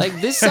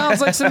 Like, this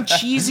sounds like some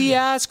cheesy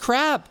ass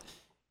crap.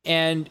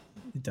 And,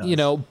 you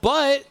know,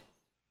 but,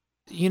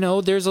 you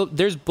know,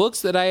 there's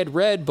books that I had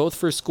read both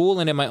for school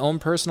and in my own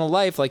personal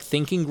life, like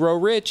Think and Grow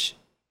Rich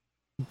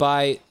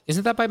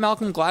isn't that by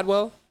Malcolm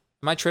Gladwell?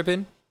 Am I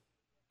tripping?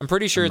 I'm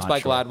pretty sure it's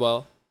by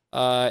Gladwell.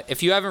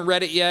 If you haven't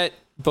read it yet,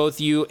 both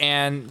you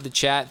and the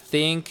chat,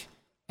 Think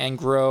and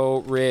Grow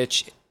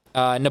Rich.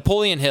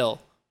 Napoleon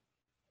Hill.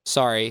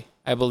 Sorry,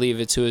 I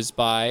believe it's who is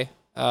by.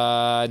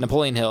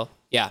 Napoleon Hill.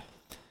 Yeah.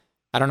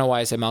 I don't know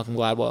why I said Malcolm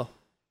Gladwell.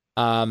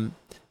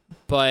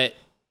 But,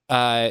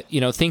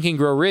 you know, Think and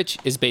Grow Rich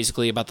is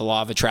basically about the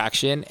law of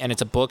attraction. And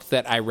it's a book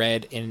that I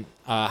read in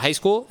high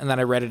school. And then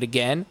I read it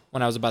again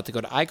when I was about to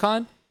go to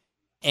Icon.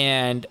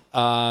 And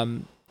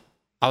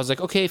I was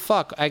like, okay,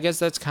 fuck, I guess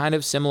that's kind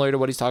of similar to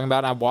what he's talking about.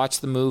 And I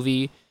watched the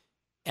movie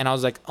and I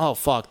was like, oh,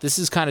 fuck, this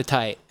is kind of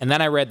tight. And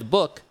then I read the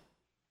book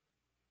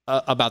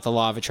about the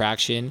law of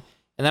attraction.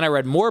 And then I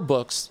read more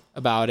books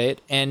about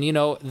it. And, you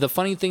know, the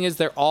funny thing is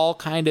they're all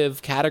kind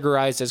of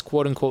categorized as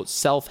quote unquote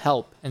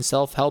self-help. And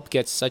self-help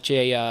gets such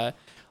a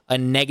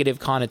negative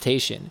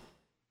connotation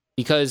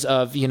because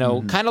of, you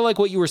know, kind of like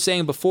what you were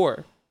saying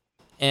before.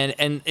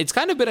 And it's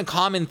kind of been a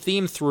common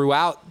theme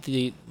throughout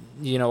the,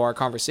 you know, our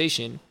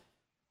conversation,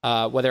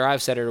 whether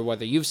I've said it or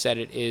whether you've said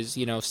it, is,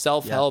 you know,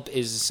 self-help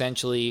is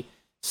essentially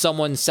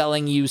someone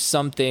selling you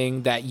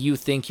something that you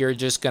think you're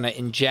just going to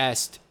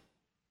ingest,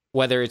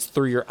 whether it's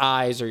through your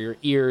eyes or your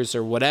ears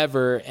or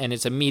whatever, and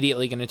it's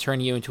immediately going to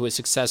turn you into a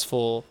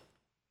successful,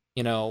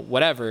 you know,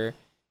 whatever.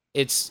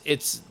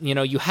 It's, you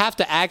know, you have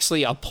to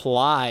actually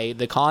apply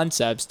the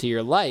concepts to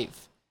your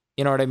life.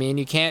 You know what I mean?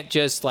 You can't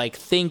just like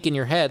think in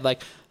your head,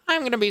 like,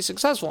 I'm going to be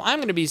successful. I'm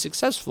going to be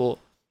successful.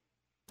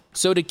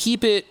 So to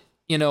keep it,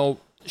 you know,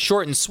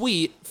 short and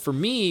sweet, for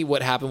me,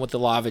 what happened with the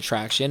law of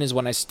attraction is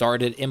when I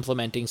started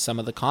implementing some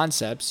of the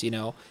concepts, you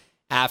know,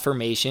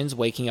 affirmations,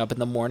 waking up in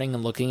the morning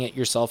and looking at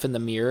yourself in the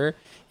mirror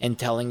and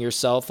telling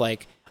yourself,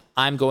 like,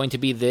 I'm going to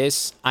be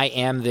this, I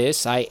am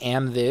this, I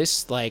am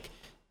this, like,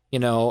 you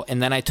know.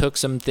 And then I took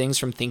some things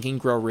from Think and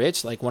Grow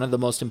Rich. Like, one of the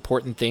most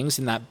important things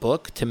in that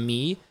book to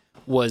me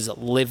was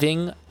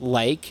living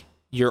like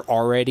you're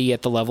already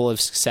at the level of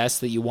success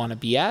that you want to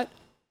be at.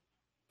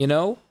 You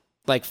know,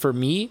 like for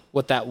me,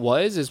 what that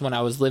was is when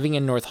I was living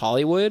in North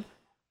Hollywood,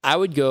 I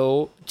would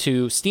go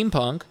to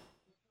Steampunk,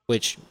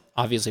 which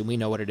obviously we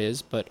know what it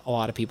is, but a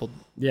lot of people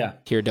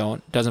here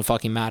don't. Doesn't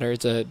fucking matter.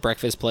 It's a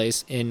breakfast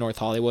place in North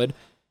Hollywood.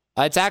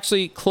 It's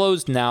actually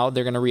closed now.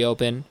 They're going to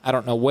reopen. I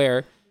don't know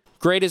where.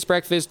 Greatest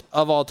breakfast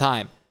of all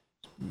time.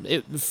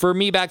 For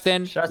me back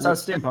then, shouts out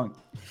Steampunk,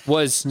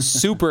 was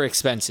super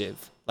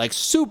expensive. Like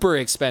super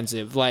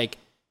expensive. Like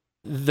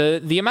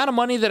the amount of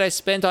money that I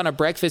spent on a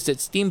breakfast at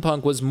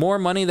Steampunk was more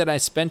money than I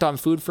spent on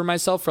food for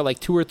myself for like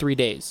 2 or 3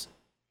 days.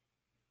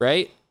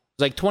 Right? It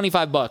was like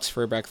 $25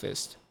 for a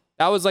breakfast.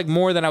 That was like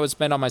more than I would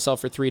spend on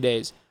myself for 3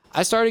 days.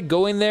 I started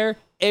going there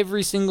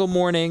every single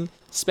morning,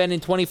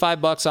 spending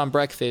 $25 on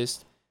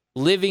breakfast,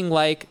 living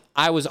like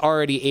I was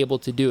already able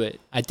to do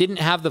it. I didn't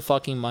have the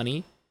fucking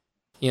money,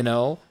 you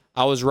know.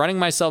 I was running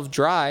myself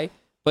dry,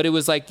 but it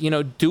was like, you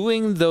know,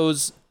 doing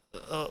those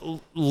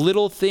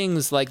little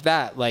things like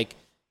that, like,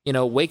 you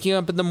know, waking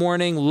up in the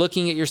morning,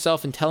 looking at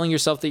yourself and telling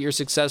yourself that you're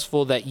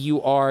successful, that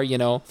you are, you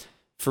know.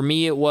 For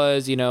me, it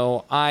was, you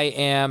know, I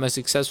am a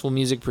successful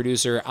music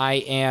producer. I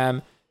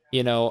am,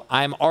 you know,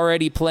 I'm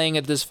already playing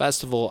at this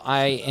festival.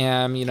 I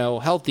am, you know,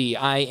 healthy.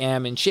 I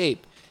am in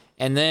shape.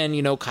 And then,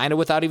 you know, kind of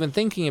without even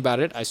thinking about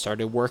it, I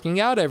started working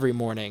out every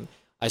morning.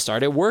 I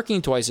started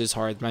working twice as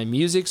hard. My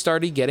music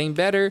started getting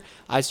better.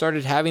 I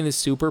started having this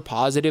super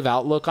positive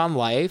outlook on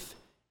life.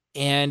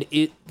 And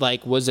it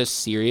like was a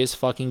serious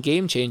fucking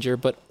game changer,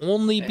 but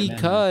only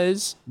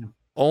because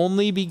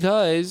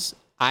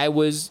I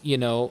was, you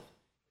know,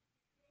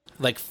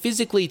 like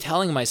physically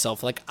telling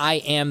myself like I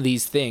am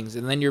these things.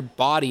 And then your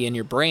body and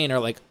your brain are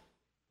like,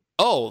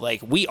 oh,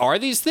 like we are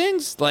these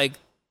things? Like,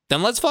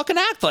 then let's fucking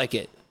act like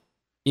it.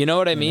 You know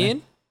what I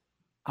mean?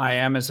 I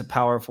am is a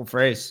powerful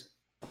phrase.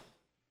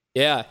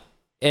 Yeah.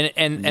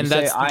 And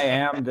that's, I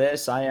am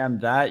this, I am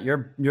that.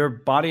 Your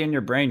body and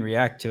your brain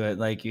react to it.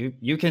 Like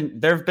you can.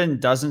 There have been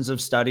dozens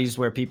of studies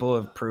where people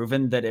have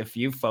proven that if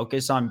you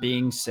focus on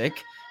being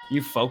sick,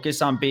 you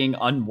focus on being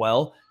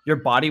unwell, your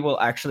body will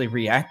actually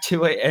react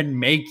to it and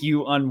make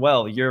you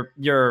unwell.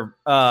 Your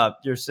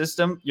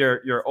system,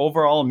 your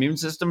overall immune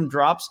system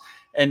drops.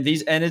 And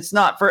it's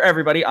not for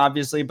everybody,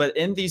 obviously, but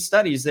in these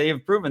studies, they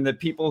have proven that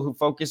people who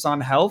focus on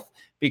health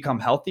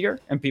become healthier,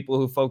 and people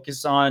who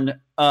focus on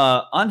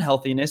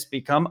unhealthiness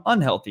become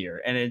unhealthier.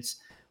 And it's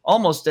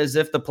almost as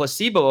if the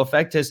placebo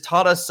effect has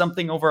taught us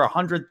something over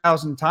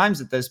 100,000 times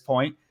at this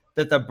point,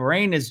 that the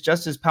brain is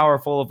just as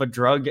powerful of a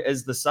drug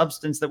as the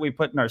substance that we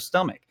put in our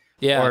stomach.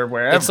 Yeah, or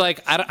wherever. It's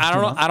like I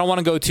don't want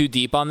to go too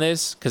deep on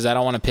this because I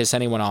don't want to piss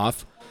anyone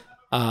off.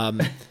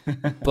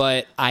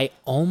 But I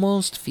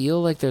almost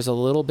feel like there's a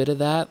little bit of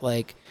that,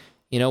 like,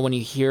 you know, when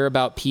you hear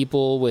about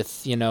people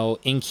with, you know,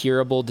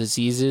 incurable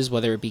diseases,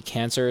 whether it be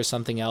cancer or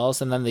something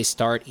else, and then they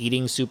start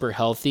eating super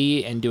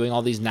healthy and doing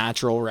all these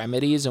natural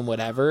remedies and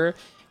whatever,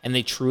 and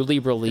they truly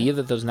believe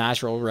that those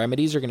natural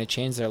remedies are going to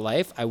change their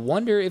life. I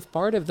wonder if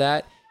part of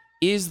that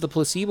is the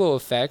placebo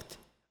effect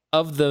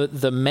of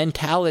the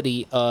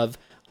mentality of,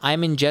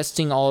 I'm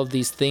ingesting all of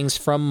these things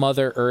from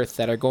Mother Earth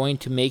that are going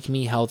to make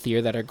me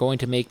healthier, that are going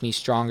to make me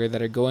stronger,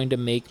 that are going to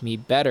make me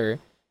better.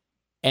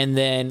 And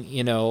then,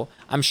 you know,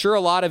 I'm sure a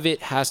lot of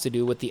it has to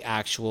do with the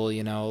actual,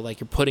 you know, like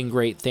you're putting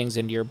great things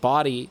into your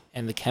body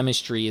and the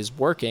chemistry is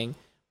working.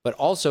 But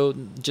also,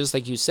 just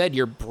like you said,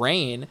 your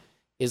brain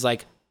is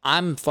like,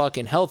 I'm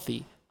fucking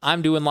healthy.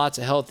 I'm doing lots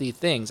of healthy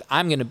things.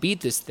 I'm going to beat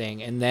this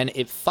thing. And then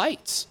it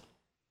fights.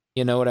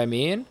 You know what I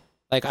mean?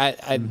 Like,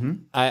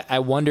 I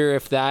wonder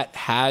if that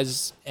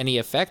has any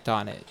effect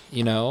on it,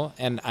 you know?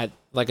 And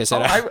like I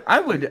said,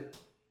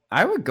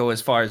 I would go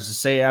as far as to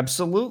say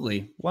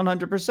absolutely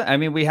 100%. I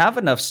mean, we have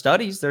enough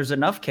studies. There's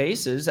enough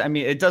cases. I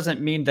mean, it doesn't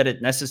mean that it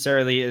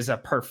necessarily is a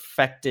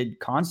perfected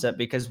concept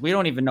because we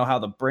don't even know how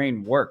the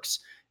brain works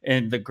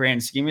in the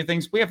grand scheme of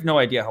things. We have no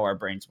idea how our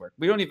brains work.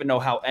 We don't even know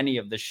how any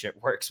of this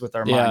shit works with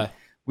our mind.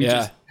 We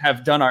just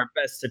have done our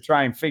best to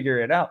try and figure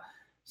it out.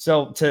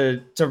 So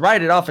to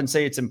write it off and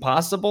say it's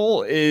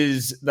impossible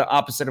is the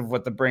opposite of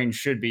what the brain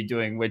should be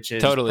doing, which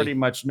is pretty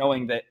much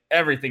knowing that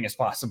everything is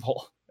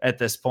possible at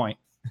this point.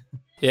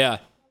 Yeah.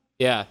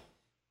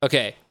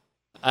 Okay.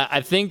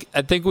 I think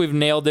we've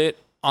nailed it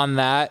on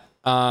that.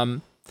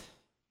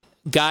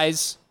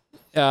 Guys,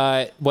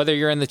 whether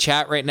you're in the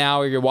chat right now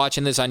or you're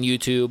watching this on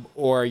YouTube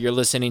or you're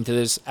listening to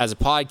this as a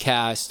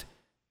podcast,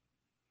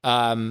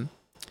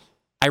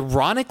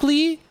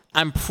 ironically,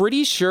 I'm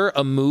pretty sure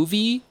a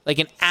movie, like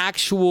an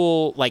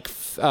actual like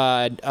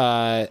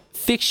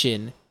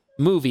fiction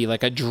movie,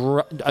 like a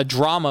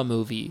drama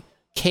movie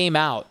came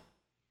out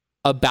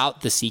about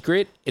The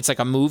Secret. It's like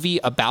a movie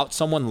about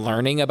someone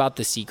learning about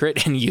The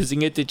Secret and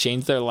using it to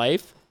change their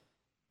life.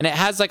 And it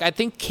has like, I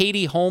think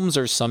Katie Holmes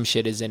or some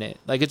shit is in it.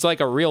 Like it's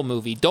like a real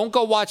movie. Don't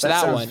go watch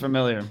that one. Sounds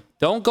familiar.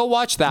 Don't go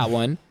watch that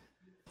one.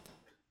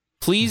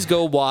 Please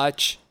go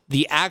watch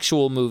the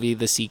actual movie,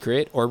 The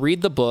Secret, or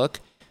read the book,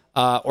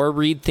 or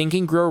read Think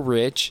and Grow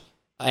Rich,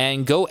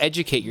 and go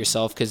educate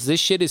yourself because this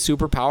shit is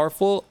super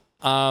powerful.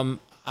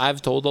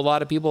 I've told a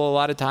lot of people a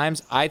lot of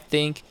times. I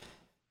think,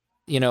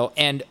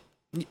 and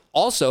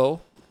also,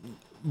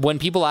 when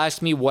people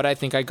ask me what I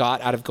think I got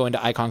out of going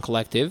to Icon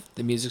Collective,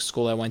 the music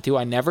school I went to,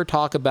 I never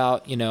talk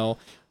about,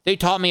 they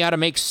taught me how to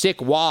make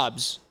sick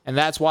wobs, and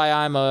that's why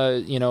I'm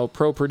a,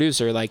 pro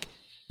producer. Like,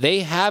 they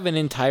have an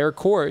entire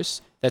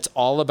course that's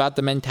all about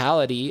the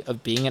mentality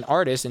of being an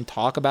artist and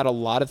talk about a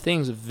lot of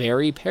things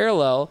very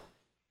parallel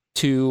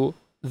to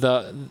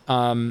the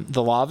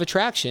law of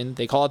attraction.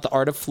 They call it the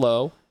art of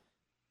flow.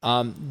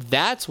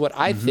 That's what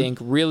I think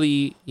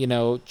really,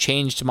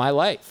 changed my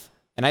life.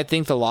 And I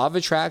think the law of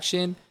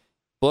attraction,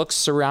 books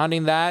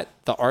surrounding that,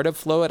 the art of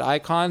flow at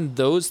Icon,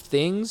 those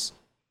things,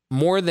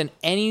 more than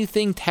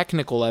anything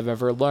technical I've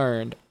ever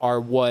learned, are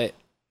what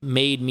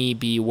made me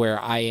be where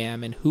I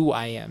am and who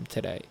I am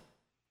today.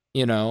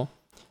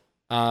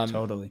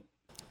 Totally.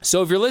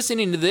 So if you're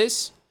listening to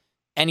this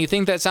and you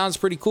think that sounds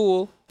pretty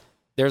cool,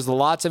 there's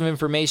lots of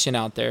information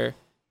out there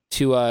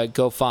to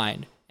go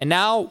find. And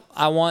now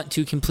I want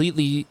to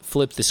completely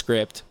flip the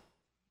script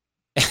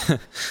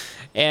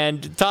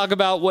and talk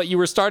about what you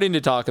were starting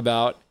to talk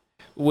about,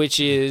 which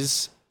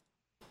is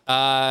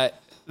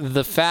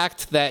the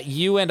fact that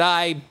you and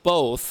I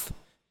both,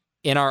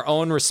 in our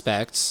own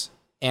respects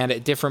and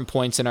at different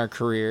points in our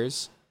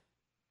careers,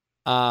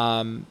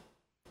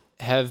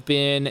 have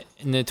been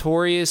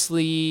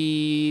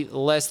notoriously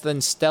less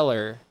than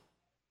stellar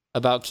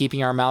about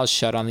keeping our mouths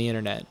shut on the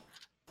internet.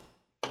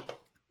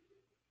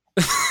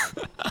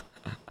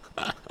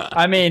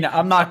 I mean,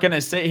 I'm not going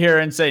to sit here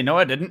and say, no,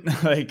 I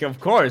didn't. Like,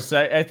 of course,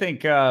 I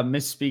think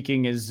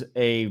misspeaking is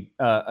a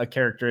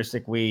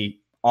characteristic we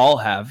all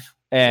have,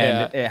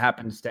 and it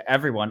happens to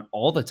everyone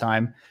all the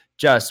time.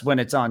 Just when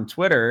it's on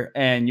Twitter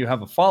and you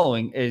have a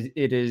following,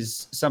 it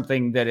is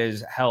something that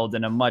is held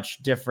in a much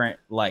different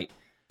light.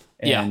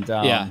 And,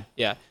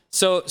 yeah.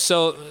 So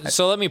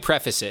let me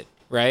preface it,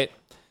 right?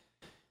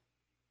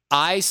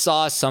 I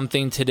saw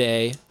something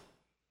today,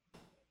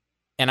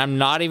 and I'm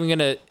not even going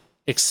to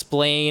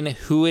explain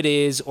who it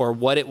is or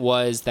what it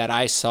was that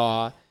I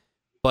saw,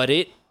 but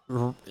it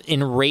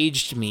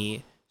enraged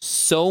me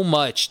so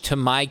much to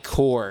my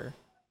core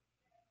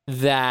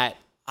that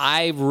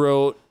I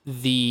wrote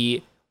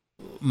the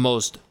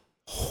most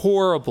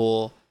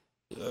horrible,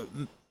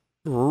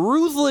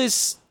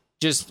 ruthless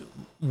just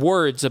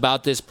words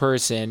about this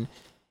person.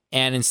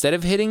 And instead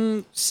of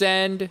hitting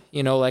send,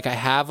 like I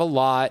have a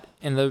lot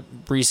in the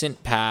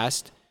recent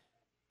past,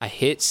 I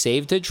hit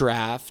save to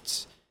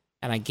drafts.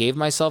 And I gave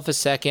myself a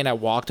second. I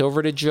walked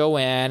over to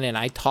Joanne and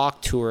I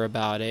talked to her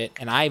about it.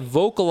 And I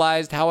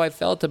vocalized how I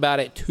felt about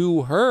it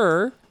to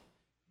her,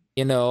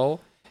 And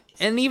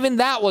even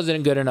that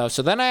wasn't good enough.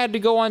 So then I had to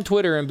go on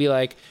Twitter and be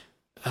like,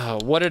 oh,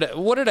 what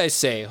did I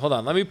say? Hold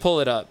on, let me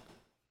pull it up.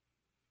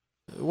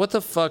 What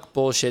the fuck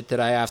bullshit did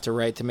I have to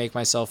write to make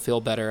myself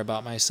feel better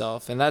about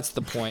myself? And that's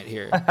the point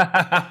here.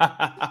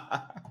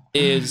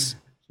 Is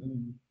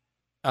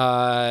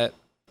how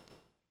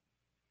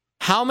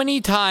many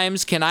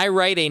times can I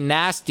write a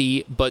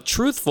nasty but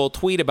truthful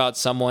tweet about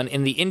someone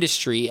in the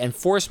industry and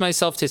force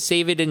myself to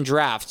save it in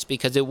drafts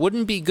because it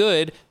wouldn't be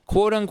good,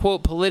 quote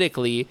unquote,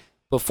 politically,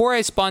 before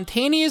I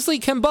spontaneously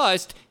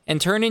combust and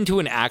turn into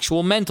an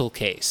actual mental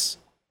case?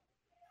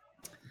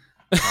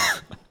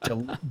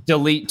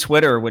 Delete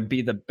Twitter would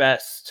be the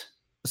best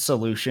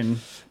solution.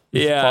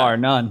 Yeah. Bar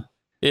none.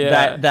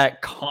 Yeah.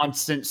 That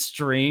constant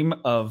stream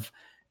of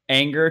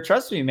anger.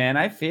 Trust me, man.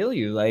 I feel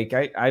you. Like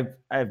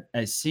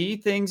I see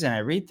things and I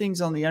read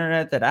things on the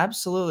internet that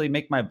absolutely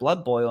make my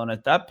blood boil. And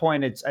at that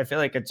point, I feel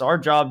like it's our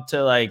job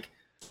to like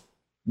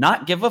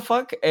not give a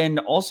fuck and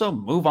also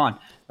move on.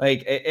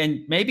 Like,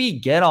 and maybe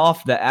get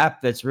off the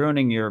app that's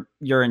ruining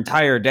your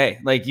entire day.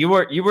 Like you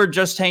were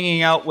just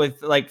hanging out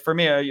with, like, for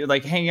me, you're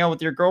like hanging out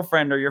with your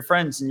girlfriend or your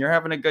friends and you're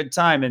having a good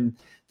time. And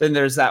then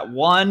there's that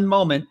one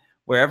moment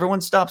where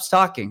everyone stops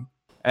talking.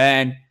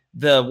 And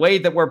the way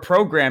that we're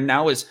programmed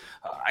now is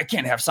I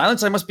can't have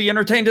silence. I must be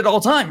entertained at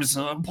all times.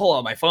 Pull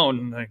out my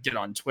phone and get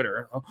on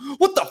Twitter.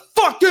 What the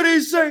fuck did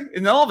he say?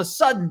 And all of a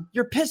sudden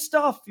you're pissed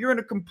off. You're in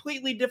a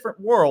completely different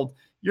world.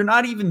 You're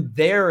not even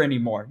there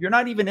anymore. You're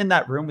not even in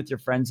that room with your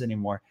friends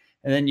anymore.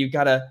 And then you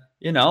gotta,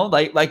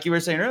 like you were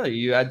saying earlier,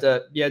 you had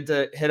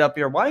to hit up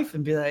your wife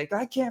and be like,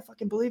 I can't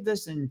fucking believe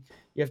this. And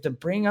you have to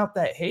bring up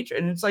that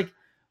hatred. And it's like,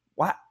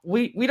 why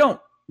we don't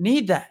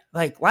need that.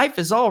 Like, life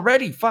is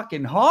already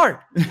fucking hard.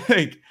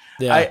 Like,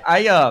 yeah.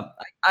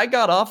 I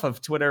got off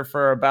of Twitter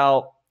for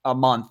about a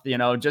month,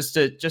 just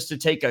to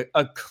take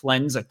a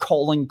cleanse, a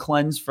colon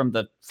cleanse from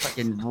the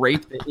fucking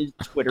rape that is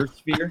Twitter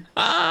sphere.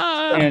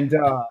 And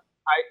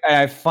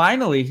I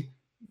finally,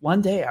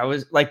 one day, I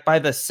was like, by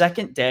the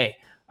second day,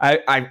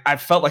 I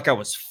felt like I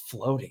was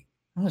floating.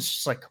 I was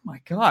just like, oh my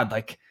God,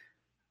 like,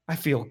 I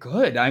feel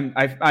good.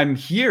 I'm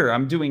here.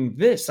 I'm doing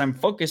this. I'm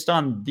focused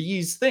on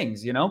these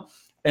things,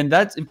 and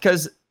that's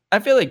because I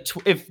feel like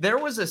if there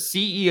was a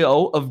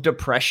CEO of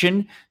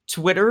depression,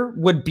 Twitter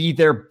would be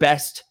their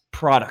best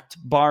product,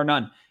 bar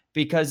none,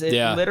 because it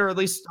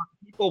literally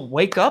people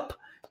wake up,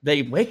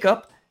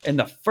 and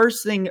the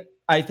first thing,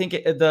 I think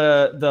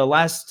the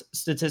last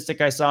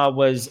statistic I saw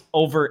was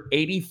over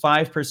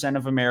 85%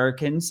 of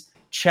Americans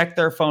check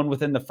their phone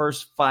within the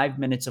first 5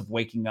 minutes of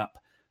waking up.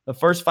 The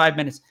first 5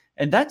 minutes.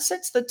 And that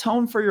sets the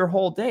tone for your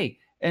whole day.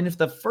 And if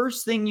the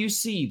first thing you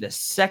see the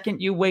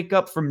second you wake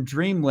up from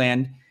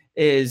dreamland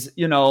is,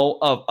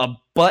 a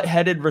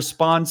butt-headed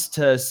response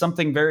to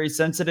something very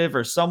sensitive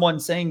or someone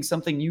saying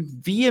something you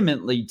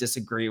vehemently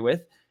disagree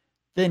with,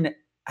 then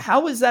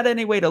how is that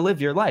any way to live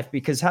your life?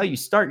 Because how you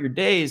start your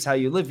day is how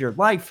you live your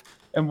life.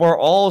 And we're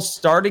all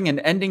starting and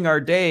ending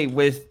our day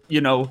with,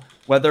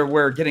 whether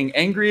we're getting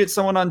angry at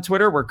someone on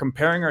Twitter, we're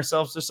comparing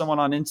ourselves to someone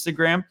on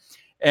Instagram,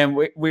 and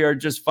we are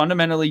just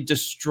fundamentally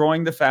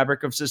destroying the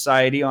fabric of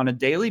society on a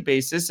daily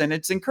basis, and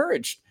it's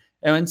encouraged,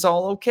 and it's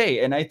all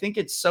okay. And I think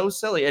it's so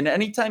silly. And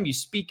anytime you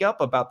speak up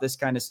about this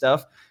kind of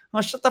stuff,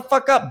 oh, shut the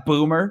fuck up,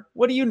 boomer.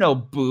 What do you know,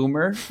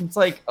 boomer? It's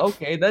like,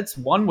 okay, that's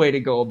one way to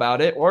go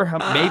about it, or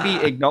maybe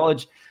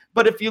acknowledge.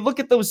 But if you look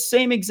at those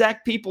same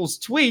exact people's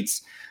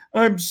tweets,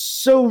 I'm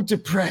so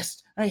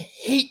depressed. I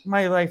hate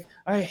my life.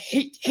 I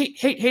hate.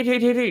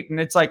 And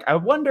it's like, I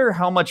wonder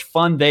how much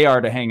fun they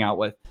are to hang out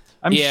with.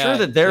 I'm sure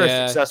that they're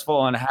a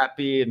successful and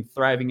happy and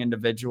thriving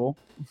individual.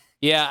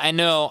 Yeah, I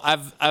know.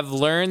 I've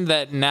learned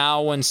that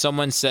now when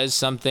someone says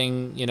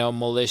something,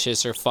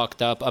 malicious or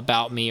fucked up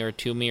about me or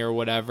to me or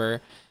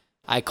whatever,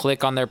 I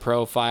click on their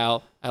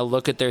profile, I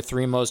look at their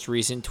 3 most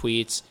recent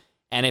tweets,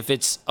 and if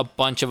it's a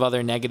bunch of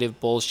other negative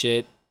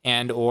bullshit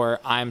and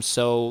or I'm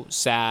so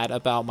sad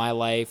about my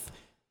life,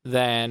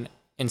 then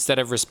instead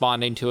of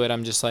responding to it,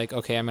 I'm just like,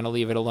 okay, I'm going to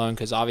leave it alone,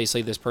 because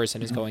obviously this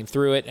person is going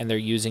through it and they're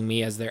using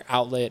me as their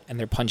outlet and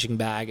their punching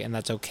bag, and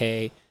that's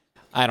okay.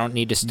 I don't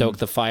need to stoke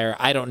the fire.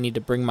 I don't need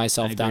to bring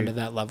myself down to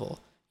that level.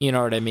 You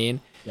know what I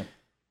mean?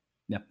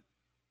 Yeah.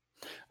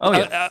 Oh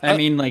yeah. I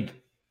mean, like,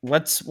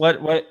 what?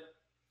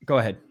 Go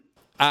ahead.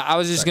 I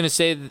was just going to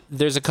say,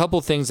 there's a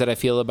couple things that I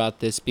feel about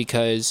this,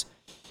 because,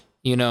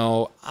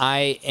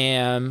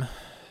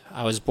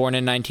 I was born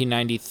in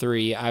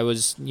 1993. I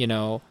was,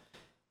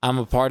 I'm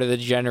a part of the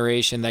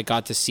generation that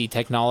got to see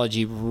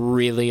technology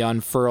really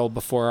unfurl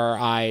before our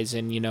eyes,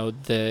 and,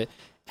 the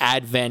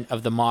advent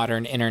of the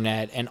modern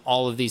internet and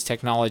all of these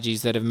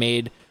technologies that have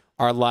made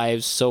our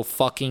lives so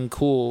fucking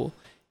cool.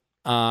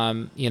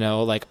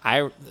 Like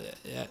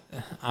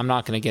I'm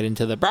not going to get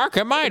into the back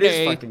in my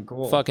day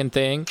fucking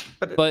thing,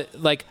 but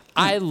like,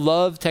 I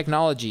love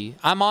technology.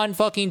 I'm on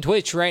fucking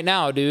Twitch right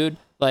now, dude.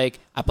 Like,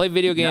 I play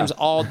video games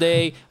all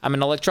day. I'm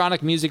an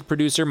electronic music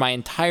producer. My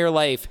entire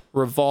life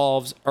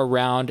revolves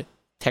around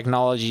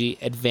technology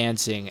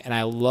advancing, and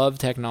I love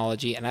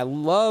technology, and I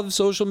love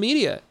social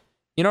media.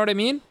 You know what I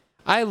mean?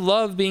 I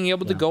love being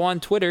able to go on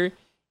Twitter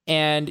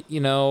and,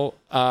 go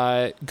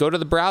to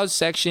the browse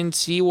section,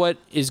 see what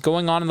is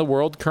going on in the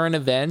world, current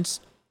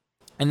events,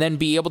 and then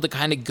be able to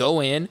kind of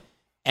go in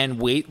and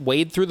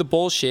wade through the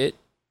bullshit,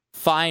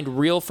 find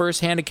real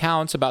firsthand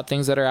accounts about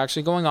things that are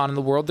actually going on in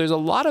the world. There's a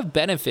lot of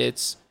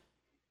benefits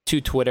to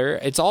Twitter.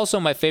 It's also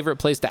my favorite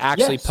place to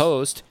actually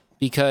post,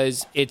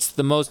 because it's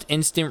the most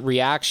instant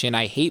reaction.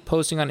 I hate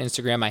posting on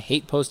Instagram. I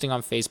hate posting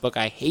on Facebook.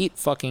 I hate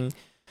fucking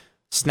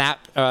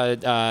Snap,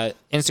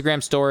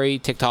 Instagram story,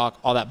 TikTok,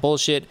 all that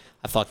bullshit.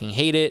 I fucking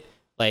hate it.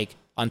 Like,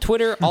 on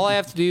Twitter, all I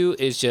have to do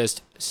is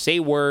just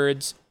say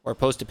words or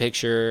post a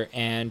picture,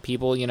 and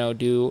people,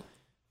 do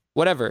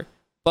whatever.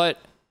 But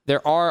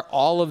there are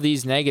all of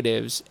these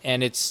negatives,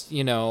 and it's,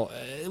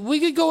 we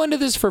could go into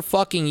this for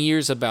fucking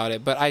years about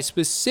it, but I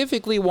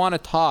specifically want to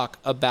talk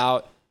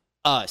about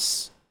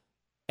us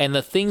and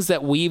the things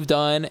that we've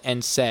done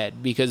and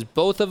said, because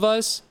both of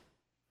us,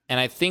 and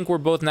I think we're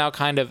both now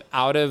kind of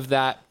out of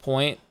that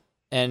point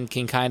and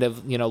can kind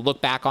of,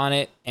 look back on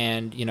it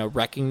and,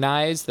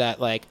 recognize that,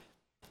 like,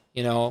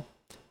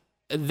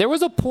 there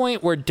was a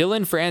point where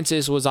Dylan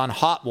Francis was on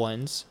Hot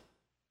Ones,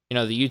 the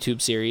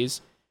YouTube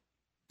series,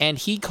 and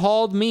he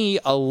called me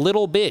a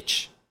little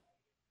bitch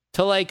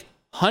to like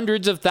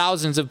hundreds of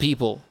thousands of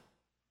people.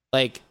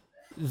 Like,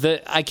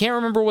 I can't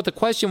remember what the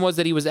question was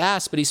that he was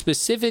asked, but he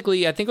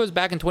specifically, I think it was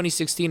back in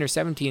 2016 or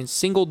 17,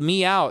 singled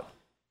me out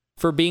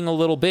for being a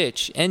little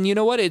bitch. And you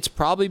know what? It's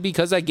probably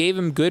because I gave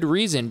him good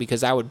reason,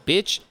 because I would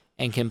bitch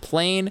and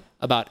complain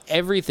about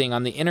everything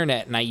on the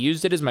internet, and I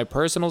used it as my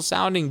personal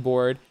sounding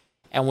board.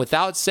 And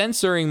without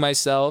censoring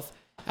myself,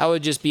 I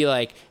would just be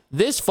like,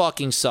 this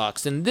fucking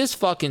sucks, and this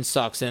fucking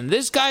sucks, and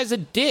this guy's a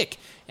dick,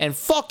 and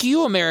fuck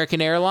you,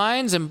 American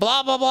Airlines, and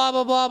blah, blah, blah,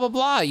 blah, blah, blah,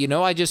 blah.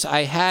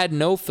 I had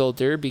no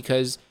filter,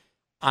 because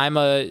I'm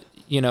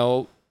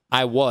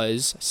I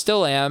was,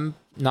 still am,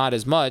 not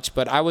as much,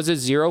 but I was a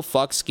zero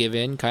fucks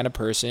given kind of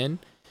person.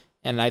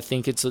 And I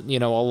think it's, a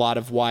lot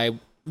of why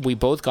we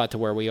both got to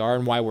where we are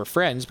and why we're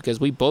friends, because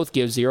we both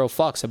give zero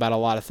fucks about a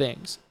lot of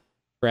things,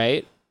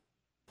 right?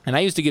 And I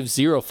used to give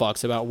zero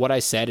fucks about what I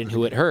said and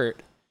who it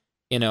hurt.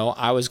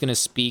 I was going to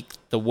speak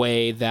the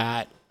way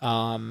that,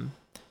 I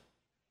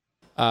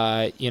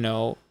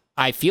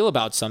feel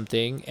about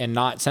something and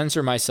not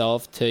censor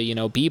myself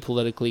to, be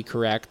politically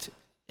correct.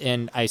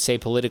 And I say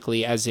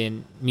politically as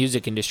in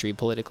music industry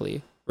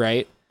politically,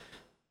 right?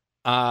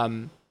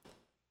 And,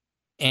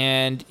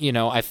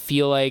 I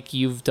feel like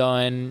you've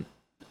done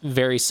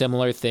very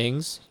similar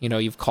things.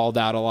 You've called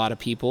out a lot of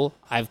people.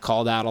 I've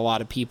called out a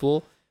lot of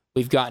people.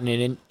 We've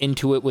gotten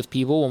into it with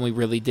people when we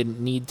really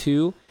didn't need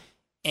to.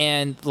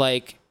 And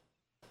like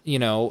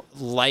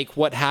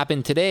what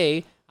happened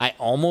today, I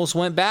almost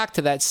went back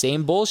to that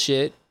same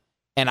bullshit,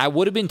 and I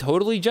would have been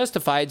totally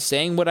justified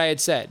saying what I had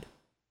said.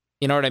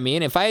 You know what I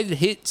mean? If I had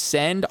hit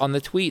send on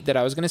the tweet that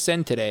I was going to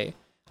send today,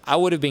 I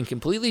would have been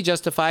completely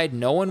justified.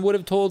 No one would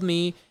have told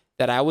me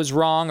that I was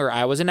wrong or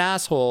I was an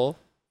asshole,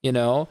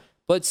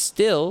 but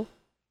still,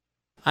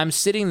 I'm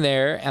sitting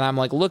there and I'm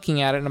like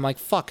looking at it and I'm like,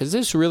 fuck, is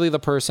this really the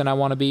person I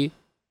want to be?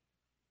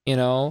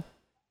 And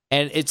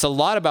it's a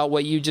lot about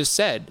what you just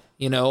said.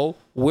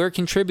 We're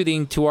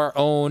contributing to our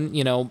own,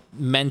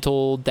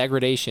 mental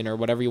degradation or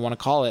whatever you want to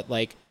call it.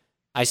 Like,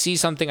 I see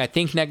something, I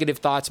think negative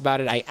thoughts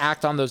about it, I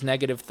act on those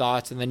negative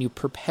thoughts, and then you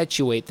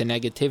perpetuate the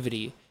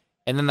negativity.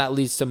 And then that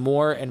leads to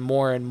more and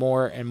more and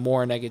more and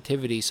more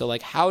negativity. So,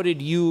 like, how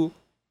did you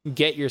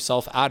get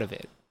yourself out of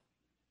it?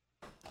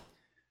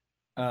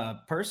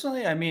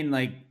 Personally, I mean,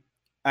 like,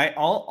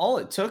 all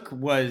it took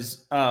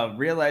was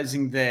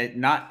realizing that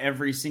not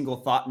every single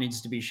thought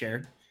needs to be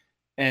shared.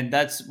 And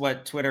that's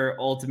what Twitter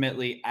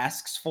ultimately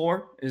asks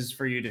for, is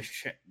for you to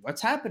share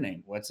what's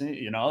happening. Like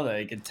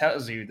it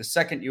tells you the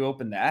second you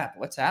open the app,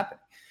 what's happening.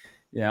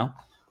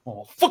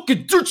 Oh,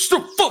 fucking touch the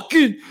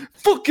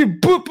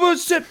fucking Bubba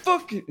said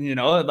fucking,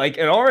 like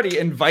it already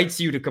invites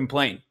you to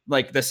complain.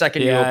 Like the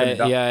second you open it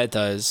up. Yeah, it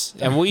does.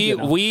 And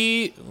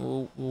we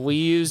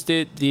used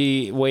it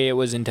the way it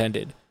was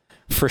intended.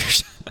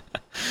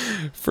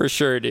 For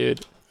sure,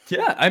 dude.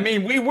 Yeah, I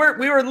mean, we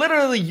were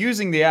literally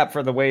using the app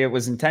for the way it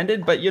was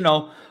intended, but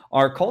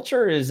our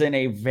culture is in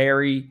a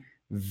very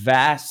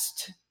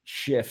vast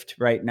shift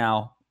right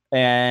now,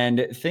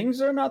 and things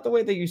are not the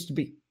way they used to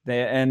be.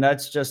 And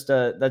that's just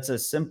that's a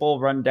simple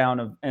rundown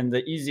of, and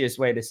the easiest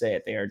way to say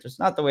it. They are just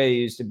not the way they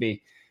used to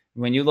be.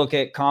 When you look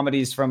at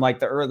comedies from like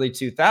the early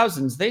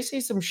 2000s, they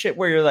say some shit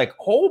where you're like,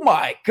 oh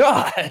my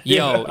god,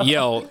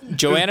 yo,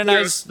 Joanna and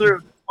I's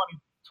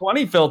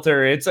 20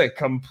 filter, it's a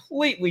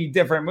completely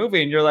different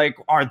movie, and you're like,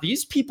 are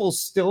these people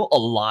still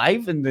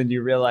alive? And then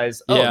you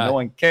realize, no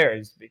one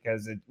cares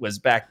because it was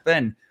back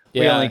then.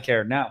 We only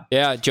care now.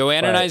 Yeah,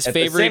 Joanna and I's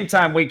favorite. At the same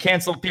time, we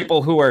cancel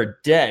people who are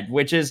dead,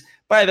 which is,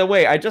 by the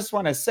way, I just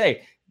want to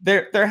say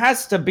there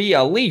has to be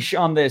a leash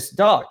on this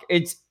dog.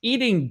 It's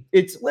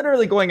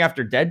literally going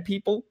after dead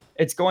people.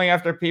 It's going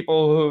after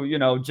people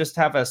who just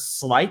have the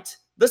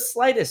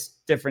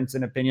slightest difference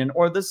in opinion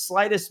or the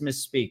slightest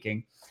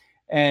misspeaking.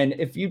 And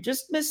if you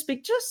just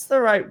misspeak just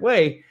the right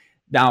way,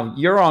 now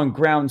you're on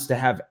grounds to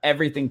have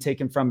everything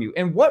taken from you.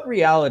 And what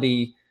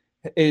reality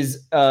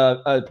is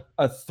a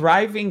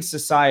thriving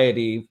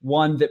society,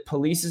 one that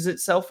polices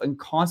itself and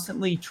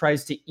constantly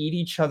tries to eat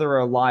each other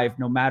alive,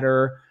 no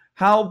matter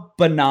how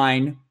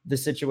benign the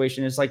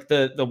situation is? Like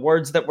the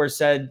words that were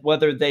said,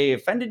 whether they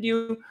offended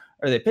you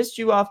or they pissed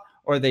you off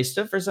or they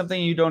stood for something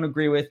you don't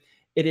agree with,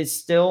 it is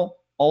still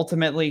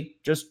ultimately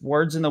just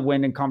words in the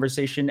wind and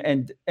conversation.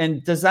 And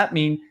does that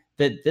mean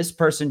that this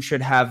person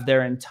should have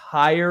their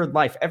entire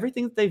life,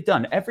 everything that they've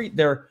done,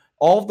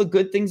 all the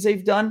good things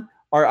they've done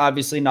are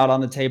obviously not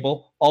on the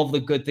table. All the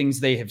good things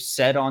they have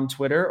said on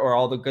Twitter or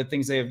all the good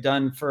things they have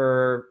done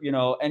for,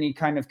 any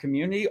kind of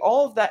community,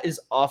 all of that is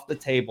off the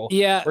table.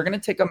 Yeah. We're going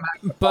to take a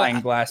magnifying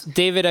glass.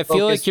 David, I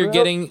feel like you're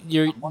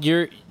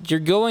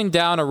going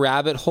down a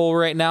rabbit hole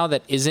right now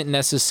that isn't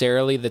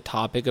necessarily the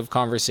topic of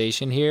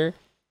conversation here.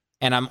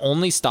 And I'm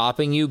only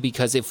stopping you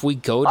because if we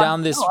go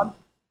down this...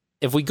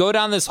 if we go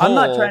down this hole,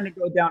 I'm not trying to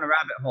go down a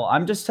rabbit hole.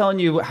 I'm just telling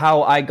you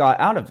how I got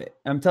out of it.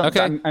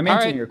 Okay. I'm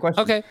answering your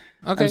question. Okay.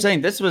 I'm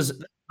saying this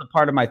was a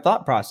part of my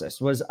thought process.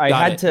 Was I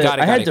Got had it. to Got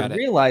it. I Got had it. to Got it.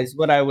 realize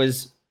what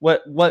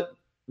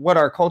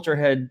our culture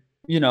had,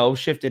 you know,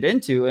 shifted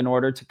into in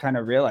order to kind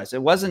of realize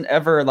it wasn't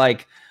ever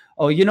like,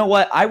 oh, you know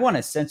what, I want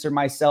to censor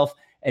myself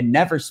and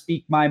never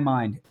speak my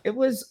mind. It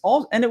was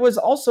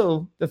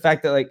also the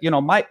fact that, like, you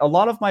know, a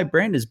lot of my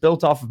brand is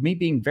built off of me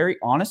being very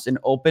honest and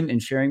open and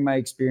sharing my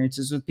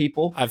experiences with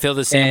people. I feel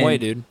the same way,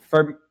 dude.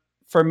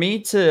 For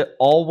me to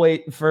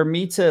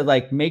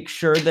like make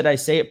sure that I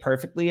say it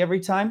perfectly every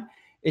time,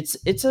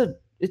 it's a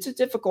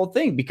difficult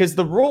thing because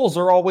the rules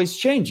are always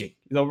changing.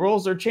 The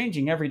rules are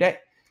changing every day.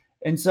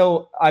 And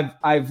so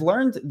I've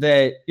learned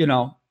that, you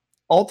know,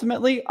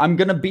 ultimately I'm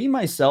going to be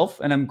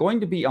myself and I'm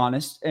going to be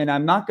honest, and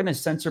I'm not going to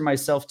censor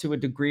myself to a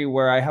degree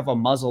where I have a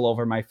muzzle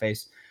over my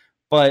face.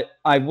 But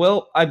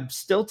I've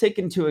still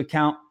taken into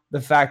account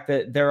the fact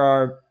that there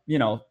are, you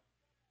know,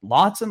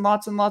 lots and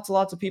lots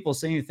of people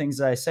saying the things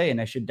that I say, and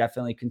I should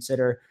definitely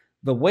consider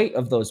the weight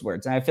of those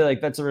words. And I feel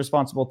like that's a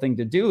responsible thing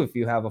to do if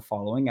you have a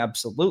following,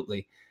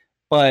 absolutely.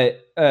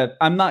 But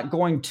I'm not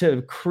going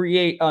to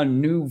create a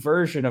new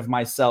version of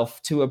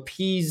myself to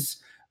appease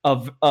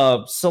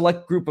a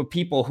select group of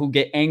people who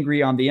get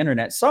angry on the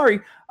internet. Sorry,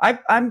 I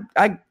am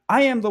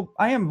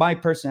my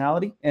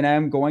personality, and I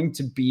am going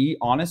to be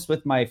honest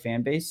with my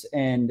fan base.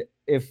 And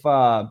if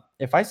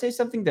I say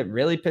something that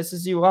really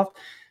pisses you off,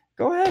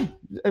 go ahead,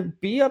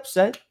 be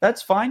upset.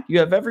 That's fine. You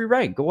have every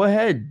right. Go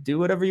ahead, do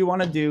whatever you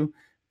want to do.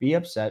 Be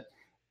upset.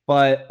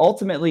 But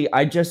ultimately,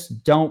 I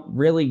just don't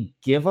really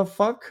give a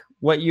fuck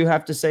what you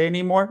have to say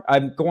anymore.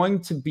 I'm going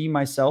to be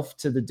myself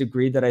to the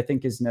degree that I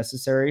think is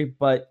necessary.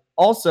 But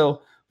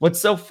also, what's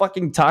so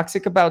fucking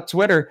toxic about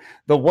Twitter,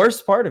 the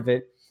worst part of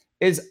it,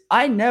 is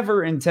I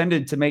never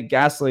intended to make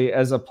Gasly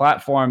as a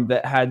platform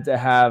that had to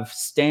have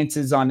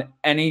stances on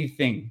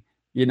anything.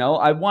 You know,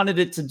 I wanted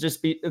it to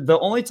just be, the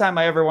only time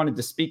I ever wanted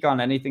to speak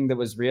on anything that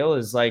was real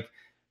is like,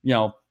 you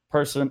know,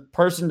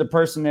 person to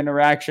person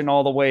interaction,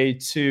 all the way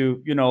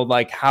to, you know,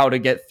 like how to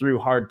get through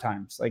hard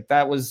times. Like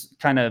that was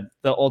kind of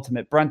the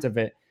ultimate brunt of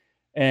it.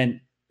 And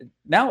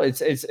now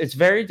it's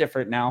very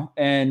different now.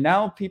 And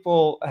now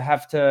people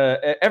have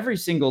to, every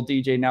single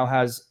DJ now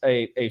has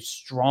a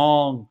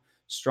strong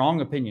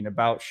opinion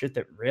about shit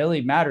that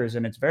really matters,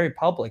 and it's very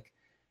public.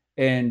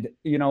 And,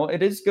 you know,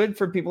 it is good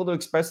for people to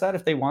express that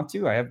if they want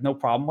to. I have no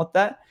problem with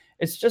that.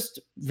 It's just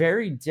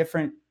very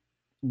different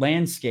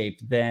landscape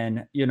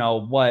than, you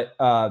know, what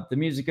the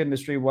music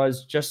industry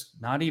was just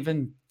not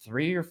even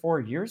 3 or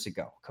 4 years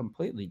ago.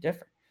 Completely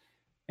different.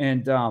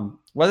 And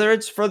whether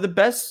it's for the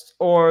best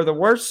or the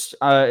worst,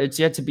 it's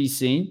yet to be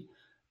seen.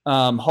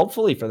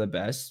 Hopefully for the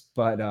best.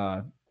 But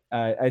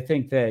I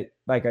think that,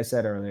 like I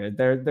said earlier,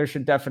 there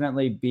should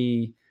definitely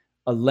be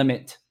a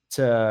limit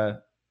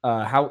to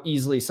how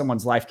easily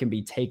someone's life can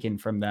be taken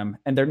from them.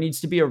 And there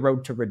needs to be a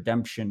road to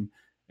redemption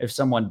if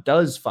someone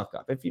does fuck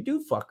up. If you do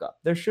fuck up,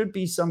 there should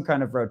be some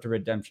kind of road to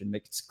redemption.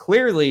 It's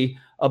clearly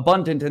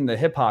abundant in the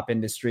hip hop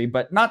industry,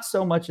 but not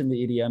so much in the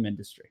EDM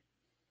industry.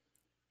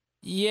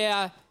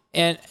 Yeah.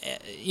 And,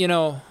 you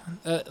know,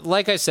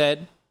 like I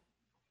said,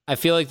 I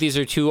feel like these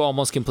are two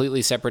almost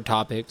completely separate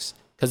topics,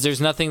 because there's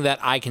nothing that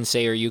I can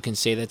say or you can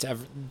say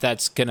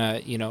that's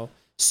gonna, you know,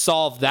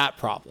 solve that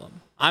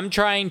problem. I'm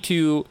trying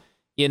to,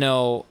 you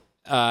know,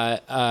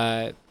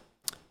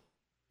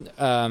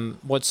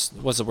 what's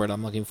the word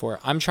I'm looking for?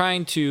 I'm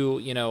trying to,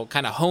 you know,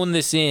 kind of hone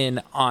this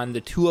in on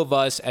the two of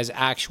us as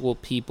actual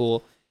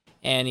people,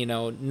 and, you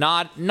know,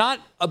 not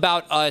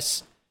about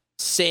us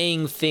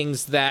saying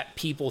things that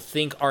people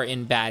think are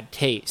in bad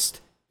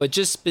taste, but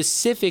just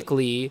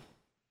specifically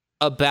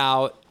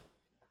about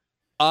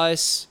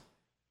us,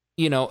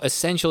 you know,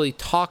 essentially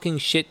talking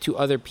shit to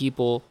other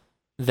people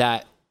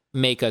that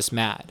make us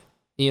mad.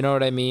 You know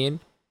what I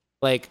mean?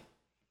 Like,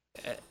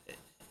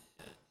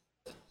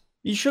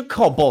 you should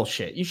call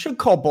bullshit. You should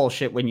call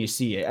bullshit when you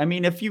see it. I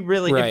mean, if it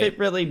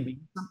really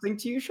means something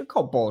to you, you should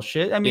call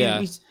bullshit. I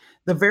mean,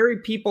 the very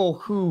people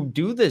who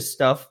do this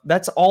stuff,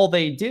 that's all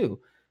they do.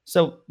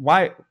 So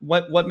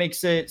what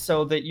makes it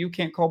so that you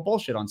can't call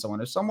bullshit on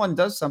someone? If someone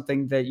does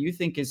something that you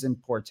think is in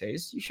poor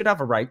taste, you should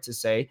have a right to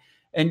say.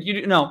 And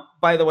you know,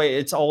 by the way,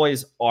 it's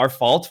always our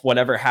fault,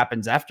 whatever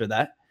happens after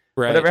that.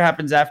 Right. Whatever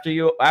happens after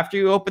you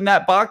open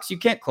that box, you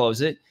can't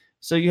close it.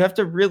 So you have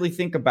to really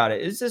think about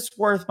it. Is this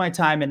worth my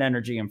time and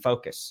energy and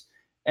focus?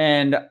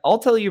 And I'll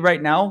tell you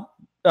right now,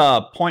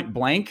 point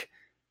blank,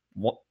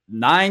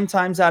 9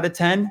 times out of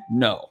 10,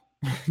 no.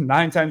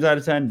 9 times out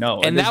of 10,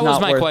 no. And that was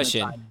my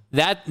question.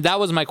 That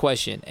was my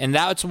question. And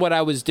that's what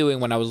I was doing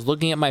when I was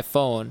looking at my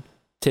phone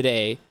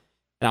today,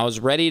 and I was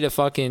ready to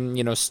fucking,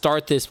 you know,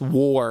 start this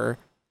war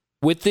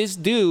with this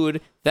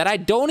dude that I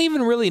don't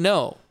even really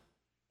know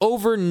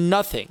over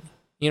nothing.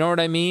 You know what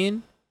I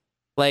mean?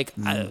 Like,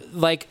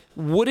 like,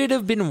 would it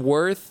have been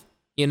worth,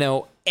 you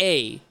know,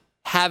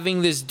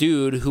 having this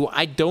dude who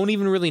I don't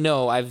even really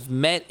know, I've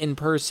met in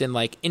person,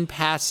 like in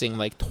passing,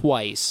 like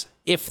twice,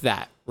 if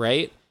that,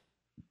 right?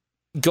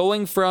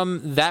 going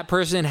from that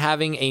person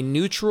having a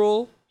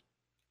neutral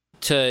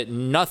to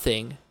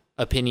nothing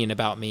opinion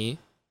about me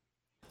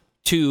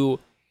to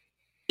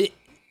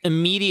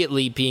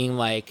immediately being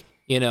like,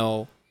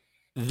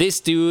 this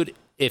dude,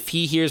 if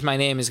he hears my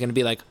name, is going to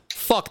be like,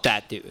 fuck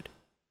that dude,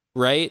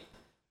 right?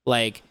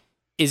 Like,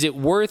 is it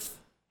worth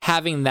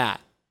having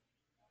that,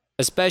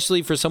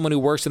 especially for someone who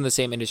works in the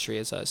same industry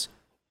as us?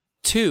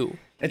 Two,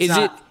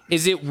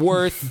 is it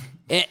worth?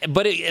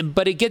 But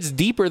it gets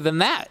deeper than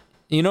that.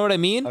 You know what I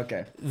mean?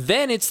 Okay.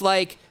 Then it's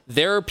like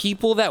there are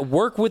people that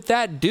work with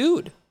that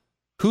dude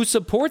who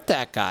support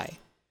that guy,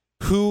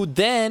 who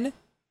then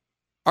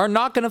are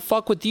not going to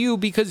fuck with you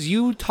because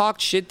you talked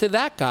shit to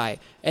that guy.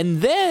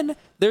 And then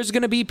there's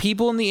going to be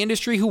people in the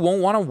industry who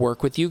won't want to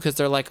work with you because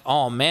they're like,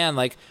 oh man,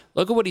 like,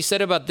 look at what he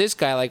said about this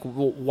guy. Like,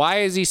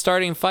 why is he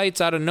starting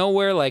fights out of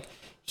nowhere? Like,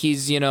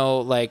 he's,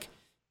 like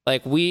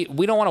we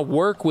don't want to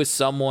work with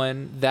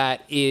someone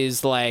that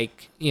is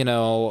like,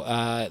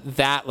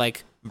 that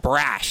like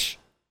brash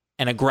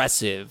and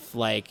aggressive,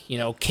 like,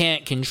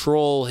 can't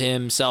control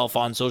himself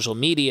on social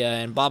media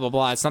and blah, blah,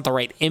 blah. It's not the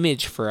right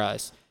image for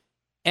us.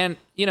 And,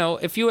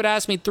 if you had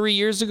asked me 3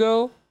 years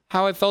ago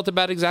how I felt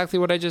about exactly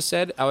what I just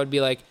said, I would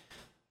be like,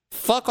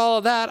 fuck all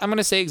of that. I'm going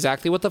to say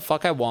exactly what the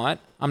fuck I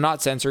want. I'm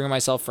not censoring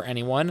myself for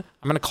anyone.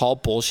 I'm going to call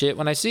bullshit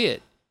when I see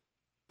it.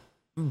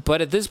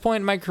 But at this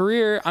point in my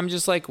career, I'm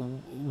just like,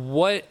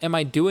 what am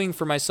I doing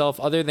for myself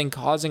other than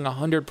causing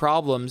 100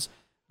 problems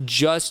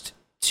just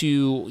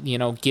to,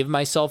 give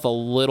myself a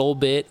little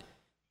bit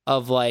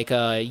of like,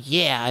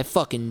 yeah, I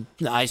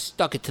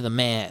stuck it to the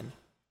man,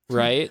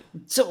 right?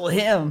 So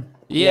him.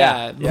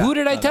 Yeah. Who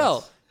did I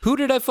tell? Who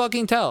did I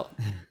fucking tell?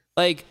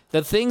 Like,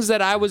 the things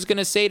that I was going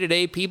to say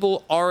today,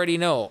 people already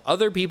know.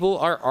 Other people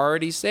are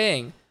already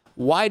saying.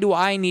 Why do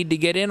I need to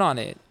get in on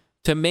it?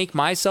 To make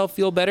myself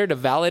feel better, to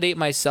validate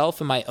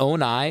myself in my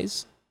own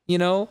eyes,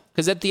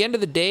 Because at the end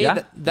of the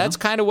day, that's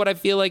kind of what I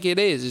feel like it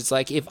is. It's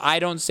like, if I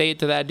don't say it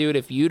to that dude,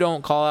 if you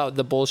don't call out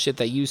the bullshit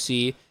that you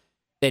see,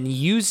 then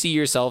you see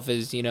yourself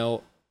as,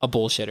 a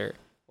bullshitter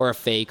or a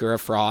fake or a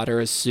fraud or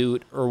a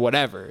suit or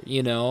whatever,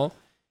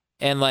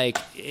 And like,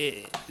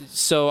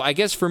 so I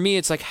guess for me,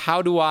 it's like,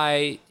 how do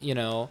I,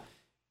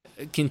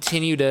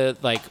 continue to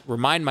like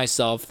remind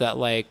myself that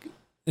like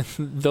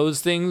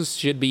those things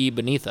should be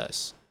beneath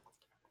us,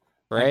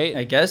 right?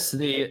 I guess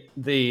the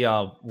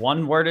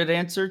one-worded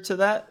answer to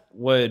that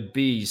would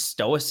be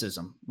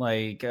stoicism.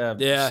 Like,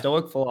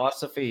 Stoic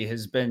philosophy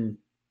has been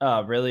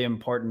really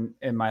important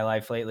in my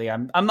life lately.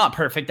 I'm not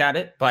perfect at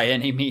it by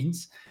any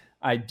means.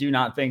 I do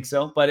not think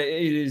so, but it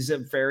is a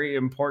very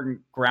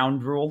important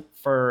ground rule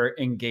for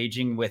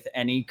engaging with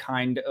any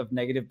kind of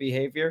negative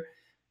behavior.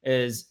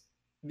 Is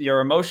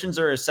your emotions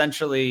are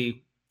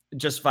essentially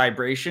just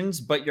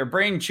vibrations, but your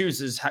brain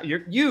chooses how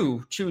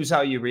you choose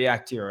how you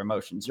react to your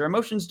emotions. Your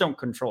emotions don't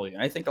control you.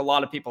 And I think a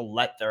lot of people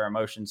let their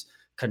emotions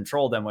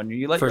control them. When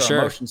you let your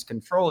emotions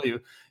control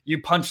you,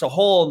 you punch a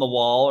hole in the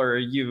wall, or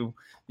you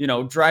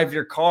drive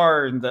your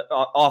car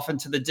off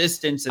into the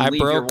distance and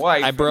leave your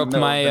wife.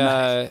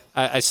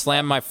 I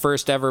slammed my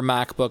first ever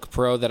MacBook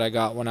Pro that I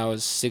got when I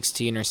was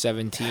 16 or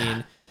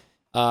 17.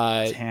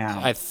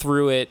 I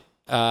threw it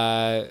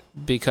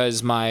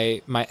because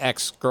my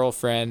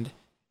ex-girlfriend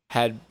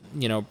had,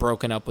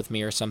 broken up with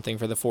me or something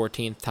for the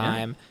 14th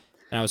time.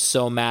 And I was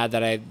so mad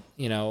that I,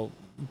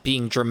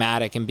 being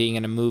dramatic and being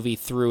in a movie,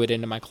 threw it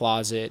into my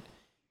closet.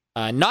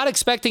 Not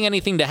expecting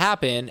anything to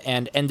happen,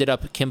 and ended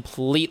up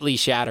completely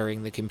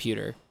shattering the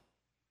computer.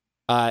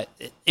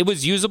 It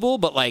was usable,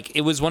 but like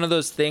it was one of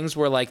those things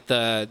where like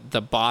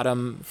the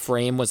bottom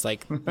frame was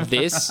like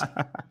this.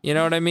 You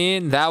know what I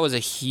mean? That was a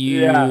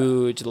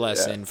huge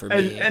lesson for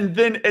me. And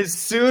then as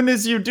soon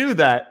as you did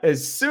that,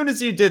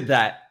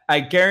 I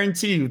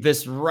guarantee you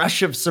this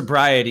rush of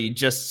sobriety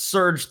just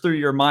surged through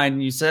your mind,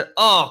 and you said,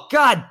 "Oh,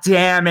 God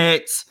damn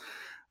it.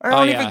 I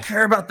don't even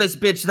care about this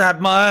bitch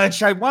that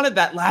much. I wanted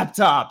that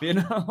laptop,"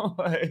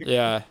 Like,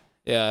 yeah.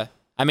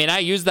 I mean, I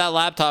used that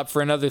laptop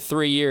for another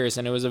 3 years,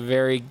 and it was a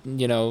very,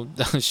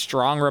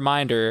 strong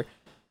reminder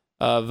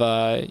of,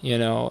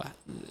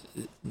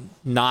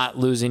 not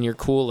losing your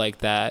cool like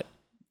that.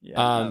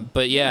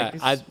 But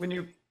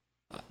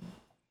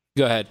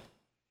go ahead.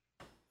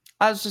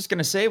 I was just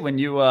gonna say, when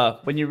you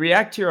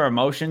react to your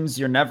emotions,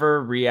 you're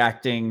never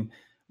reacting.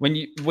 When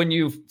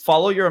you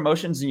follow your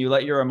emotions and you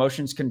let your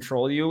emotions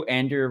control you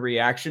and your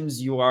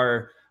reactions, you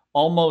are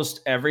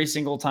almost every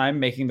single time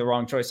making the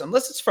wrong choice,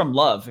 unless it's from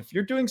love. If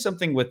you're doing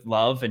something with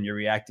love and you're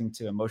reacting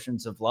to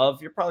emotions of love,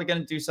 you're probably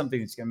going to do something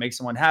that's going to make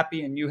someone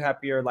happy and you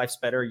happier. Life's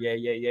better.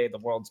 Yay. The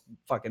world's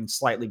fucking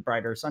slightly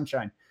brighter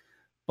sunshine.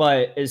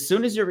 But as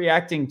soon as you're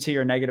reacting to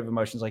your negative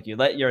emotions, like you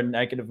let your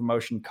negative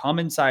emotion come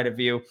inside of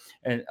you,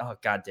 and oh,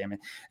 God damn it.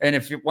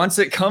 And once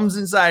it comes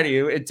inside of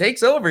you, it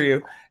takes over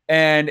you.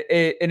 And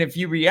if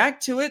you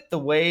react to it the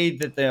way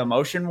that the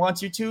emotion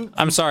wants you to,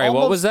 I'm sorry,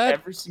 what was that?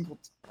 Every single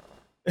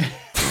when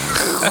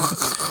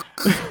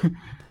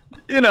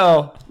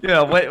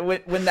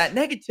that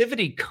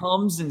negativity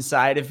comes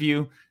inside of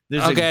you,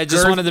 There's Okay, I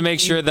just wanted to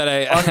make sure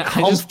that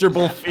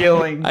uncomfortable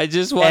feeling. I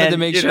just wanted to and,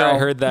 make sure I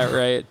heard that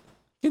right.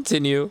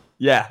 Continue.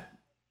 Yeah,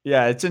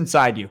 it's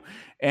inside you,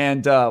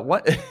 and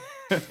what?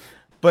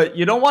 But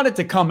you don't want it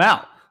to come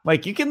out.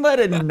 Like you can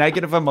let a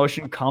negative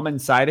emotion come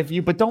inside of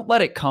you, but don't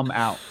let it come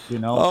out. You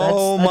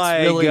know? That's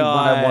my really God!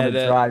 what I want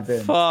to drive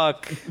in.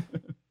 Fuck.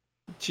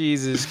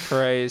 Jesus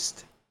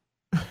Christ.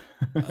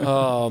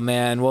 Oh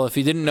man. Well, if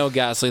you didn't know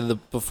Ghastly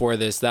before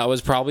this, that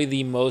was probably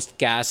the most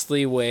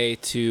ghastly way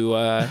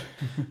to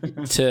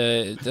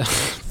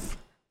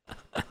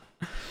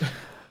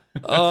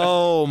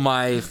Oh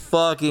my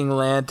fucking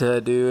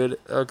Lanta, dude.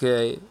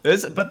 Okay.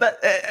 But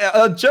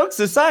that jokes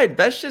aside,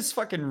 that's just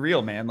fucking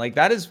real, man. Like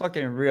that is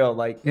fucking real.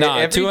 Like nah,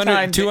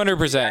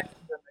 200%.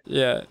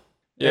 Yeah.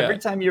 Every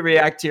time you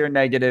react to your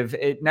negative,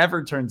 it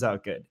never turns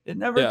out good. It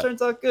never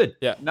turns out good.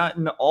 Yeah. Not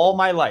in all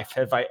my life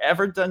have I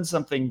ever done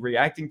something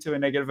reacting to a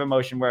negative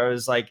emotion where I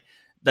was like,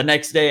 the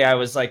next day I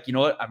was like, you know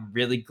what? I'm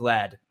really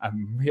glad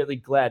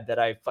that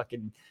I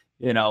fucking,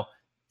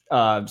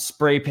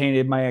 spray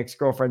painted my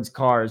ex-girlfriend's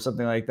car or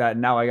something like that.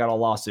 And now I got a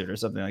lawsuit or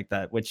something like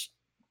that, which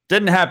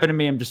didn't happen to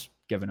me. I'm just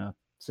giving a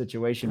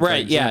situation.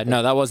 Right. Yeah.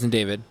 No, that wasn't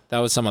David. That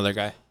was some other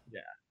guy.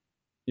 Yeah.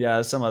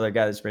 Yeah. Some other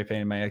guy that spray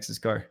painted my ex's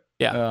car.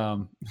 Yeah.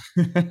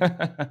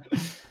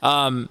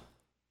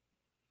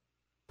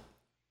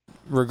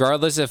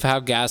 Regardless of how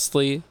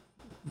ghastly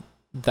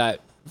that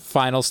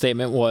final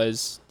statement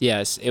was,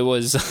 yes, it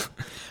was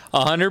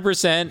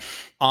 100%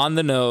 on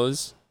the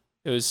nose.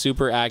 It was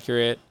super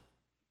accurate.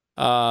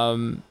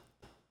 I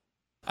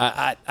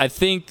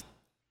think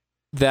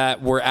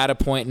that we're at a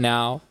point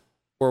now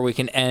where we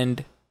can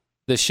end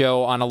the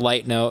show on a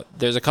light note.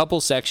 There's a couple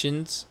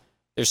sections.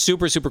 They're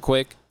super, super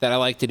quick that I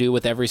like to do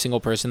with every single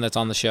person that's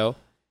on the show.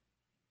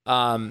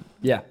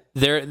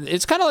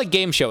 It's kind of like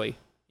game showy.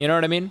 You know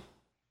what I mean?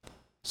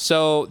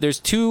 So there's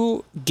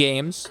 2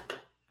 games.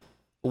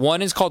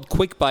 One is called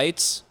Quick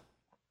Bites,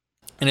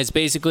 and it's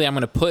basically I'm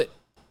going to put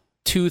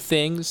 2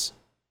 things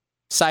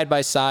side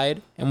by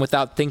side, and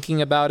without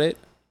thinking about it,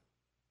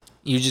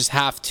 you just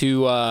have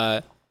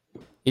to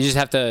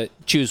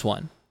choose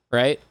one,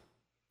 right?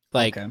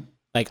 Like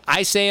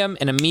I say them,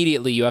 and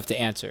immediately you have to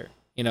answer.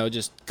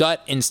 Just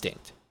gut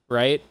instinct,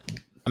 right?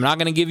 I'm not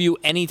going to give you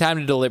any time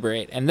to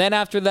deliberate. And then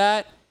after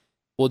that,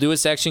 we'll do a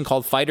section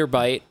called Fight or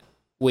Bite,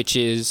 which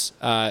is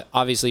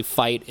obviously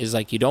fight is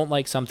like you don't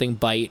like something.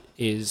 Bite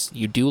is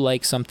you do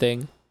like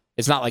something.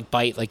 It's not like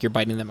bite like you're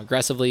biting them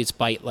aggressively. It's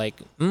bite like,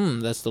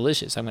 that's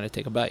delicious. I'm going to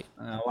take a bite.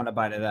 I want a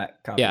bite of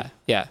that. Copy.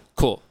 Yeah.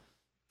 Cool.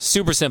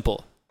 Super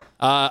simple.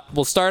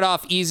 We'll start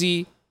off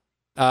easy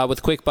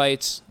with quick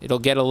bites. It'll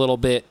get a little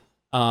bit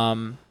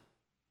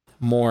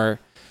more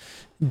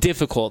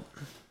difficult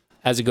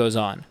as it goes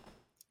on.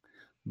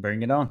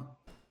 Bring it on.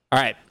 All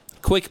right.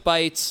 Quick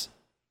bites.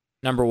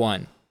 Number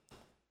 1.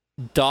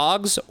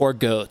 Dogs or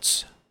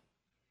goats?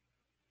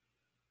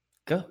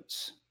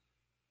 Goats.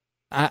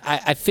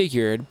 I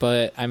figured,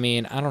 but I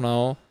mean, I don't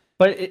know.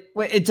 But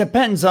it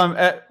depends on.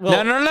 No.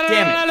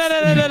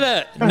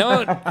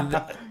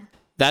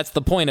 That's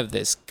the point of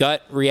this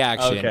gut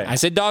reaction. Okay. I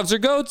said dogs or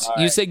goats. All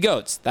you right. Said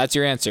goats. That's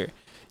your answer.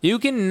 You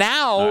can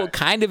now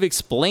kind of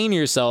explain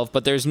yourself,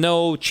 but there's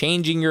no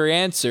changing your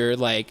answer.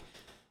 Like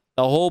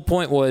the whole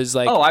point was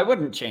like. Oh, I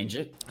wouldn't change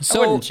it. I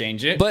wouldn't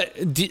change it. But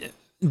do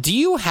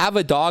you have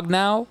a dog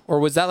now, or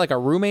was that like a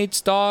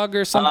roommate's dog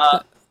or something?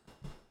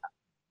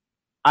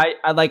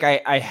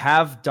 I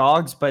have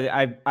dogs, but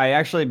I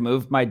actually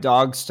moved my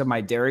dogs to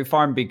my dairy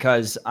farm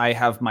because I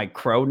have my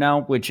crow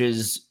now, which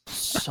is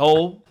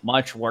so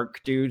much work,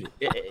 dude.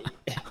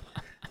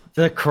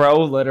 The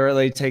crow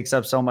literally takes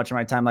up so much of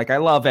my time. Like I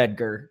love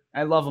Edgar.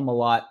 I love him a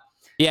lot.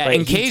 Yeah,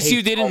 in case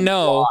you didn't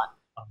know,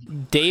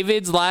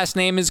 David's last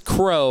name is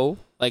Crow,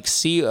 like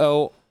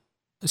CROWE.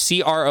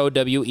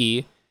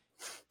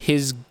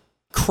 His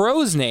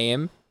crow's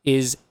name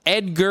is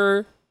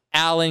Edgar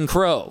Allan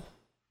Crow.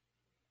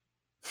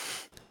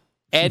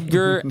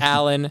 Edgar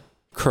Allan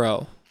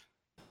Crow.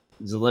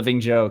 He's a living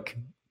joke,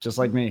 just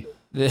like me.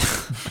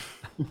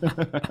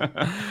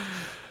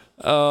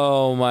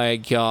 Oh my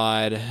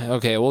God.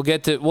 Okay, we'll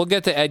get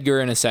to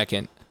Edgar in a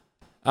second.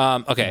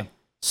 Okay.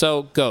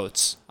 So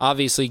goats.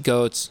 Obviously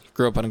goats.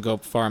 Grew up on a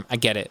goat farm. I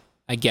get it.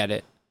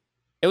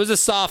 It was a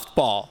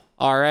softball.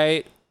 All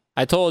right.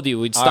 I told you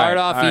we'd start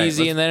off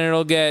easy and then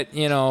it'll get, a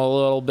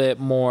little bit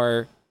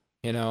more,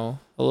 a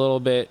little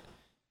bit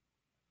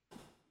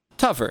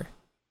tougher.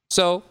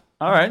 So,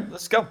 all right,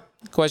 let's go.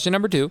 Question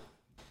number 2.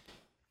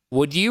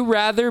 Would you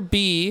rather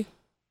be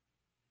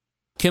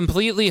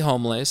completely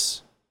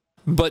homeless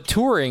but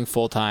touring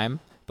full time,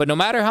 but no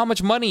matter how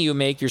much money you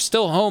make, you're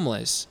still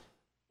homeless?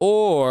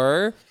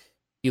 Or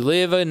you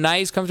live a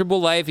nice, comfortable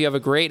life, you have a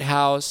great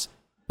house,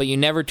 but you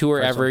never tour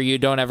ever, you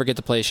don't ever get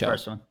to play a show?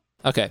 First one.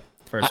 Okay.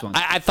 First one.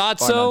 I thought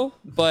so,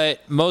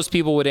 but most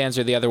people would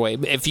answer the other way.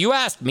 If you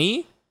asked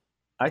me,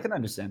 I can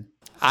understand.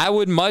 I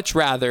would much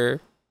rather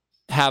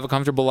have a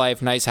comfortable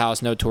life, nice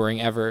house, no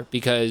touring ever,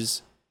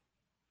 because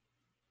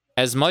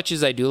as much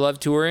as I do love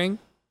touring,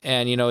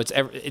 and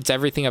it's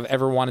everything I've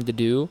ever wanted to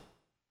do,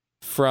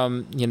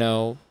 from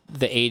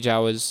the age I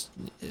was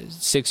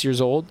 6 years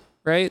old,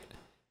 right?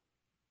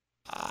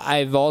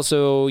 I've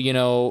also,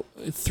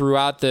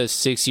 throughout the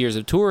 6 years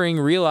of touring,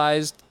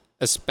 realized,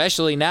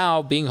 especially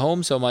now being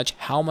home so much,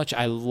 how much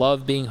I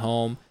love being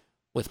home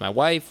with my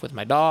wife, with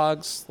my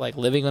dogs, like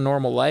living a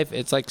normal life.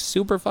 It's like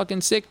super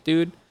fucking sick,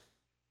 dude.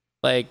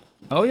 Like,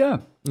 oh yeah,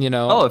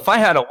 Oh, if I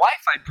had a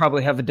wife, I'd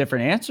probably have a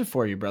different answer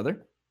for you, brother.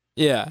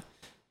 Yeah.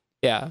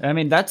 Yeah. I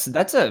mean, that's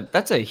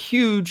a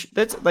huge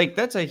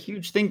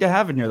thing to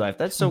have in your life.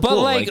 That's so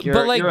cool.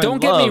 You're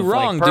don't get me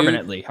wrong, like,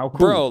 permanently. Dude. How cool,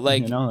 bro?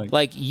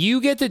 Like you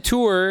get to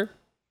tour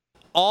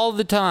all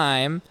the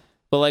time,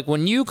 but like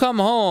when you come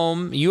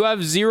home, you have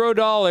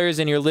 $0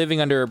 and you're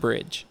living under a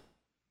bridge.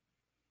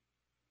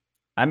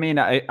 I mean,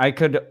 I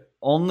could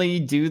only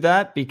do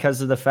that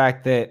because of the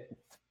fact that,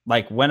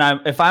 like,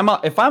 if I'm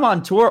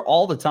on tour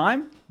all the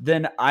time,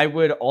 then I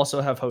would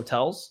also have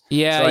hotels.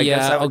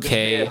 Yeah, so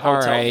okay, all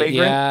right,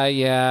 vagrant.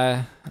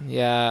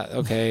 yeah,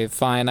 okay,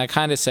 fine. I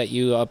kind of set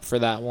you up for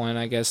that one.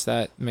 I guess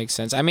that makes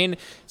sense. I mean,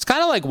 it's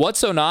kind of like What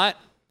So Not.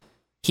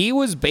 He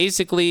was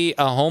basically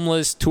a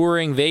homeless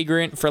touring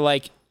vagrant for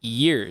like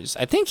years.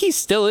 I think he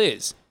still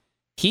is.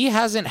 He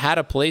hasn't had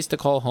a place to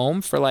call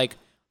home for like,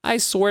 I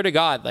swear to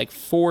God, like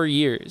 4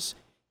 years.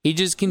 He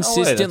just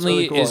consistently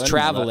really cool. is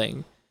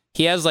traveling.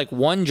 He has like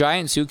one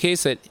giant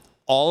suitcase that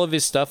all of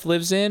his stuff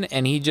lives in,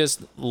 and he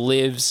just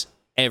lives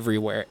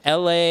everywhere.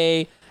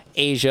 LA,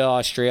 Asia,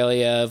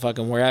 Australia,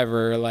 fucking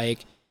wherever.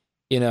 Like,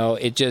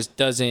 it just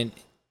doesn't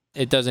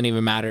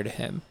even matter to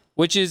him.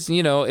 Which is,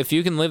 if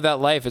you can live that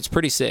life, it's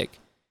pretty sick.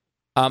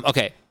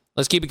 Okay,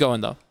 let's keep it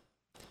going though.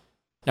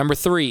 Number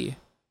 3,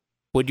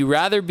 would you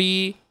rather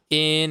be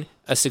in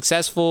a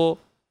successful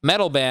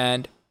metal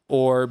band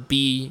or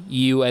be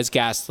you as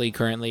Ghastly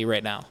currently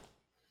right now?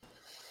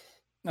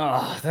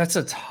 Oh, that's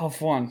a tough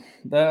one.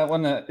 That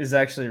one is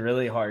actually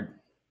really hard.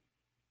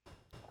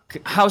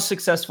 How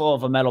successful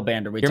of a metal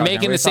band are we talking? You're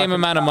making the same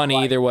amount of money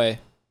either way.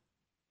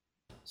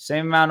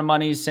 Same amount of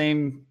money,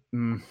 same...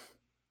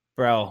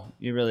 Bro,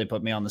 you really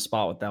put me on the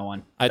spot with that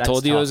one. I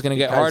told you it was going to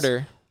get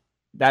harder.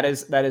 That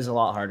is a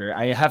lot harder.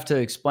 I have to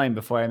explain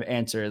before I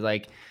answer.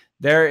 Like,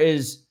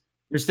 there's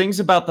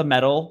things about the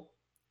metal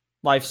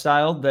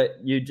lifestyle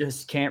that you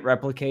just can't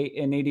replicate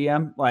in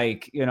EDM.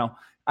 Like,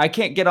 I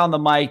can't get on the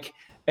mic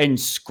and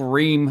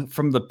scream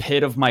from the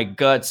pit of my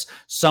guts,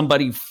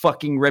 somebody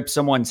fucking rip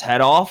someone's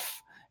head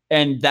off,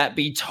 and that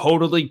be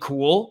totally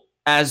cool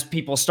as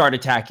people start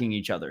attacking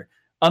each other.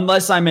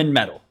 Unless I'm in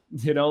metal,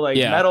 metal, like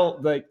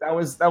that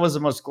was the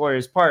most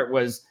glorious part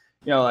was,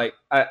 like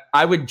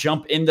I would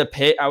jump in the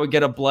pit, I would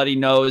get a bloody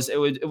nose. It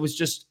was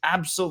just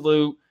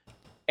absolute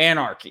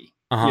anarchy,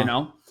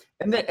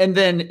 And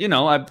then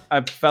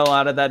I fell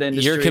out of that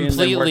industry. You're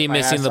completely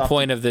missing the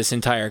point of this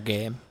entire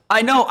game.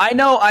 I know.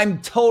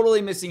 I'm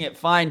totally missing it.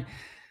 Fine.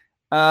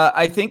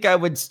 I think I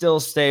would still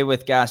stay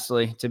with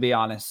Ghastly, to be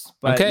honest.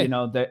 But,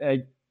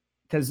 okay.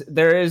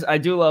 Because I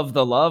do love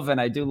the love, and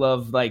I do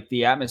love like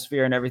the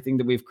atmosphere and everything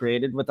that we've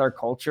created with our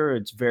culture.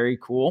 It's very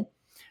cool.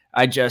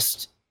 I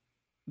just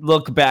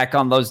look back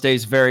on those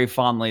days very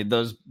fondly.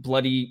 Those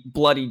bloody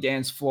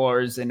dance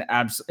floors and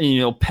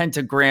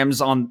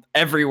pentagrams on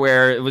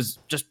everywhere. It was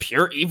just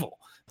pure evil.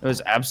 It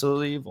was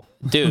absolutely evil,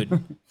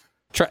 dude.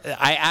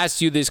 I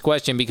asked you this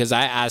question because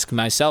I ask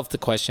myself the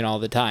question all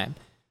the time.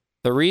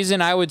 The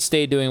reason I would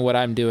stay doing what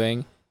I'm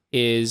doing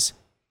is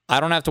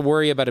I don't have to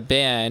worry about a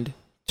band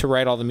to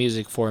write all the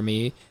music for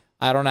me.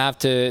 I don't have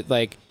to,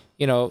 like,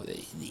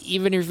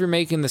 even if you're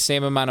making the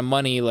same amount of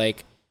money,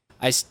 like,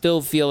 I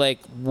still feel like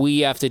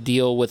we have to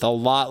deal with a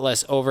lot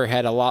less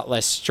overhead, a lot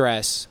less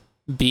stress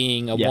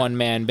being a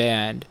one-man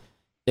band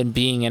than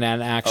being in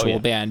an actual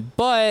band.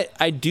 But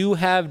I do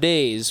have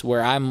days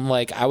where I'm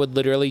like, I would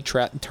literally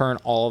turn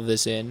all of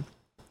this in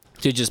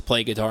to just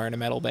play guitar in a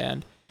metal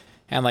band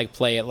and like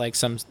play at like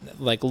some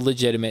like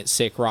legitimate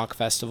sick rock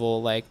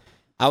festival. Like,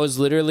 I was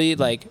literally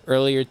like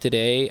earlier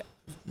today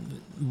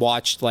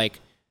watched like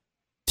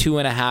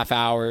 2.5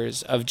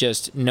 hours of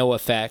just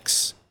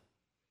NoFX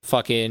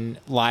fucking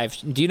live.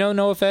 Do you know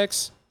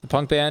NoFX, the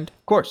punk band?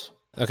 Of course.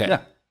 Okay.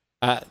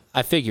 Yeah.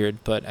 I figured,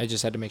 but I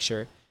just had to make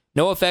sure.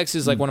 NoFX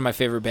is like one of my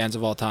favorite bands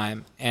of all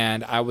time,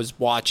 and I was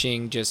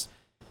watching just,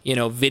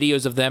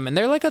 videos of them, and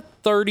they're like a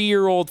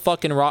 30-year-old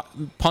fucking rock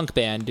punk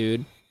band,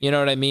 dude. You know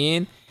what I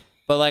mean?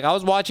 But like, I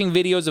was watching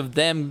videos of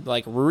them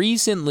like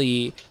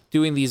recently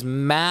doing these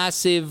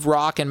massive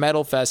rock and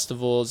metal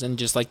festivals, and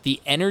just like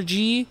the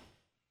energy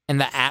and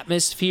the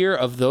atmosphere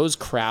of those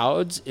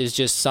crowds is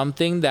just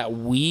something that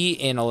we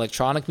in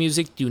electronic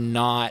music do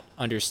not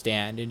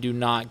understand and do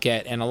not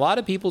get. And a lot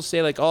of people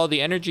say like, oh,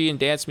 the energy in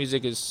dance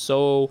music is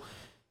so,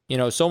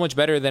 so much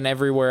better than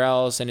everywhere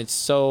else, and it's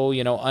so,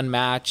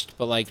 unmatched.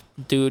 But like,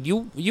 dude,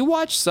 you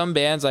watch some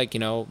bands like,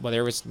 whether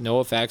it was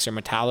NoFX or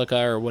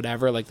Metallica or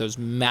whatever, like those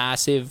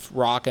massive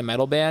rock and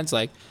metal bands,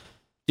 like,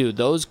 dude,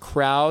 those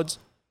crowds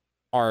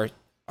are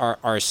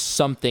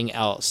something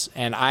else,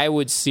 and I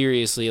would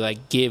seriously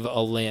like give a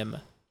limb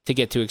to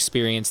get to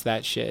experience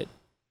that shit.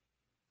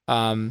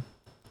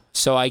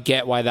 So I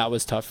get why that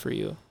was tough for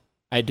you.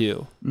 I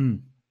do.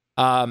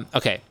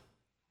 Okay.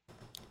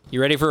 You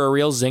ready for a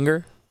real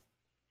zinger?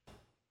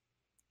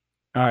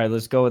 All right,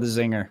 let's go with a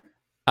zinger.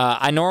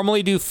 I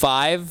normally do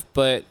 5,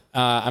 but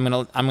I'm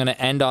gonna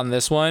end on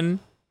this one.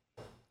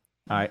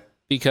 All right.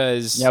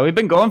 Because we've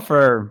been going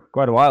for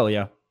quite a while,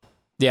 yeah.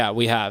 Yeah,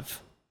 we have.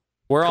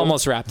 We're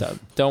almost wrapped up.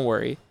 Don't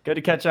worry. Good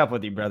to catch up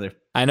with you, brother.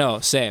 I know,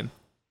 same.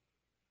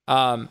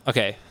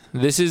 Okay.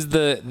 This is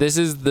the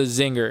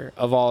zinger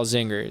of all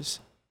zingers.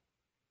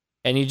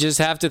 And you just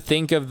have to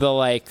think of the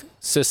like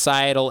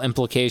societal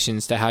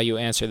implications to how you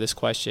answer this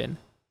question.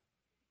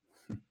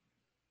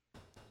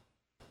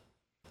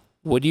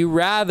 Would you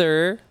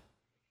rather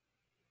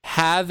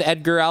have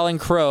Edgar Allan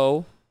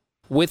Crow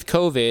with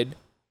COVID,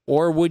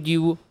 or would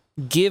you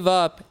give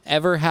up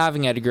ever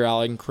having Edgar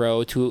Allan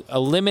Crow to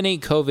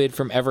eliminate COVID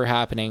from ever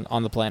happening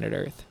on the planet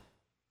Earth?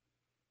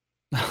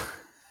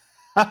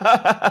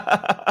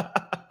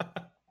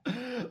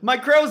 My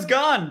crow's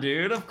gone,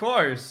 dude. Of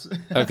course.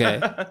 Okay.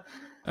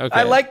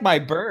 I like my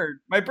bird.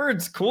 My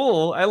bird's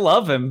cool. I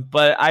love him,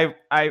 but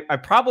I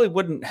probably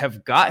wouldn't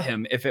have got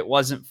him if it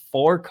wasn't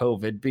for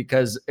COVID,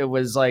 because it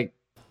was like,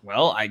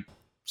 well, I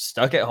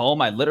stuck at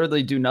home. I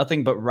literally do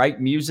nothing but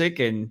write music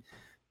and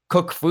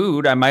cook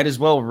food. I might as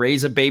well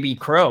raise a baby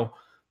crow.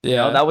 Yeah. You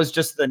know, that was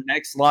just the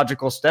next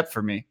logical step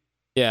for me.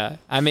 Yeah.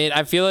 I mean,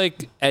 I feel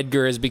like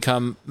Edgar has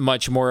become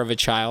much more of a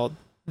child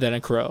than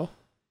a crow.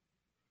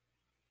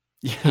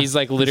 Yeah, he's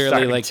like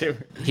literally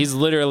he's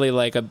literally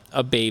like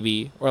a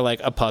baby or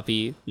like a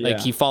puppy. Yeah. Like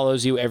he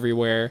follows you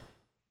everywhere.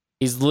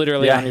 He's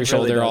literally on your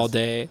shoulder all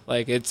day.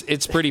 Like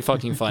it's pretty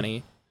fucking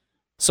funny.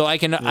 So I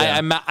can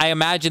I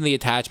imagine the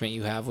attachment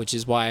you have, which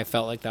is why I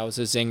felt like that was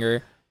a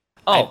zinger.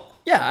 I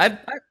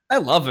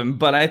love him,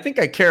 but I think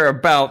I care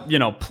about,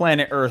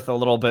 planet Earth a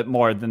little bit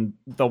more than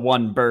the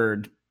one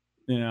bird,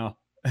 Yeah.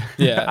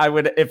 I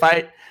would,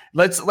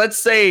 let's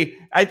say,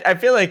 I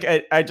feel like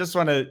I just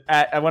want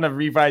to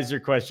revise your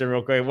question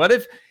real quick. What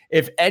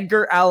if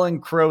Edgar Allan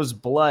Crow's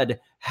blood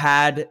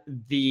had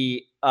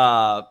the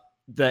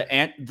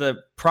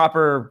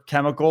proper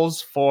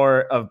chemicals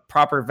for a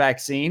proper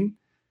vaccine?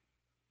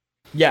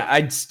 Yeah,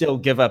 I'd still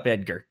give up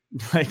Edgar.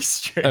 Like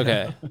straight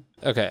up.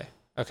 Okay.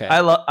 I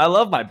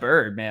love my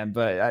bird, man,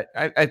 but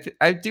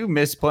I do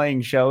miss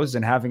playing shows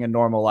and having a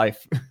normal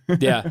life.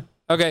 Yeah.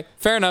 Okay.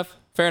 Fair enough.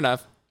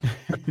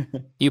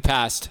 You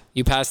passed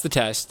the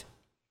test.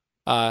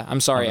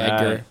 I'm sorry,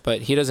 Edgar,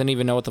 but he doesn't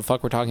even know what the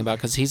fuck we're talking about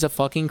because he's a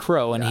fucking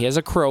crow and he has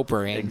a crow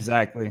brain.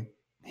 Exactly.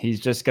 He's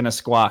just gonna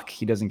squawk.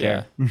 He doesn't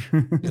care.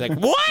 He's like,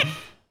 what?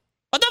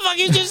 What the fuck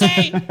you just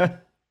say?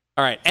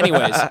 All right.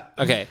 Anyways,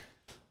 okay.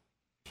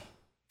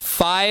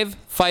 5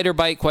 fight or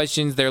bite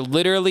questions. They're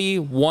literally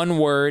one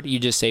word. You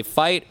just say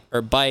fight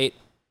or bite.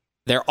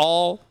 They're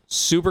all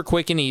super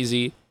quick and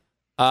easy.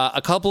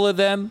 A couple of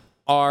them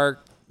are,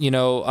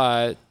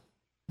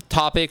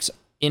 topics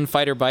in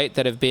Fight or Bite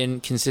that have been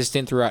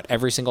consistent throughout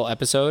every single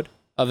episode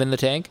of In the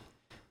Tank.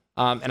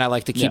 And I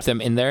like to keep them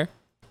in there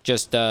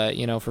just, for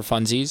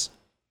funsies.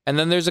 And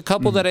then there's a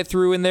couple that I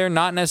threw in there,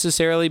 not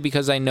necessarily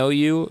because I know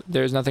you.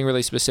 There's nothing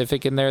really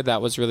specific in there.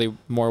 That was really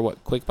more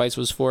what Quick Bites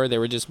was for. They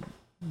were just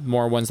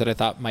more ones that I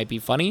thought might be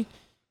funny.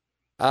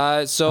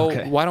 Why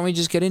don't we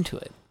just get into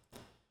it?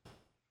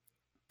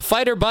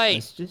 Fight or Bite.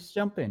 Let's just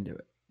jump into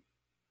it.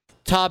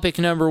 Topic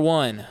number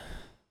 1.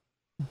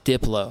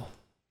 Diplo.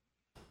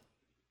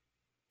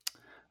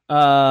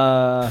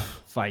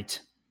 Fight.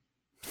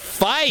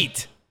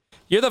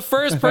 You're the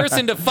first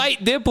person to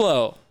fight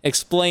Diplo.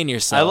 Explain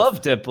yourself. I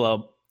love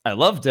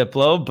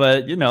Diplo,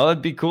 but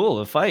it'd be cool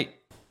to fight.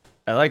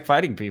 I like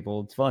fighting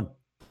people. It's fun.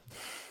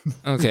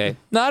 Okay,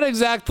 not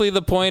exactly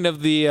the point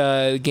of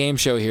the game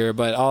show here,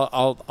 but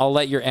I'll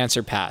let your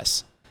answer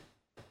pass.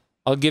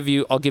 I'll give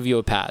you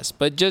a pass,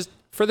 but just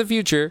for the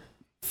future,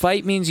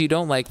 fight means you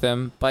don't like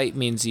them. Bite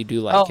means you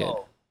do like it.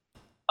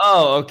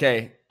 Oh,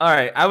 okay. All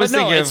right. I was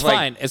thinking it's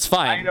fine. It's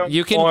fine.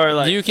 You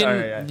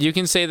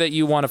can say that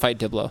you want to fight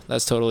Diplo.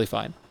 That's totally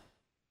fine.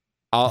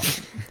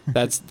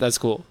 That's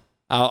cool.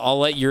 I'll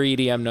let your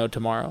EDM know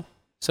tomorrow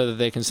so that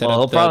they can set up.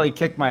 He'll probably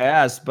kick my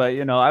ass, but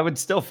I would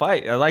still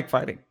fight. I like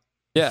fighting.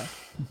 Yeah,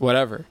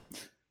 whatever.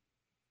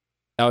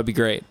 That would be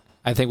great.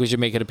 I think we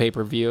should make it a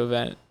pay-per-view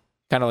event,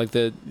 kind of like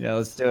the. Yeah,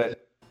 let's do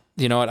it.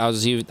 You know what? I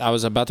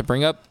was about to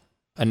bring up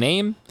a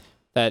name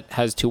that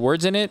has 2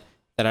 words in it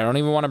that I don't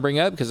even want to bring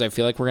up because I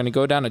feel like we're gonna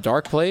go down to a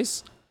dark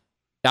place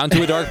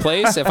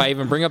if I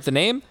even bring up the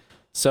name.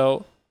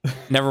 So,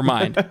 never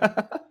mind.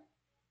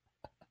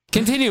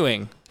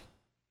 Continuing.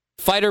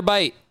 Fight or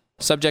Bite.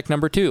 Subject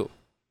number 2.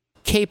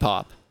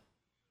 K-pop.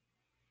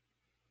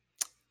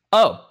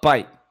 Oh,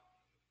 bite.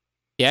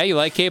 Yeah, you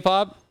like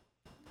K-pop?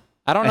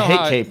 I don't know.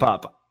 I hate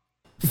K-pop.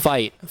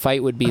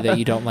 Fight would be that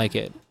you don't like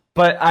it.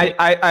 But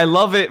I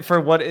love it for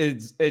what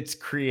it's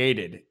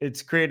created.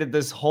 It's created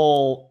this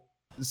whole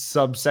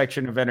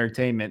subsection of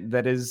entertainment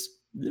that is,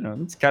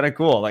 it's kind of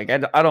cool. Like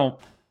I don't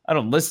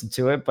listen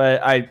to it,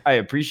 but I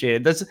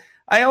appreciate it.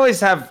 I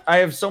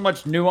have so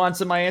much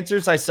nuance in my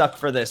answers. I suck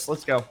for this.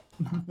 Let's go.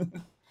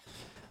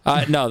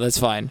 No, that's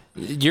fine.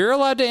 You're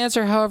allowed to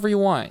answer however you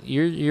want.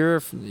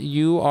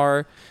 You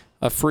are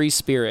a free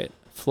spirit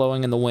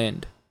flowing in the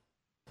wind.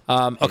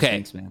 Okay.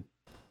 Thanks, man.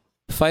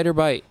 Fight or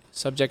bite.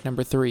 Subject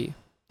number 3.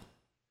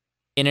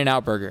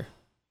 In-N-Out Burger.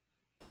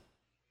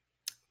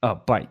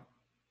 Bite.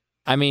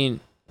 I mean,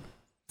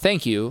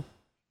 thank you,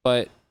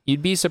 but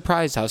you'd be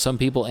surprised how some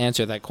people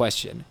answer that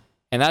question.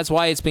 And that's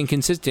why it's been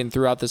consistent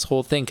throughout this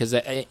whole thing. Because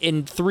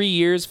in 3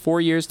 years,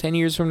 4 years, 10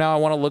 years from now, I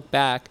want to look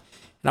back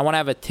and I want to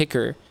have a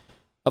ticker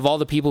of all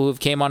the people who've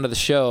came onto the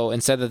show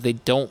and said that they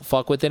don't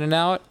fuck with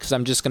In-N-Out, because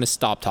I'm just going to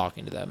stop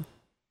talking to them.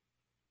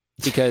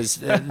 Because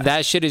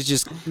that shit is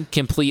just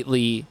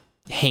completely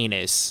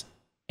heinous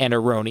and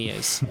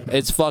erroneous.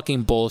 It's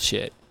fucking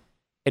bullshit.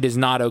 It is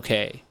not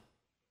okay.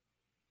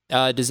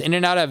 Does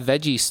In-N-Out have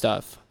veggie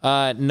stuff?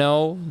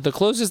 No. The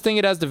closest thing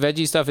it has to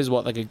veggie stuff is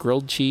what, like a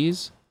grilled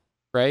cheese,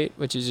 right?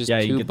 Which is just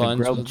 2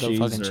 buns with the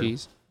fucking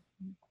cheese.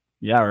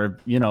 Yeah, or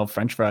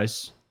French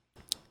fries.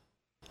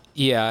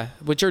 Yeah,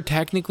 which are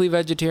technically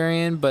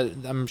vegetarian, but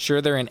I'm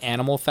sure they're in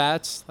animal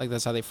fats. Like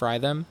that's how they fry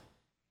them.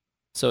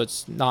 So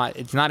it's not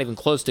even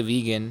close to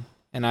vegan,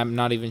 and I'm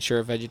not even sure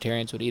if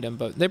vegetarians would eat them,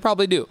 but they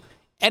probably do.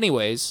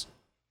 Anyways,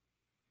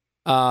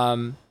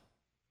 okay,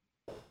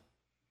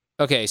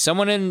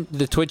 someone in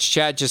the Twitch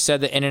chat just said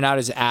that In-N-Out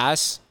is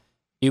ass.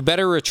 You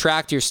better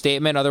retract your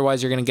statement,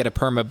 otherwise you're going to get a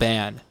perma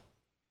ban.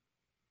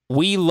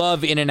 We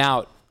love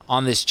In-N-Out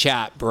on this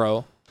chat,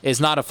 bro.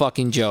 It's not a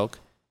fucking joke.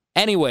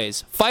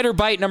 Anyways, fight or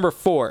bite number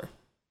 4.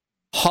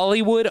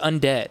 Hollywood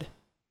Undead.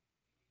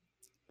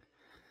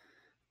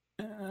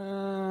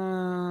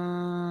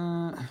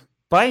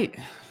 Bite.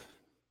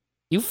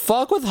 You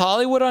fuck with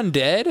Hollywood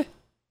Undead?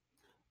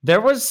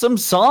 There was some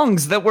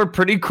songs that were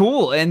pretty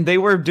cool, and they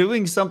were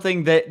doing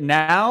something that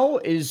now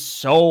is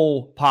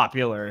so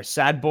popular.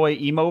 Sad boy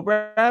emo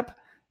rap.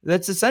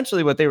 That's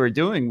essentially what they were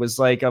doing, was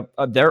like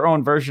their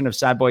own version of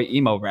sad boy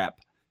emo rap.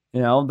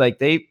 Like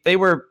they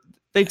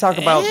talk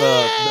about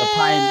the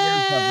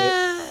pioneers of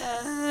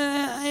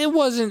it. It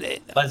wasn't.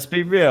 Let's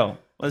be real.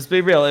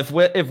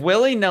 If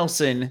Willie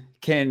Nelson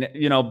can,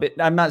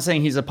 I'm not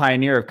saying he's a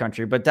pioneer of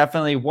country, but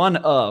definitely one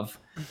of.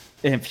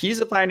 If he's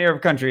a pioneer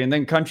of country, and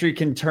then country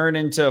can turn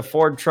into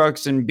Ford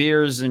trucks and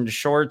beers and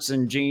shorts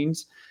and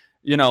jeans,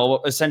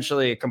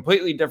 essentially a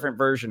completely different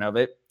version of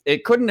it.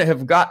 It couldn't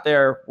have got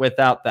there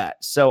without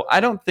that. So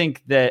I don't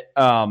think that.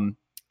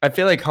 I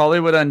feel like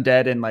Hollywood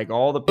Undead and like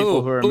all the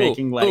people who are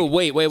making like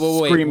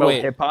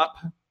screamo hip hop.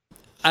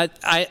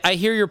 I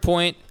hear your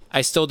point.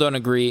 I still don't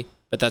agree,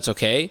 but that's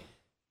okay.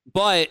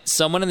 But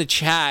someone in the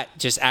chat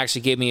just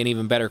actually gave me an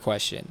even better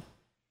question.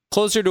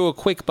 Closer to a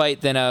quick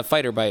bite than a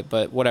fighter bite,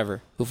 but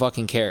whatever. Who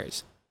fucking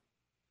cares?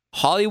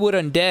 Hollywood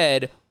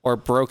Undead or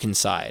Broken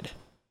Side?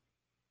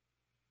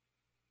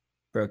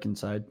 Broken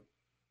Side.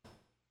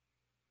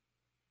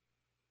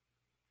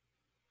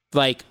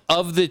 Like,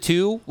 of the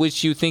two,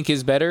 which you think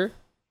is better?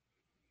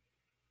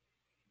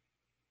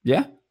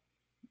 Yeah.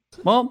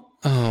 Well,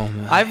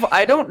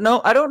 I don't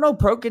know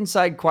Broken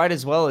Side quite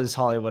as well as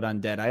Hollywood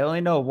Undead. I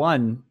only know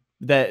one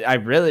that I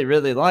really,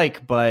 really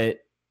like,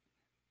 but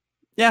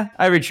yeah,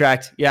 I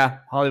retract. Yeah,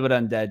 Hollywood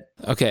Undead.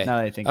 Okay. Now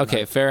that I think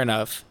okay, fair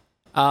enough.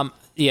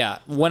 Yeah,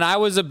 when I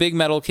was a big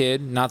metal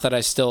kid, not that I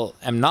still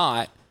am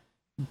not,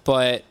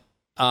 but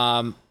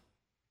I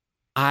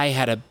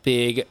had a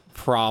big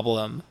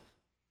problem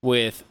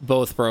with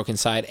both Broken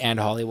Side and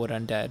Hollywood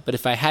Undead. But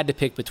if I had to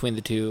pick between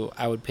the two,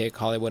 I would pick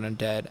Hollywood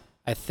Undead,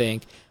 I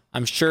think.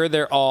 I'm sure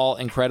they're all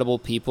incredible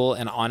people,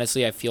 and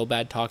honestly, I feel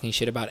bad talking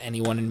shit about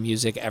anyone in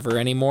music ever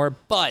anymore,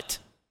 but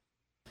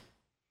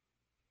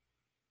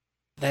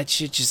that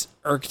shit just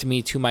irked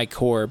me to my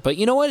core. But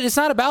you know what? It's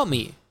not about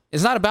me.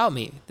 It's not about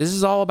me. This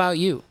is all about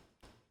you.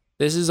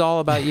 This is all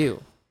about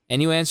you.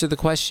 And you answer the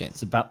question.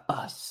 It's about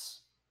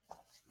us.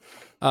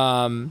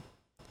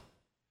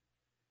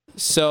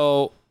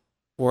 So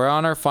we're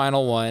on our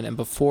final one. And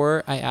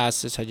before I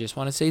ask this, I just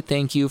want to say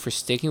thank you for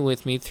sticking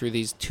with me through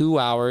these 2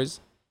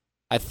 hours.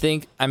 I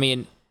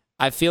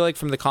feel like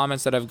from the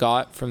comments that I've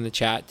got from the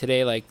chat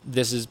today, like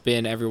this has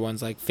been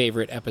everyone's like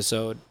favorite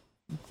episode,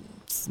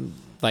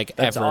 like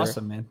That's ever.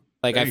 awesome, man.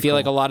 Like Very I feel cool.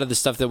 like a lot of the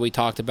stuff that we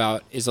talked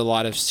about is a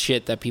lot of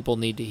shit that people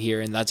need to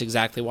hear, and that's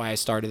exactly why I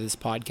started this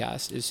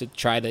podcast, is to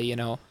try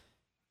to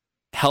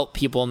help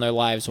people in their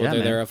lives,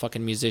 whether they're a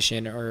fucking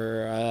musician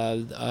or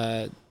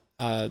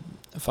a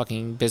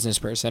fucking business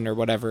person or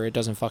whatever. It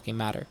doesn't fucking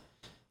matter,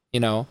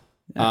 Yeah.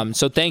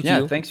 So thank you.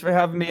 Yeah, thanks for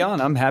having me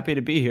on. I'm happy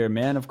to be here,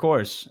 man. Of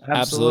course.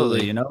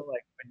 Absolutely. Like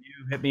when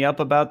you hit me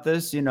up about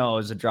this, it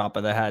was a drop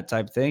of the hat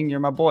type thing. You're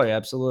my boy.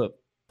 Absolute.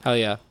 Hell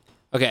yeah.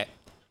 Okay.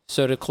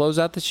 So to close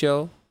out the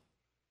show,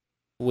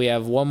 we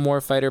have one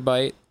more fighter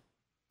bite.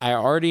 I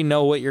already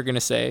know what you're going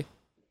to say,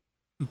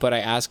 but I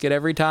ask it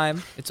every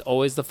time. It's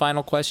always the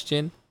final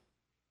question.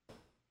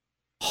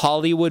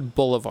 Hollywood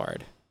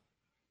Boulevard.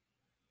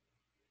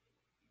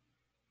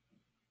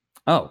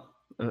 Oh,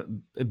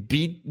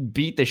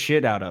 beat the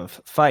shit out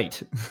of.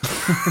 Fight.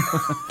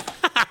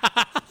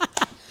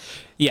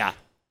 Yeah.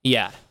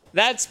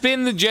 That's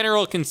been the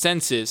general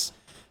consensus.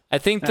 I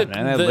think that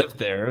I lived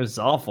there. It was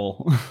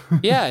awful.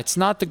 Yeah, it's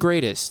not the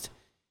greatest.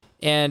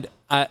 And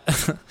I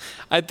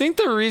think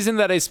the reason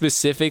that I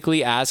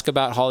specifically ask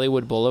about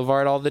Hollywood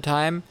Boulevard all the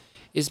time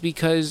is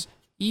because,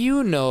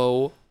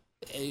 I'm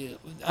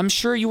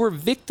sure you were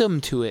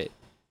victim to it.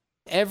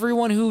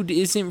 Everyone who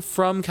isn't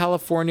from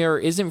California or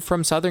isn't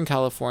from Southern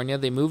California,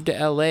 they move to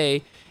LA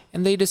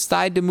and they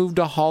decide to move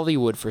to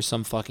Hollywood for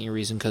some fucking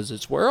reason because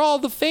it's where all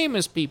the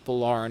famous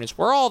people are and it's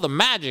where all the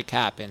magic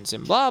happens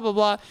and blah, blah,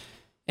 blah.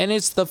 And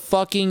it's the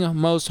fucking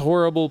most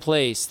horrible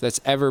place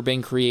that's ever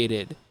been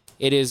created.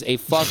 It is a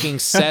fucking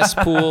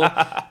cesspool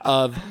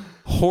of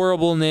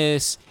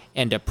horribleness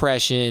and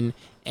depression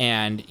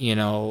and,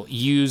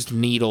 used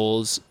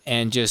needles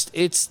and just,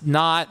 it's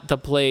not the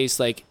place.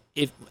 Like,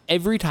 if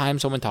every time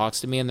someone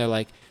talks to me and they're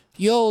like,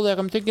 yo, like,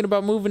 I'm thinking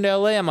about moving to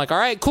LA, I'm like, all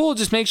right, cool,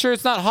 just make sure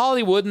it's not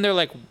Hollywood. And they're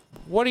like,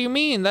 what do you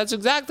mean? That's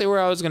exactly where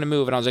I was going to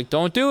move. And I was like,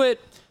 don't do it.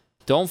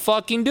 Don't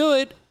fucking do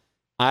it.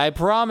 I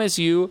promise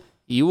you,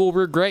 you will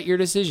regret your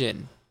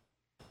decision.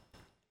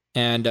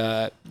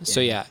 And so,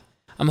 yeah.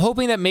 I'm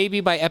hoping that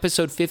maybe by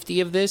episode 50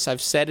 of this,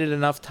 I've said it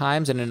enough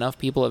times and enough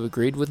people have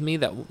agreed with me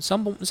that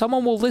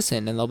someone will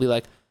listen and they'll be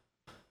like,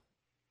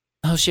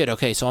 oh shit,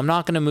 okay, so I'm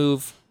not going to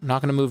move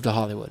to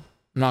Hollywood.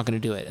 I'm not going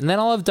to do it. And then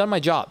I'll have done my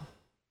job.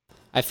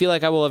 I feel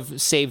like I will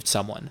have saved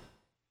someone.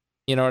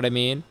 You know what I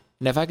mean?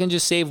 And if I can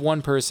just save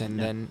one person,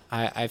 then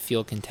I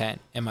feel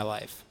content in my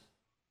life.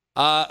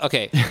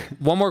 Okay,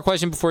 one more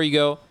question before you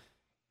go.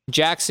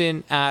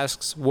 Jackson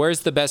asks,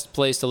 where's the best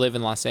place to live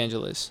in Los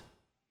Angeles?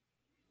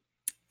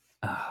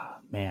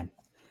 Man.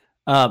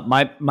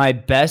 My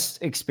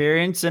best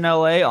experience in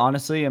LA,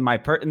 honestly, and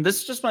and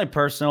this is just my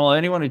personal,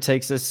 anyone who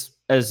takes this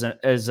as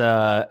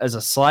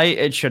a slight,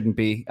 it shouldn't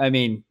be. I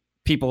mean,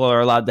 people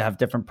are allowed to have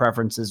different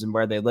preferences in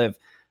where they live.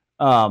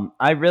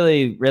 I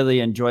really,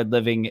 really enjoyed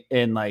living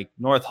in like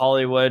North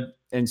Hollywood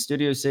and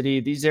Studio City,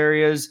 these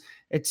areas.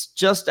 It's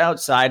just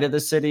outside of the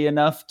city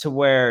enough to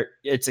where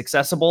it's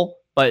accessible,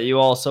 but you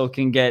also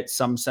can get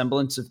some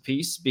semblance of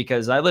peace,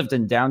 because I lived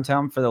in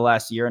downtown for the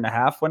last year and a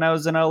half when I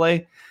was in LA.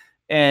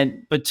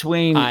 And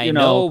between, I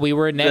know we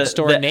were next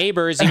door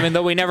neighbors, even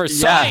though we never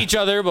saw each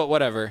other, but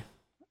whatever.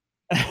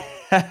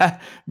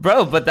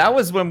 Bro, but that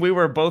was when we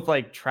were both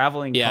like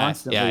traveling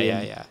constantly.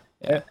 Yeah.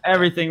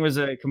 Everything was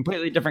a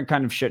completely different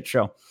kind of shit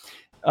show.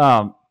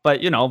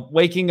 But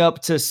waking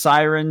up to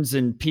sirens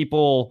and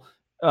people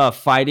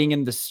fighting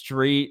in the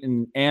street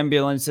and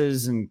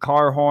ambulances and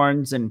car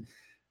horns, and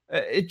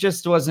it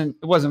just wasn't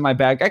my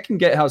bag. I can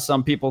get how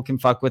some people can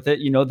fuck with it.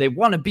 They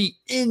want to be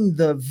in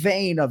the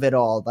vein of it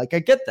all. Like, I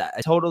get that.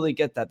 I totally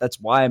get that. That's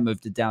why I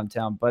moved to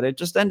downtown, but it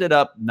just ended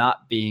up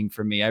not being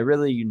for me. I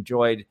really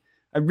enjoyed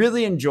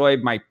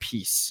my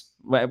peace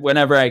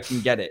whenever I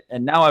can get it.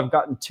 And now I've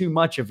gotten too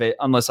much of it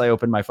unless I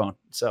open my phone.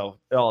 So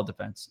it all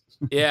depends.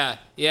 Yeah.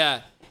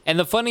 And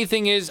the funny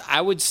thing is,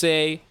 I would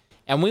say,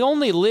 and we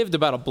only lived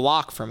about a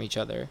block from each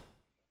other.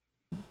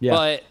 Yeah.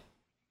 But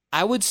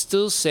I would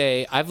still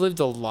say I've lived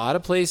a lot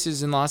of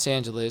places in Los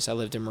Angeles. I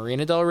lived in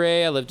Marina Del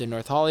Rey. I lived in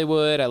North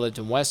Hollywood. I lived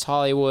in West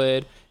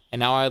Hollywood. And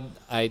now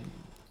I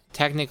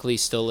technically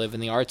still live in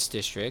the Arts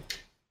District.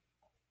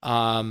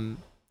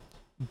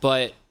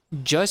 But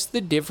just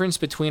the difference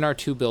between our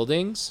two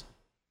buildings,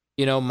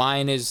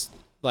 mine is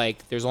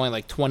like, there's only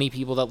like 20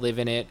 people that live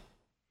in it,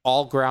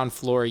 all ground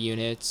floor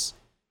units,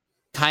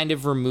 kind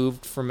of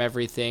removed from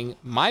everything.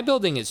 My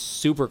building is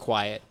super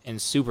quiet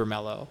and super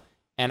mellow.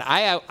 And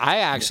I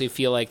actually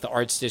feel like the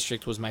Arts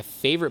District was my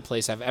favorite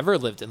place I've ever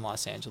lived in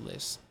Los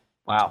Angeles.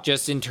 Wow.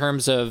 Just in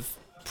terms of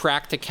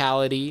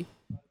practicality,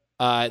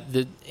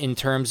 in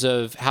terms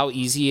of how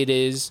easy it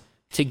is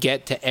to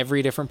get to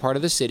every different part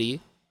of the city,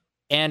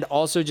 and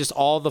also just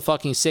all the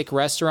fucking sick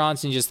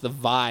restaurants and just the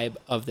vibe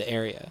of the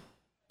area.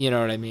 You know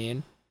what I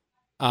mean?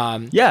 I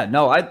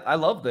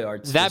love the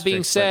Arts District. That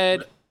being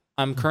said,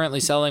 I'm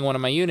currently selling one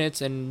of my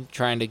units and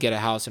trying to get a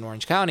house in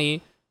Orange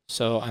County.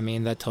 So, I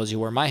mean, that tells you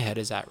where my head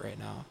is at right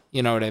now.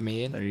 You know what I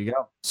mean? There you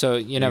go. So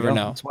you never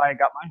know. That's why I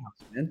got my house,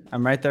 man.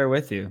 I'm right there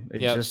with you.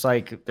 It's just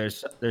like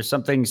there's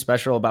something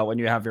special about when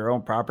you have your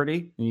own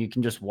property and you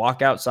can just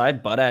walk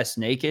outside butt ass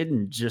naked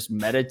and just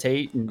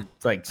meditate and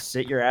like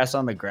sit your ass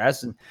on the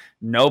grass and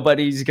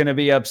nobody's gonna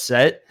be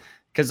upset.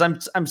 Because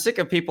I'm sick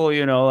of people,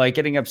 like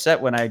getting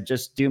upset when I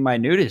just do my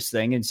nudist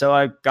thing. And so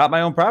I got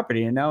my own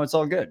property and now it's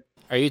all good.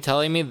 Are you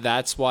telling me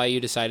that's why you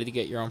decided to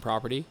get your own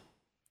property?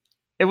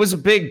 It was a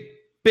big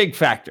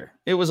factor.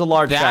 It was a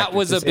large factor. That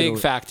was a big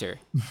factor.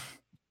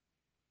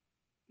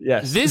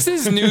 Yes. This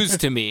is news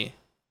to me.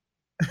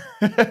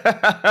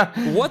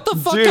 What the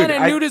fuck kind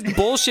of nudist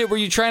bullshit were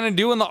you trying to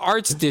do in the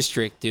Arts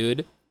District,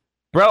 dude?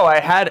 Bro, I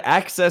had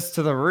access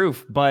to the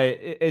roof, but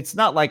it's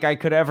not like I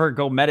could ever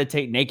go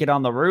meditate naked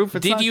on the roof.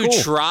 Did you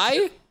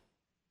try?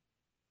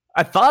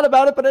 I thought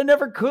about it, but I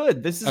never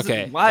could. This is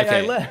why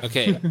I left.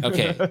 Okay.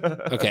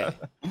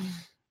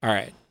 All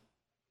right.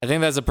 I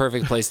think that's a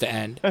perfect place to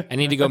end. I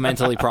need to go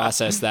mentally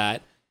process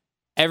that.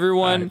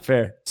 Everyone,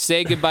 fair.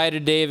 Say goodbye to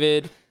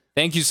David.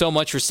 Thank you so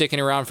much for sticking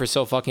around for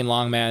so fucking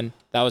long, man.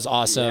 That was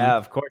awesome. Yeah,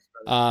 of course.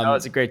 That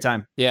was a great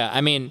time. Yeah,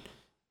 I mean,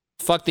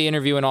 fuck the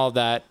interview and all of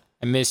that.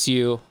 I miss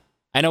you.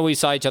 I know we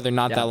saw each other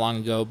not that long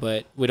ago,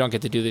 but we don't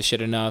get to do this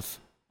shit enough.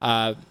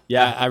 I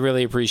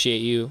really appreciate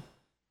you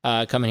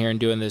coming here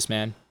and doing this,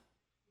 man.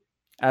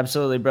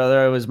 Absolutely,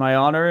 brother. It was my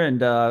honor,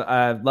 and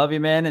I love you,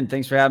 man, and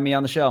thanks for having me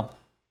on the show.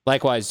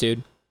 Likewise,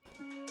 dude.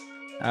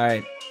 All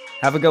right.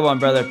 Have a good one,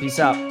 brother. Peace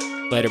out.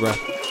 Later, bro.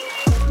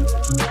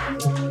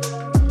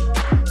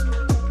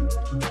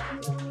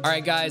 All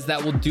right, guys,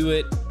 that will do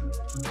it.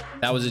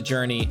 That was a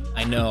journey.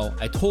 I know.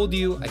 I told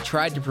you. I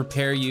tried to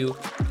prepare you.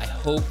 I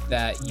hope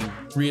that you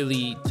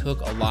really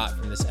took a lot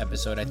from this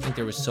episode. I think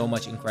there was so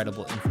much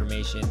incredible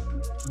information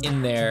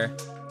in there.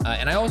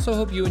 And I also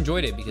hope you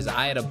enjoyed it because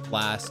I had a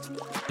blast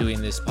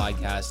doing this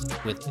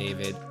podcast with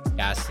David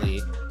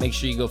Gasly. Make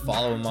sure you go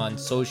follow him on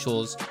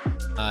socials.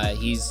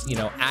 He's,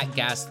 at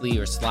Gasly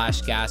or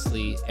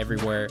 /Gasly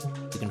everywhere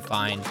you can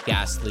find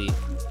Gasly.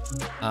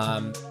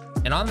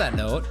 And on that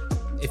note,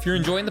 if you're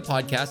enjoying the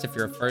podcast, if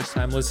you're a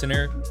first-time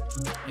listener,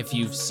 if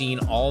you've seen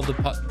all the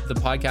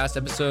podcast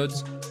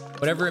episodes,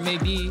 whatever it may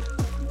be,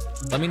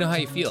 let me know how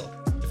you feel.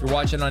 If you're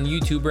watching on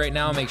YouTube right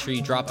now, make sure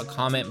you drop a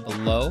comment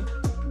below.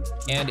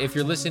 And if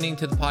you're listening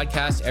to the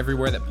podcast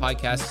everywhere that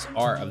podcasts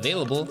are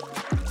available,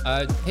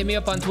 hit me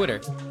up on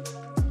Twitter.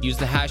 Use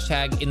the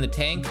hashtag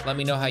 #InTheTank. Let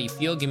me know how you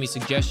feel. Give me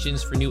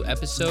suggestions for new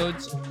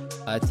episodes.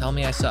 Tell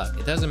me I suck.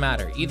 It doesn't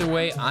matter. Either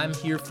way, I'm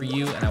here for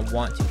you and I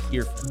want to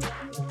hear from you.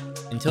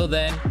 Until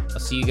then, I'll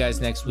see you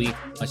guys next week.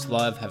 Much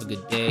love. Have a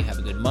good day. Have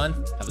a good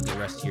month. Have a good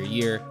rest of your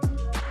year.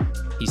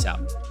 Peace out.